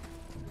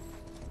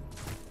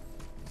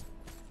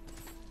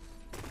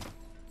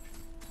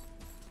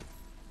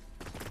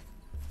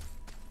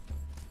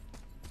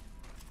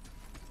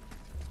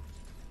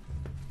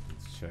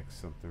 Let's check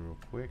something real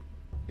quick.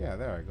 Yeah,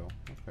 there I go.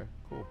 Okay,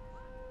 cool.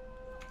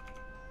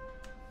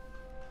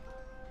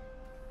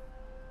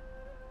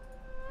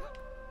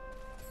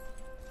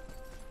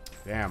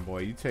 Damn, boy,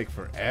 you take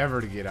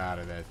forever to get out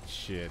of that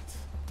shit.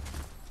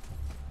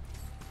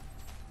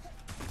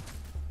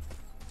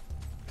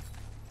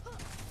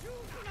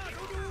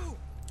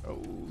 Oh,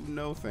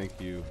 no,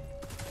 thank you.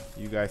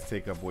 You guys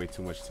take up way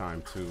too much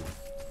time, too.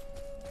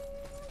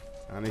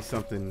 I need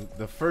something.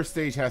 The first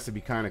stage has to be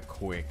kind of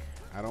quick.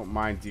 I don't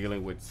mind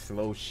dealing with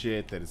slow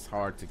shit that is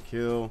hard to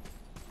kill.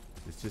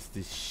 It's just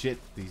this shit,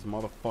 these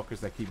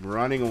motherfuckers that keep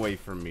running away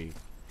from me.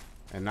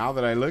 And now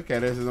that I look at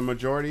it, there's a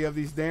majority of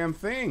these damn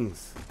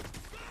things.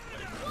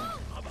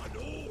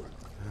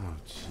 Oh,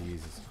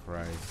 Jesus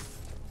Christ.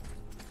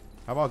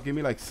 How about give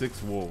me like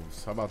 6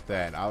 wolves? How about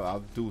that? I'll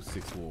do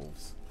 6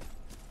 wolves.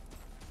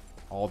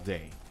 All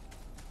day.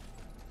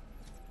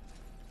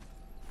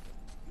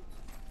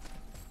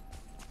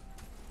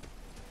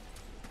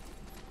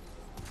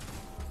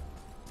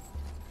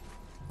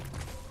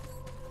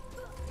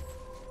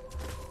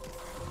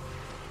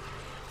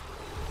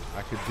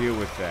 I could deal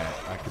with that.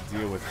 I could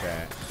deal with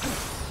that.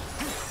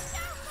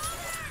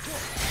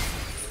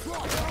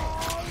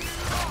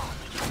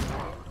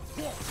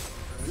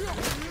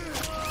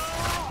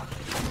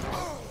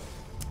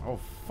 Oh,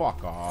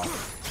 fuck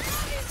off.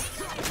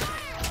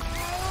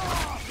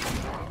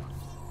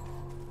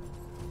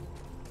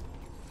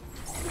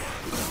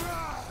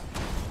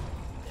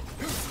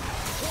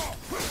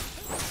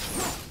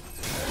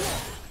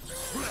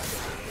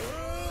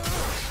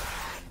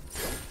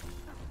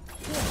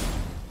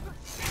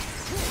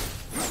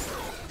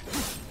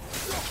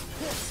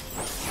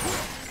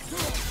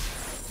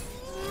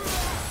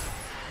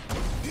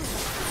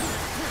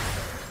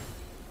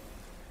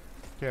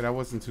 Okay, that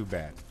wasn't too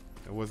bad.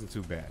 That wasn't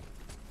too bad.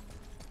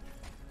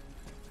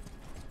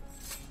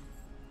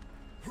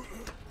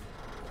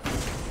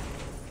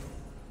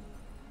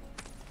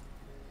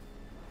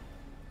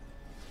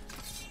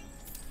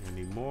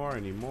 Any more? more?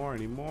 Any more?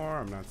 Any more?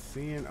 I'm not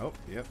seeing. Oh,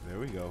 yep, there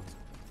we go.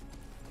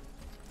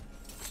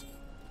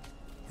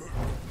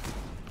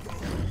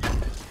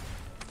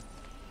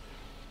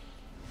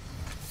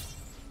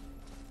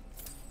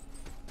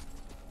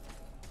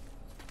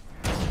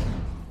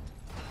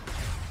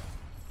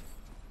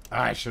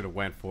 I should have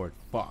went for it.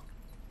 Fuck.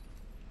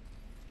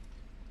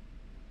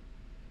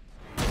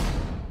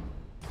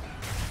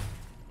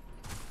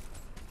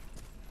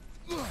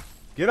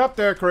 Get up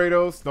there,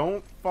 Kratos.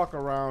 Don't fuck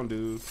around,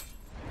 dude.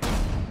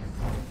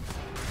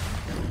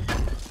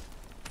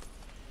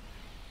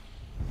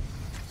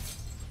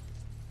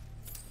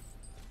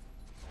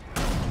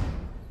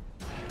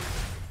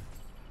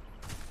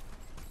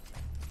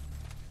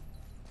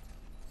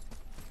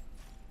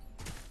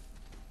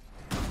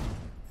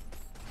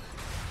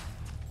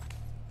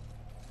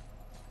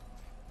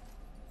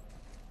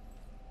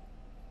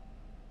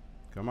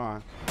 Come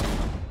on.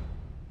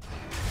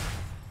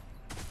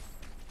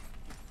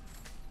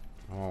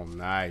 Oh,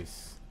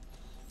 nice.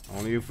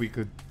 Only if we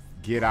could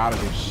get out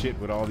of this shit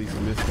with all these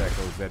mist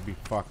echoes, that'd be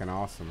fucking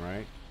awesome,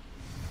 right?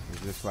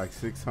 It's just like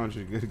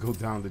 600 gonna go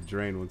down the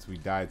drain once we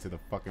die to the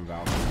fucking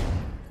Valkyrie.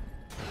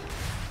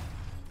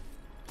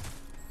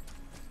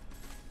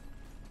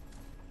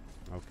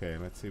 Okay,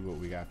 let's see what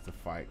we got to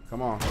fight.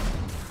 Come on.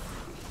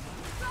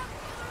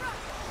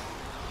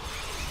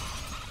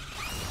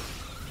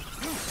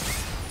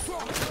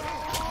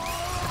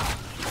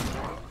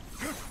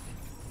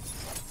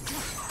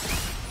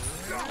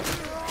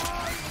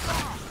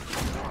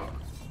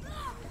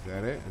 Is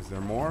that it? Is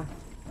there more?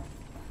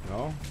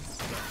 No?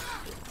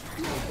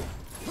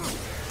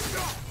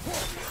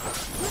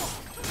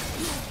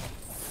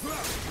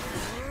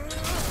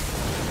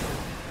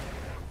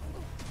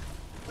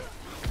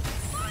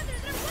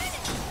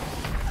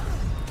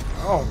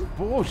 Oh,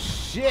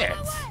 bullshit!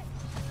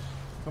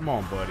 Come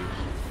on, buddy.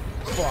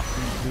 Fuck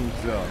these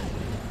dudes up.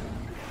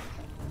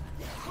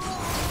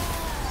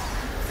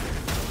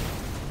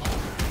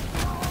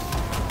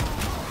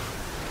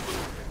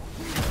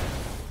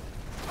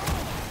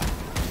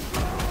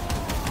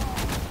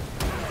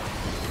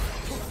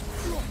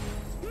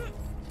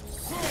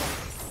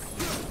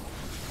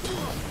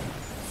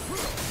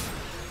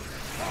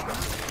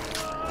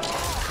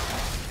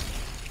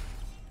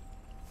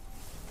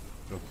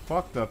 The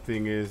fucked up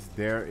thing is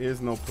there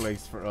is no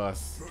place for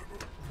us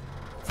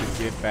to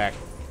get back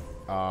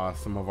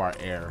some of our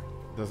air.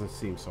 Doesn't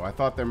seem so. I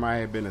thought there might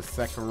have been a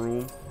second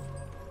room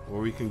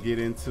where we can get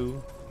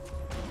into.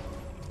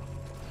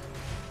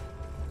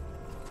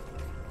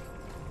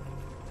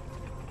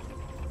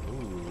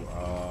 Ooh,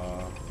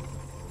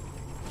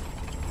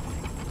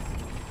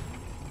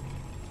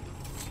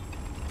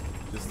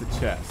 just the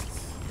chests.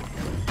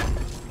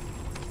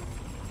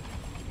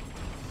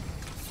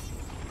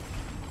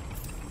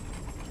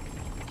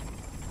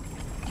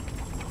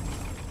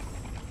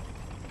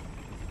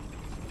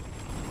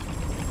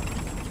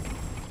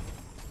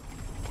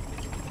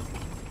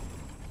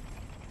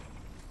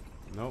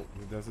 Nope,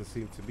 it doesn't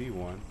seem to be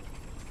one.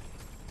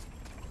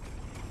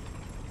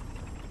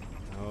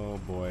 Oh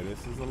boy,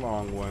 this is a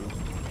long one.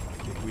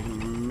 I think we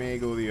may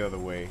go the other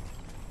way.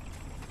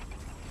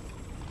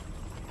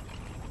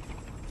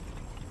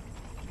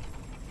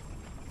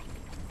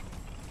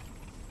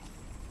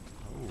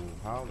 Oh,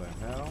 how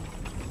the hell?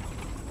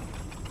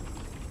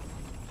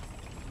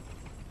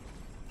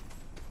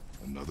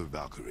 Another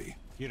Valkyrie.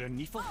 You're a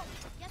Nifl? Oh,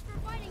 guess we're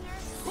fighting her.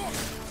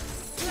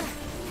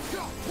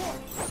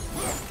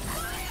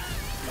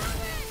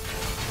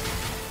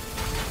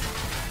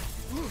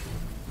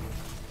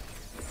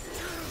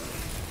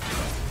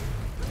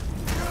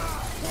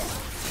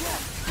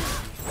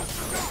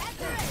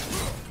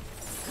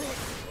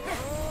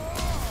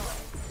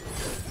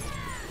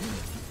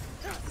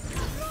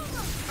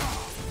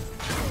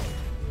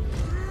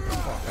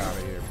 Fuck out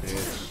of here,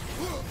 bitch.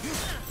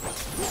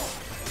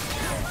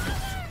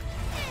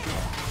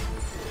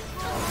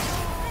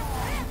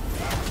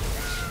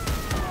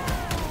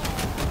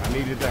 I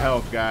needed the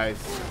help, guys.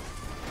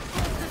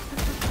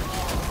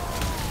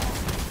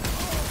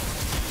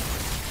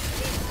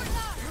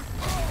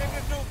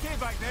 Everything okay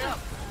back there?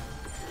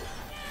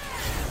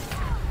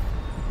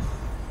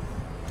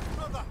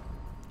 Brother.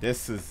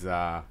 This is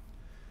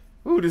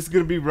ooh, this is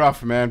gonna be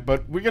rough, man.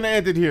 But we're gonna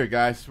end it here,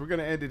 guys. We're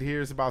gonna end it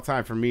here. It's about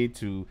time for me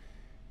to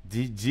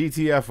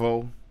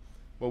GTFO.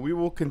 But we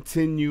will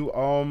continue.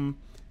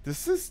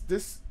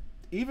 This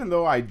even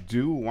though I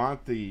do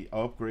want the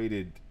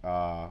upgraded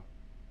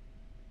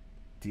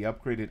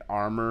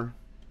armor,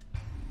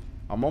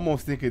 I'm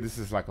almost thinking this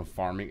is like a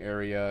farming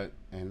area,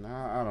 and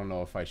I don't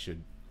know if I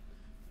should.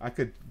 I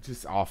could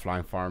just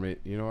offline farm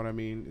it, you know what I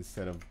mean,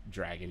 instead of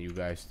dragging you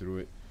guys through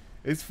it.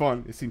 It's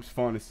fun. It seems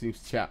fun. It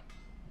seems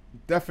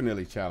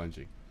definitely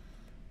challenging.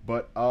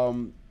 But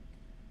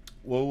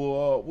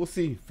we'll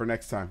see for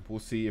next time. We'll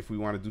see if we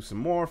want to do some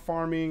more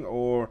farming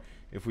or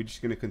if we're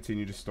just gonna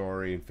continue the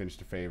story and finish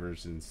the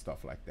favors and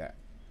stuff like that.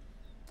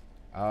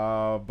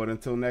 But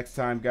until next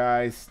time,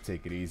 guys,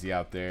 take it easy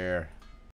out there.